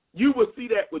 You will see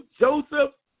that with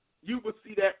Joseph. You will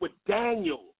see that with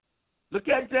Daniel. Look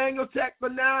at Daniel chapter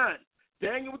 9.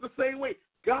 Daniel was the same way.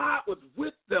 God was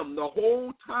with them the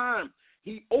whole time.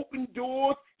 He opened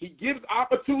doors, he gives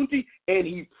opportunity, and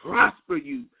he prospered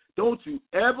you. Don't you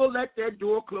ever let that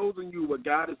door close on you what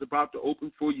God is about to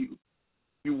open for you.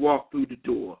 You walk through the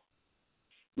door.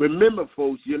 Remember,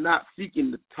 folks, you're not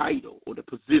seeking the title or the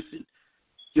position.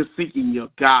 You're seeking your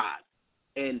God,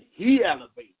 and he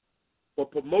elevates.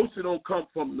 But promotion don't come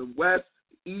from the west,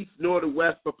 the east, nor the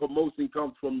west, but promotion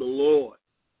comes from the Lord.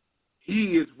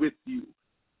 He is with you.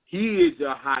 He is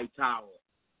your high tower.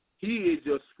 He is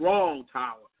your strong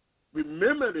tower.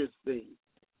 Remember this thing,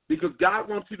 because God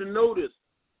wants you to know this.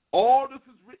 All this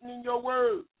is written in your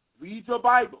word. Read your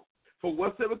Bible. For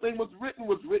whatsoever thing was written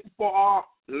for our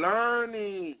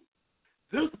learning.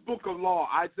 This book of law,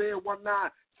 Isaiah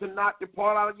 1:9, should not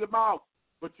depart out of your mouth,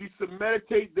 but you should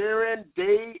meditate therein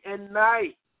day and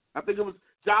night. I think it was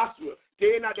Joshua,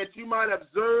 day and night, that you might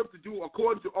observe to do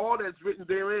according to all that's written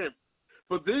therein.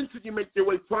 For then should you make your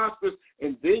way prosperous,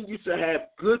 and then you shall have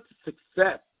good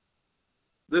success.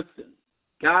 Listen,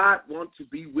 God wants to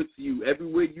be with you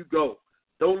everywhere you go.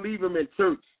 Don't leave him in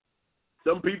church.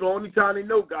 Some people, only time they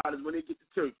know God is when they get to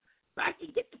church. If I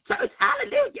can get to church,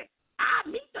 hallelujah, I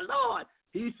meet the Lord.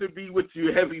 He should be with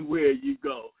you everywhere you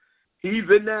go. He's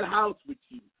in that house with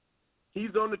you.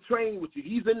 He's on the train with you.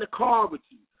 He's in the car with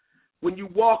you. When you're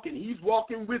walking, he's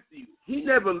walking with you. He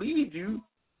never leaves you.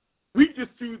 We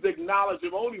just choose to acknowledge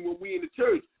him only when we're in the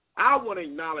church. I want to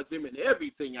acknowledge him in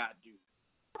everything I do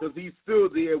because he's still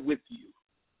there with you.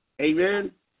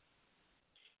 Amen.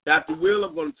 Dr. Will,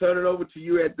 I'm going to turn it over to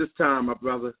you at this time, my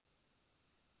brother.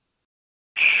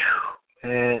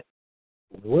 Man,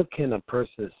 what can a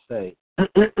person say?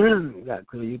 You got to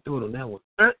clear your throat on that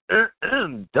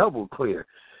one. Double clear.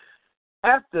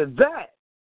 After that,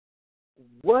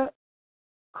 what?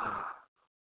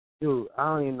 Dude, I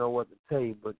don't even know what to tell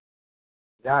you, but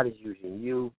God is using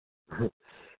you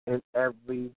and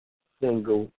every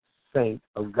single saint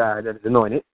of God that is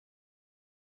anointed,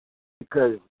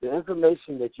 because the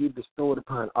information that you bestowed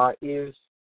upon our ears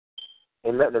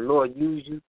and let the Lord use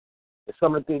you, and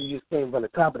some of the things you just came from the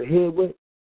top of the head with,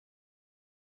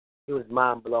 it was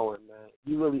mind-blowing, man.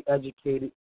 You really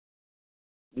educated.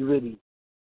 You really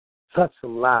touched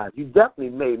some lives. You definitely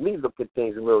made me look at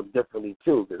things a little differently,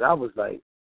 too, because I was like,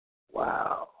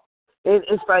 wow. And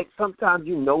it's like sometimes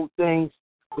you know things,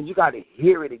 but you got to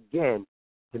hear it again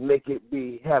to make it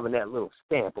be having that little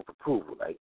stamp of approval.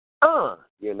 Like,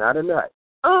 you're not a nut.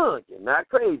 You're not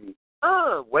crazy.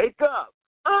 Wake up.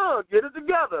 Get it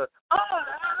together.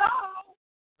 Hello.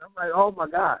 I'm like, oh, my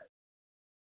God.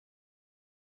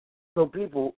 So,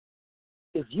 people,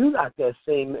 if you got that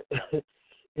same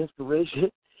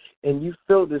inspiration and you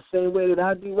feel the same way that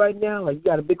I do right now, like you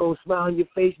got a big old smile on your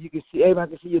face, you can see,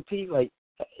 everybody can see your teeth, like,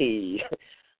 hey,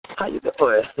 how you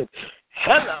doing?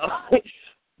 Hello.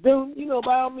 Then,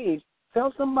 by all means,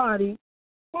 tell somebody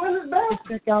to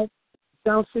check out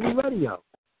Sound City Radio.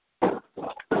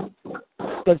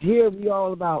 Because here we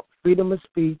all about freedom of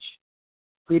speech,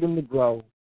 freedom to grow,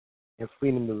 and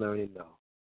freedom to learn and know.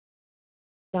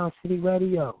 Sound City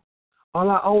Radio. All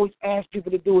I always ask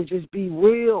people to do is just be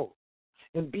real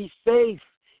and be safe,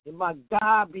 and my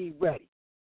God, be ready.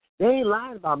 They ain't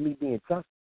lying about me being tested.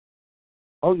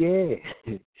 Oh, yeah.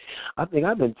 I think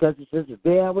I've been tested since the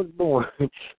day I was born.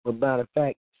 But matter of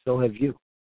fact, so have you.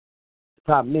 The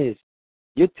problem is,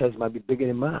 your test might be bigger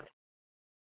than mine.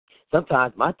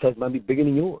 Sometimes my test might be bigger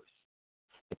than yours.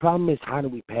 The problem is, how do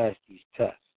we pass these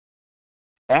tests?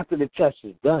 After the test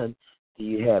is done, do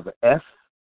you have an F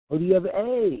or do you have an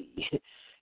A?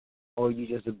 Or are you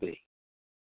just a B?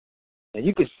 And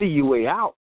you can see your way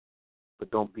out,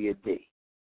 but don't be a D.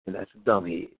 And that's a dumb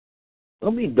head.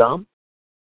 Don't be dumb.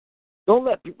 Don't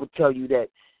let people tell you that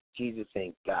Jesus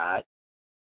ain't God.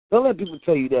 Don't let people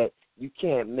tell you that you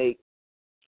can't make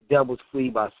devils flee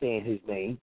by saying his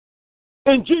name.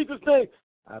 In Jesus' name.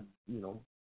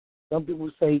 Some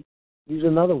people say, use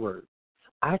another word.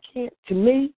 I can't, to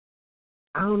me,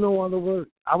 I don't know other words.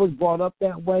 I was brought up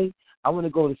that way. I want to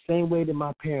go the same way that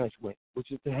my parents went,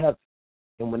 which is to heaven.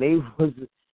 And when they was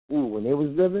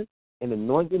living, and the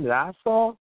anointing that I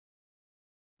saw,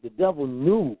 the devil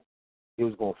knew it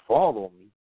was going to fall on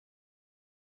me.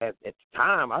 At the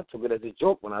time, I took it as a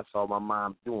joke when I saw my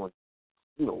mom doing,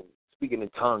 speaking in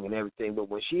tongue and everything. But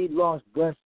when she lost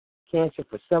breast cancer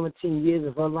for 17 years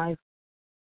of her life,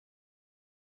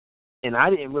 and I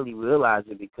didn't really realize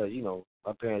it because,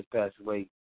 my parents passed away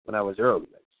when I was early,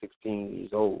 like 16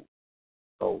 years old.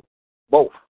 So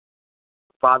both.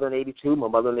 Father in 82, my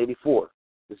mother in 84.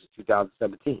 This is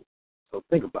 2017. So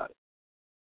think about it.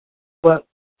 But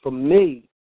for me,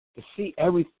 to see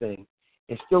everything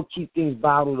and still keep things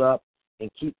bottled up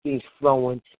and keep things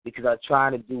flowing, because I try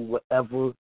to do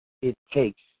whatever it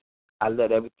takes. I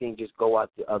let everything just go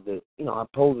out the other. I'm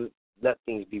supposed to let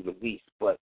things be released,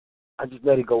 but I just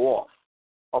let it go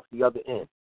off the other end.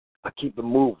 I keep it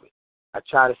moving. I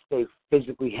try to stay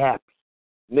physically happy,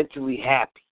 mentally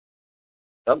happy.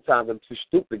 Sometimes I'm too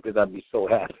stupid because I be so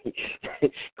happy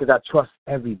because I trust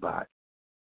everybody.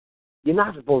 You're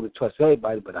not supposed to trust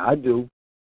everybody, but I do.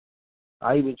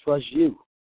 I even trust you,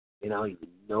 and I don't even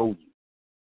know you.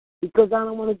 Because I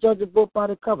don't want to judge a book by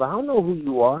the cover. I don't know who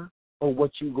you are or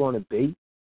what you're going to be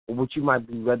or what you might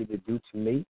be ready to do to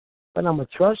me, but I'm going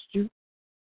to trust you.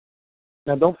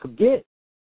 Now, don't forget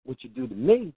what you do to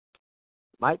me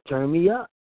might turn me up,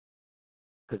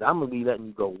 because I'm going to be letting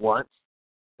you go once.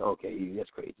 Okay, that's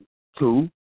crazy. 2,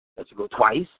 let you go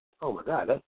twice. Oh, my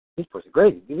God, this person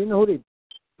crazy. You didn't know who they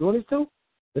doing this to?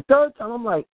 The 3rd time, I'm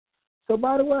like, so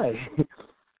by the way,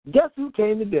 guess who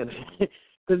came to dinner?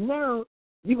 Because now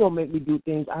you're going to make me do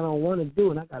things I don't want to do,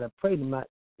 and I got to pray to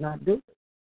not do it.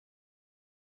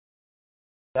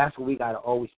 That's what we got to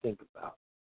always think about.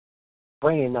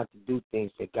 Praying not to do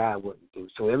things that God wouldn't do.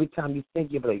 So every time you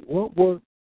think, you'll be like, what would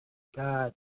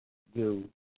God do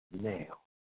now?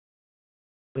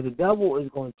 But the devil is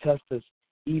going to test us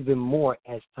even more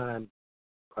as time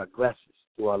progresses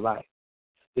through our life.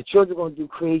 The children are going to do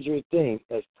crazier things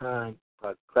as time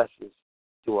progresses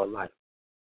through our life.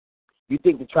 You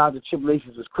think the trials and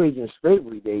tribulations was crazy in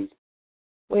slavery days.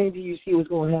 When do you see what's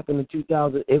going to happen in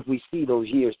 2000 if we see those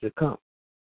years to come?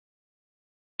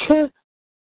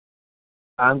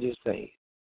 I'm just saying,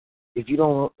 if you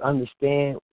don't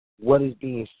understand what is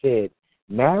being said,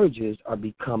 marriages are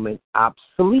becoming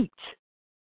obsolete.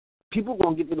 People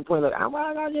going to get to the point like,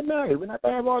 why I got to get married when I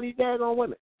can have all these daggone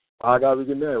women? Why I got to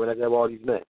get married when I can have all these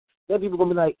men? Then people going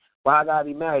to be like, why I got to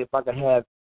be married if I can have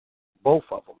both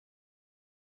of them?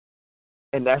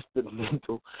 And that's the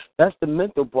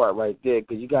mental part right there,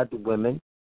 because you got the women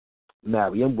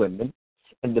marrying women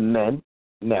and the men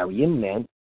marrying men,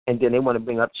 and then they want to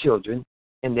bring up children,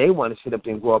 and they want to sit up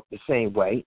and grow up the same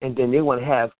way, and then they want to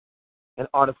have an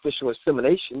artificial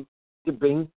assimilation to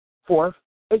bring forth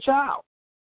a child.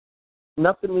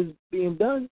 Nothing is being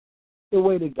done the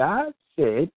way that God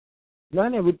said.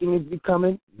 Not everything is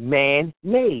becoming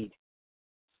man-made.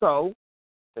 So,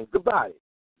 think about it.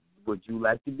 Would you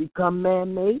like to become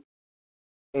man-made?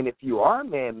 And if you are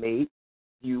man-made,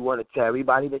 do you want to tell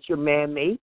everybody that you're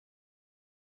man-made?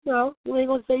 No, you ain't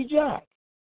going to say jack.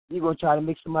 You're going to try to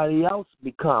make somebody else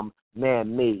become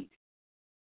man-made.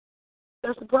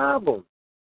 That's the problem.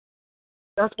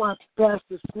 That's why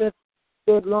Pastor Smith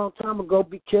said a long time ago,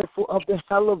 be careful of the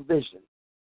television.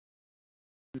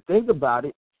 You think about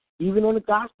it, even on the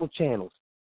gospel channels.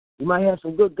 You might have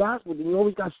some good gospel, and you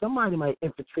always got somebody might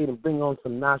infiltrate and bring on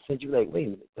some nonsense. You're like, wait a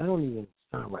minute, that don't even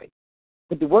sound right.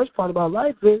 But the worst part about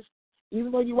life is,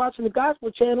 even though you're watching the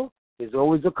gospel channel, there's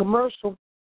always a commercial.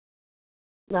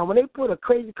 Now, when they put a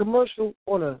crazy commercial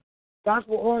on a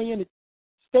gospel-oriented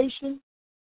station,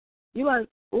 you're like,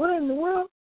 what in the world?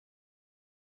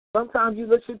 Sometimes you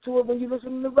listen to it when you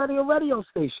listen to the radio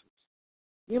stations.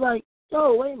 You're like,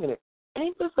 yo, wait a minute,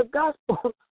 ain't this a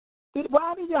gospel?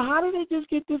 How did they just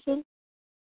get this in?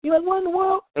 You're like, what in the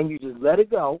world? And you just let it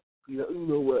go. You're like, you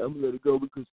know what, I'm going to let it go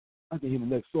because I can hear the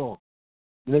next song.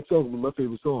 The next song will be my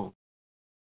favorite song.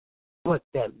 But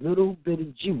that little bit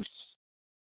of juice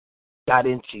got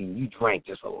into you. You drank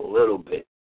just a little bit.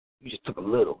 You just took a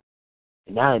little.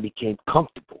 And now it became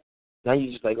comfortable. Now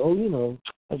you're just like, oh, you know,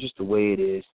 that's just the way it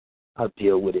is. I'll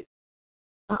deal with it.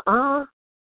 I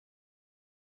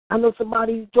know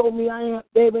somebody told me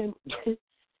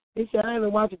they said I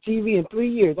haven't watched TV in 3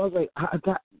 years. I was like,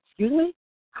 excuse me?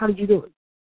 How did you do it?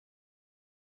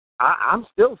 I'm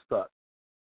still stuck.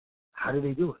 How did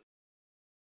they do it?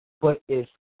 But it's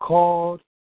called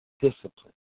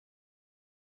discipline.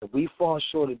 And we fall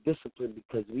short of discipline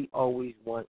because we always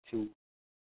want to,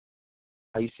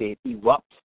 erupt.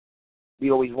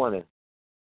 We always want to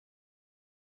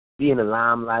be in the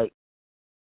limelight.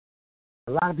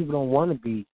 A lot of people don't want to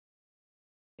be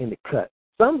in the cut.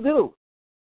 Some do.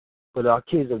 But our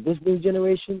kids of this new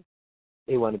generation,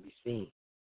 they want to be seen.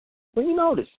 When you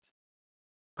notice,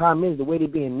 problem is the way they're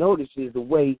being noticed is the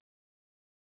way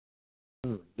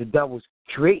the devil's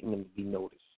creating them to be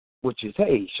noticed, which is,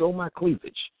 hey, show my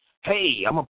cleavage. Hey,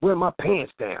 I'm going to wear my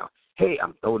pants down. Hey,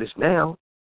 I'm noticed now.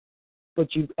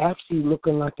 But you actually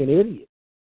looking like an idiot.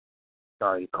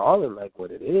 Sorry to call it like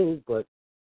what it is, but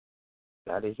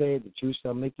now they say the truth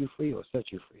shall make you free or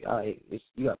set you free. All right,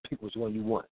 you got to pick which one you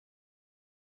want.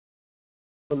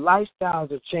 But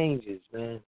lifestyles are changes,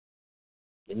 man.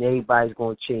 And everybody's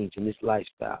going to change in this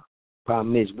lifestyle.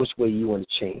 Problem is, which way you want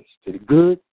to change? To the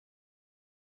good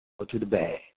or to the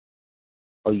bad?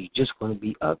 Or you just going to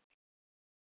be ugly?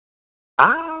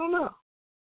 I don't know.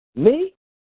 Me,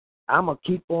 I'm going to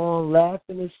keep on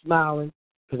laughing and smiling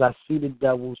because I see the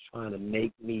devil's trying to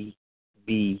make me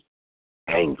be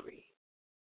angry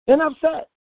and upset.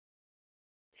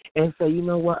 And say, you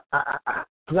know what,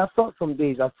 because I thought some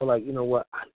days I feel like, you know what,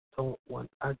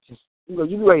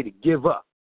 you're ready to give up.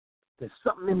 There's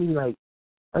something in me like,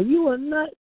 are you a nut?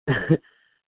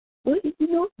 Do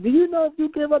you know if you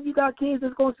give up, you got kids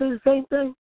that's going to say the same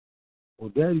thing?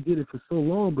 Well, Daddy did it for so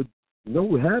long, but you know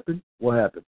what happened? What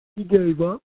happened? He gave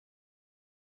up.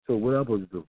 So what am I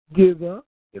supposed to do? Give up?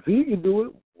 If he can do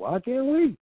it, why can't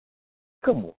we?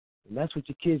 Come on. And that's what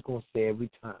your kid's going to say every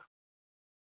time.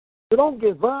 So don't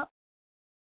give up.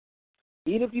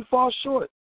 Even if you fall short,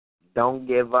 don't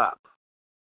give up.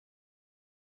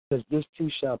 Because this too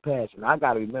shall pass. And I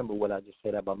got to remember what I just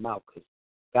said out of my mouth because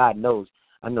God knows.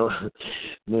 I know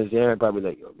Ms. Aaron probably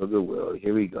like, yo, look at Will.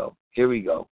 Here we go.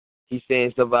 He's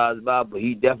saying stuff I was about, but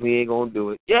he definitely ain't going to do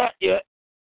it. Yeah.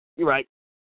 You're right.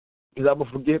 Because I'm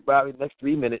going to forget probably the next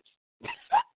 3 minutes.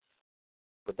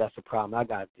 But that's the problem I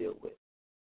got to deal with.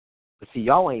 But see,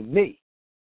 y'all ain't me.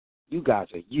 You guys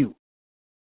are you.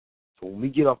 So when we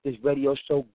get off this radio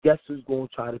show, guess who's going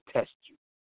to try to test you?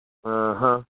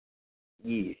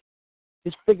 Yeah.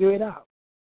 Just figure it out.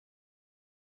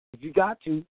 If you got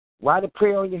to, write a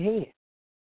prayer on your hand.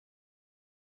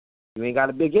 You ain't got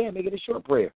a big hand, make it a short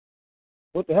prayer.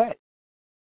 What the heck?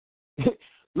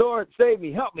 Lord, save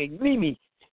me, help me, lead me.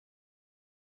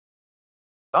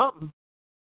 Something.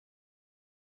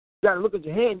 You got to look at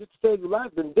your hand just to save your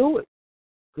life, then do it.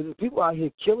 Because there's people out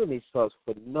here killing themselves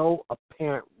for no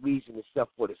apparent reason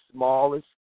except for the smallest,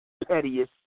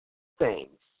 pettiest things.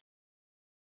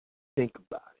 Think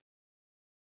about it.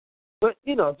 But,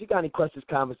 you know, if you got any questions,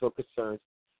 comments, or concerns,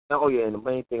 and the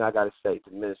main thing I got to say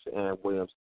to Minister Aaron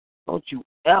Williams, don't you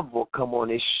ever come on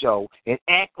this show and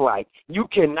act like you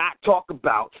cannot talk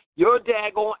about your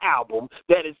daggone album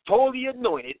that is totally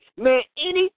anointed. Man,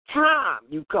 any time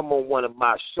you come on one of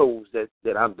my shows that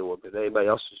I'm doing, because everybody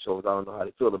else's shows, I don't know how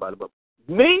they feel about it, but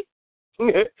me,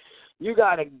 you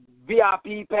got a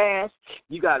VIP pass,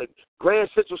 you got a Grand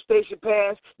Central Station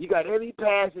pass, you got every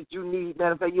pass that you need.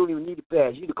 Matter of fact, you don't even need a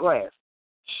pass. You the class.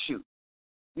 Shoot.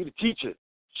 You the teacher.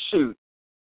 Shoot.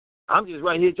 I'm just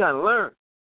right here trying to learn.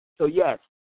 So, yes,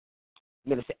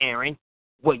 Minister Aaron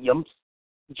Williams,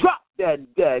 drop that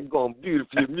daggone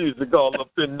beautiful music all up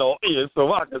in our ears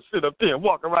so I can sit up there and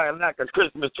walk around like a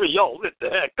Christmas tree all lit the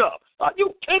heck up. Are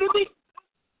you kidding me?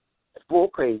 That's bull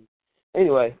crazy.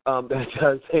 Anyway, that's what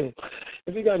I'm saying.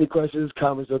 If you got any questions,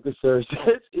 comments, or concerns,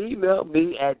 just email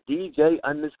me at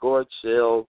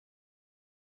DJ_chill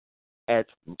at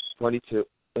 22.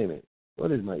 Wait a minute.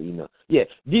 What is my email? Yeah,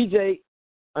 DJ_chill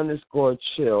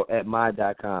at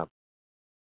my.com.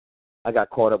 I got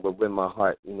caught up with Win My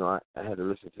Heart. You know, I had to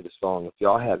listen to the song. If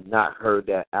y'all have not heard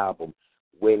that album,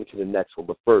 wait until the next one.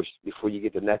 But first, before you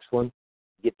get the next one,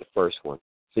 get the first one.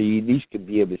 So you at least could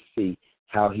be able to see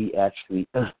how he actually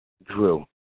grew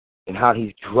and how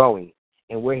he's growing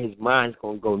and where his mind's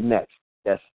going to go next.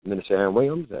 That's Minister Aaron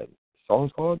Williams. The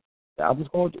album's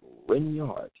called Win Your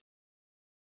Heart.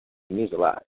 It means a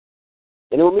lot.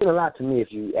 And it would mean a lot to me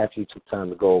if you actually took time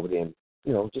to go over there and,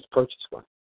 you know, just purchase one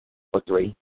or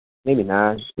 3, maybe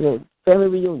 9. You know, family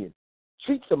reunion.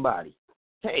 Treat somebody.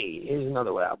 Hey, here's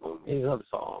another album. Here's another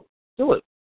song. Do it.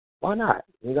 Why not?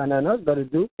 You got nothing else better to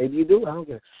do. Maybe you do. I don't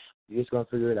care. You're just going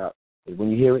to figure it out. And when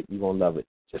you hear it, you're going to love it,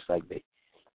 just like me.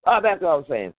 Back to what I was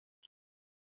saying.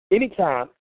 Anytime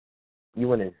you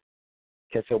want to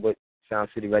catch up with Sound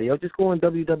City Radio, just go on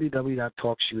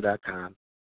www.talkshoe.com.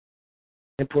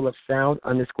 and pull up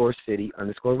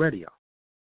sound_city_radio.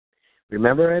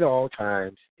 Remember, at all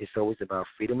times, it's always about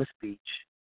freedom of speech,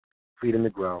 freedom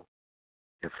to grow,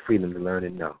 and freedom to learn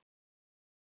and know.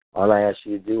 All I ask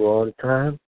you to do all the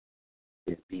time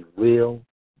is be real,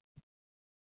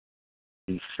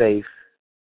 be safe,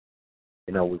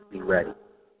 and always be ready.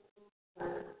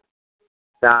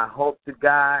 Now, I hope to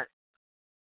God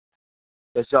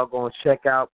that y'all going to check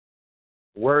out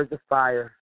Words of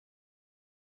Fire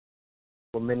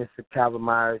for Minister Calvin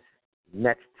Myers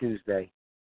next Tuesday.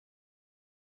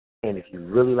 And if you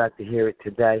really like to hear it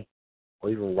today or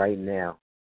even right now,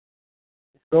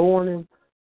 go on and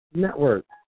network,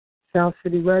 Sound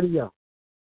City Radio.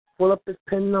 Pull up this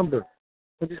PIN number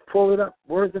and just pull it up,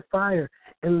 Words of Fire,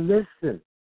 and listen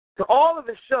to all of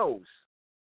the shows.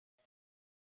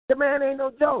 The man ain't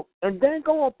no joke. And then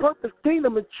go on Purpose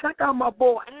Kingdom and check out my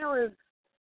boy Aaron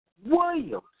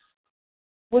Williams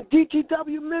with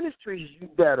DTW Ministries. You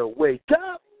better wake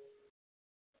up.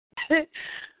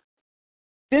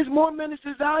 There's more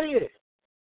ministers out here.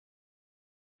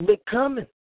 They're coming.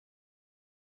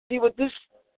 See, with this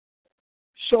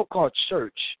show called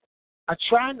CHuRcH, I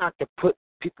try not to put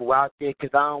people out there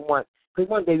because I don't want, because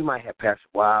one day we might have Pastor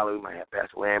Wiley, we might have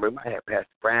Pastor Lambert, we might have Pastor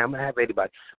Brown, we might have anybody.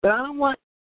 But I don't want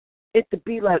it to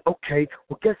be like, okay,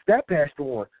 well, guess that pastor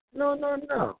won. No.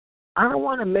 I don't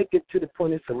want to make it to the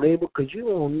point it's a label because you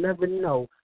will never know.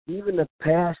 Even a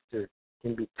pastor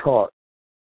can be taught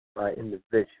by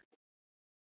individuals.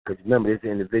 Because remember, there's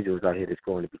individuals out here that's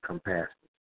going to become pastors.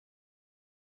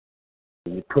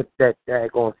 When you put that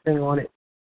daggone thing on it,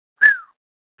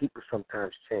 people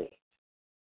sometimes change.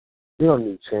 We don't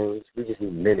need change. We just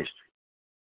need ministry.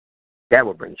 That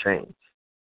will bring change.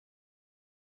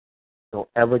 Don't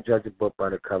ever judge a book by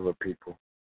the cover, people.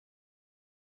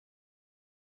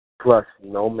 Plus,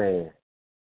 no man.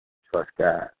 Trust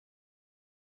God.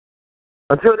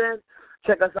 Until then,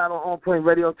 check us out on Point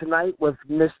Radio tonight with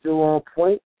Mr. On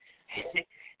Point.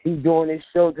 He's doing his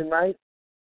show tonight.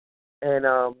 And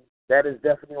that is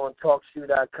definitely on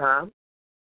TalkShoe.com.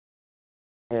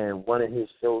 And one of his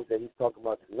shows that he's talking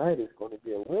about tonight is going to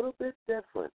be a little bit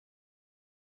different.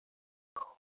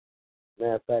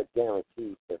 Matter of fact,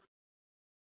 guaranteed different.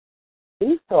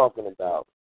 He's talking about,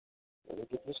 let me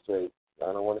get this straight,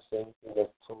 I don't want to say anything that's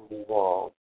totally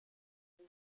wrong.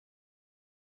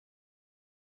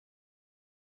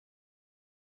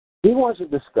 He wants to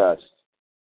discuss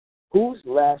whose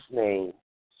last name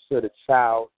should a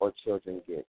child or children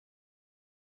get.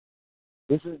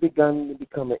 This has begun to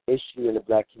become an issue in the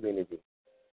black community.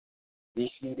 Do you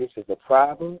see this as a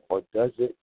problem, or does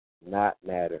it not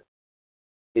matter.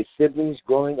 Is siblings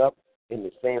growing up in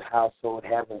the same household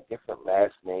having different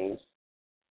last names?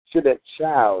 Should a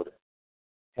child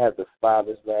have the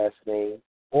father's last name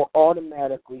or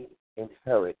automatically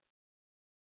inherit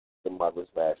the mother's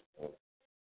last name?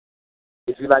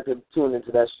 If you'd like to tune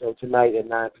into that show tonight at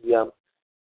 9 p.m.,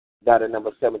 dial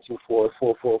number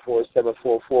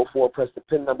 724-444-7444. Press the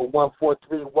pin number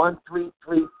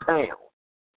 143133 #.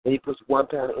 Then you push 1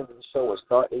 pound into the show and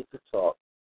start 8 to talk.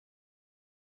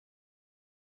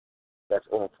 That's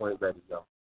On Point Radio.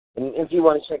 And if you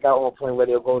want to check out On Point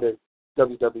Radio, go to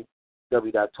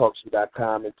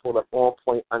www.talkshoe.com and pull up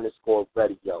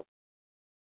OnPoint_radio.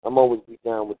 I'm always be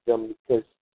down with them because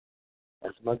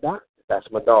that's my doctor,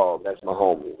 that's my dog, that's my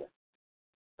homie.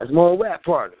 That's my rap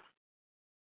partner.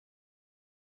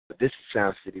 But this is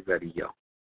Sound City Radio.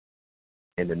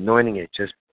 And the anointing has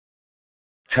just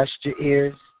touched your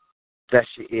ears,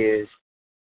 blessed your ears,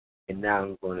 and now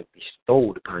I'm going to be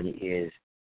bestowed upon your ears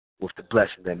with the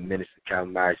blessing that Minister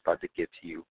Calamari is about to give to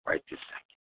you right this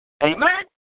second. Amen?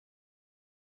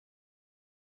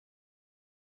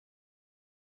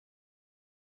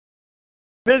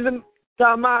 Minister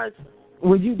Calamari,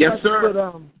 would you yes, sir. Put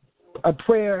a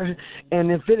prayer,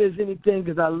 and if it is anything,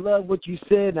 because I love what you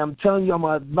said, and I'm telling you, I'm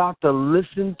about to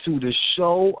listen to the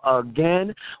show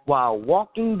again while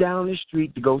walking down the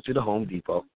street to go to the Home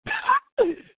Depot.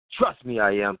 Trust me,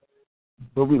 I am.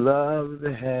 But we love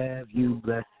to have you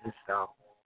bless this song.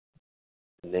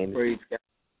 Praise God.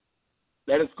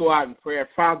 Let us go out in prayer.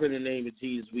 Father, in the name of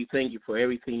Jesus, we thank you for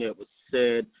everything that was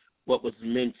said, what was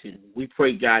mentioned. We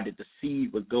pray, God, that the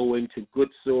seed would go into good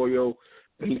soil,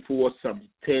 bring forth some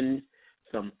 10,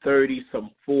 some 30, some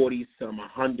 40, some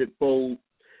 100-fold.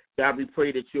 God, we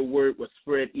pray that your word will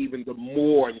spread even the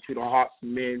more into the hearts of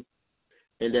men,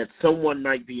 and that someone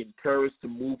might be encouraged to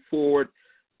move forward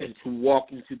and to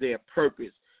walk into their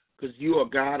purpose, because you are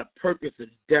God of purpose and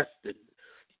destiny.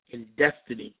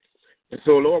 And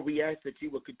so, Lord, we ask that you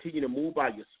will continue to move by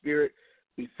your Spirit.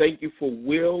 We thank you for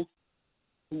WiLL,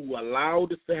 who allowed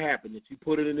this to happen, that you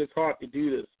put it in his heart to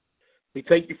do this. We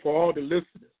thank you for all the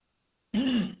listeners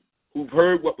who've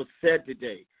heard what was said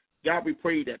today. God, we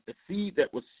pray that the seed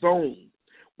that was sown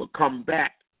will come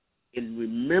back in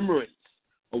remembrance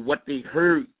of what they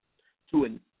heard to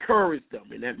encourage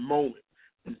them in that moment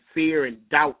when fear and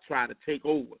doubt try to take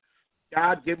over.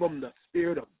 God, give them the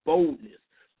spirit of boldness.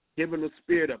 Give them the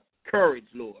spirit of courage,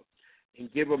 Lord, and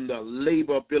give them the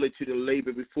ability to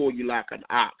labor before you like an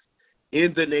ox.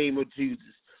 In the name of Jesus,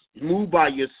 move by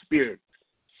your spirit.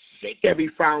 Shake every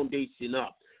foundation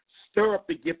up. Stir up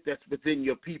the gift that's within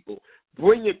your people.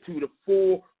 Bring it to the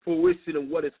full fruition of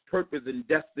what its purpose and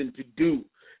destined to do.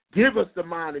 Give us the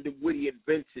mind and the witty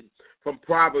invention from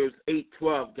Proverbs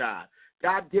 8:12, God.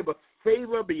 God, give us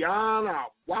favor beyond our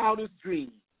wildest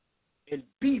dreams. And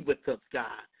be with us, God.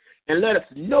 And let us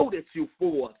know that you're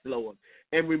for us, Lord.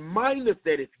 And remind us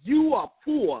that if you are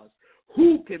for us,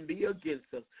 who can be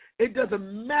against us? It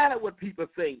doesn't matter what people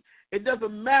think. It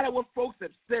doesn't matter what folks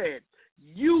have said.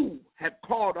 You have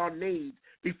called our names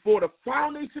before the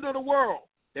foundation of the world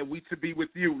that we should be with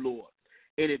you, Lord.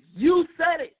 And if you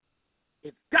said it,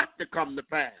 it's got to come to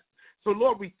pass. So,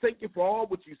 Lord, we thank you for all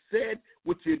what you said,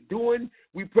 what you're doing.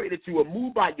 We pray that you will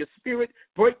move by your spirit,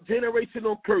 break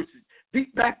generational curses,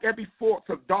 beat back every force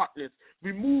of darkness,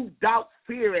 remove doubt,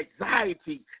 fear,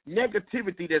 anxiety,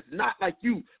 negativity that's not like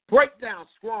you. Break down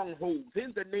strongholds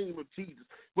in the name of Jesus.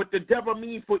 What the devil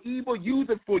means for evil, use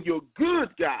it for your good,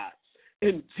 God.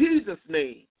 In Jesus'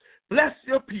 name, bless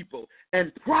your people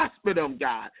and prosper them,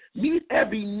 God. Meet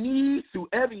every need to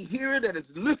every hearer that is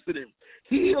listening.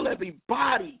 Heal every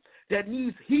body that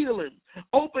needs healing.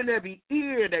 Open every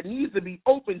ear that needs to be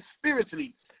opened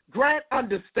spiritually. Grant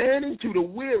understanding to the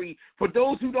weary for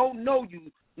those who don't know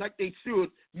you like they should.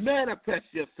 Manifest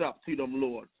yourself to them,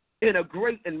 Lord, in a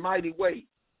great and mighty way.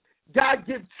 God,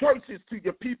 give churches to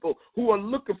your people who are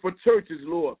looking for churches,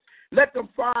 Lord. Let them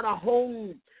find a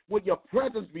home where your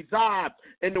presence resides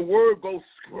and the word goes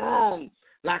strong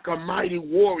like a mighty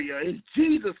warrior. In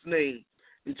Jesus' name,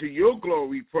 and to your glory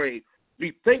we pray.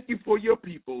 We thank you for your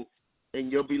people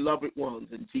and your beloved ones.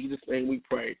 In Jesus' name we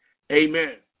pray.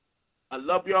 Amen. I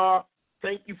love y'all.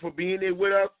 Thank you for being there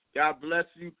with us. God bless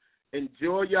you.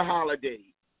 Enjoy your holiday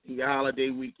and your holiday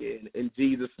weekend in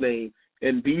Jesus' name.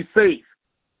 And be safe.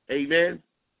 Amen.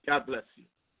 God bless you.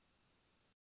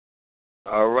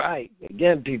 All right.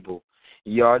 Again, people,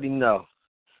 you already know.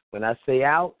 When I say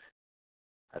out,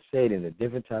 I say it in a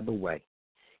different type of way.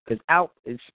 Because out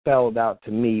is spelled out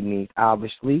to me means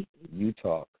obviously you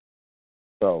talk.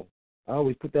 So I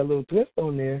always put that little twist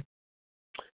on there.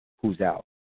 Who's out?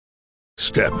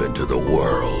 Step into the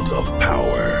world of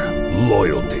power,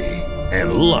 loyalty,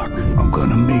 and luck. I'm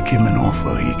gonna make him an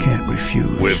offer he can't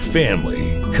refuse. With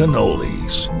family,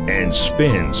 cannolis, and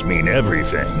spins mean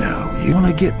everything. Now, you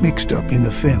wanna get mixed up in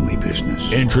the family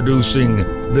business. Introducing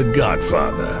The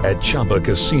Godfather at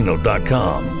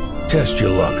CHuRcH.com. Test your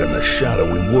luck in the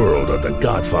shadowy world of The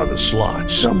Godfather slot.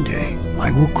 Someday,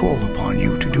 I will call upon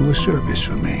you to do a service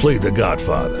for me. Play The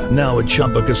Godfather now at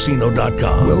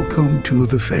CHuRcH.com. Welcome to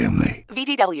the family.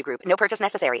 VGW Group. No purchase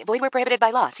necessary. Void where prohibited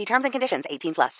by law. See terms and conditions. 18+.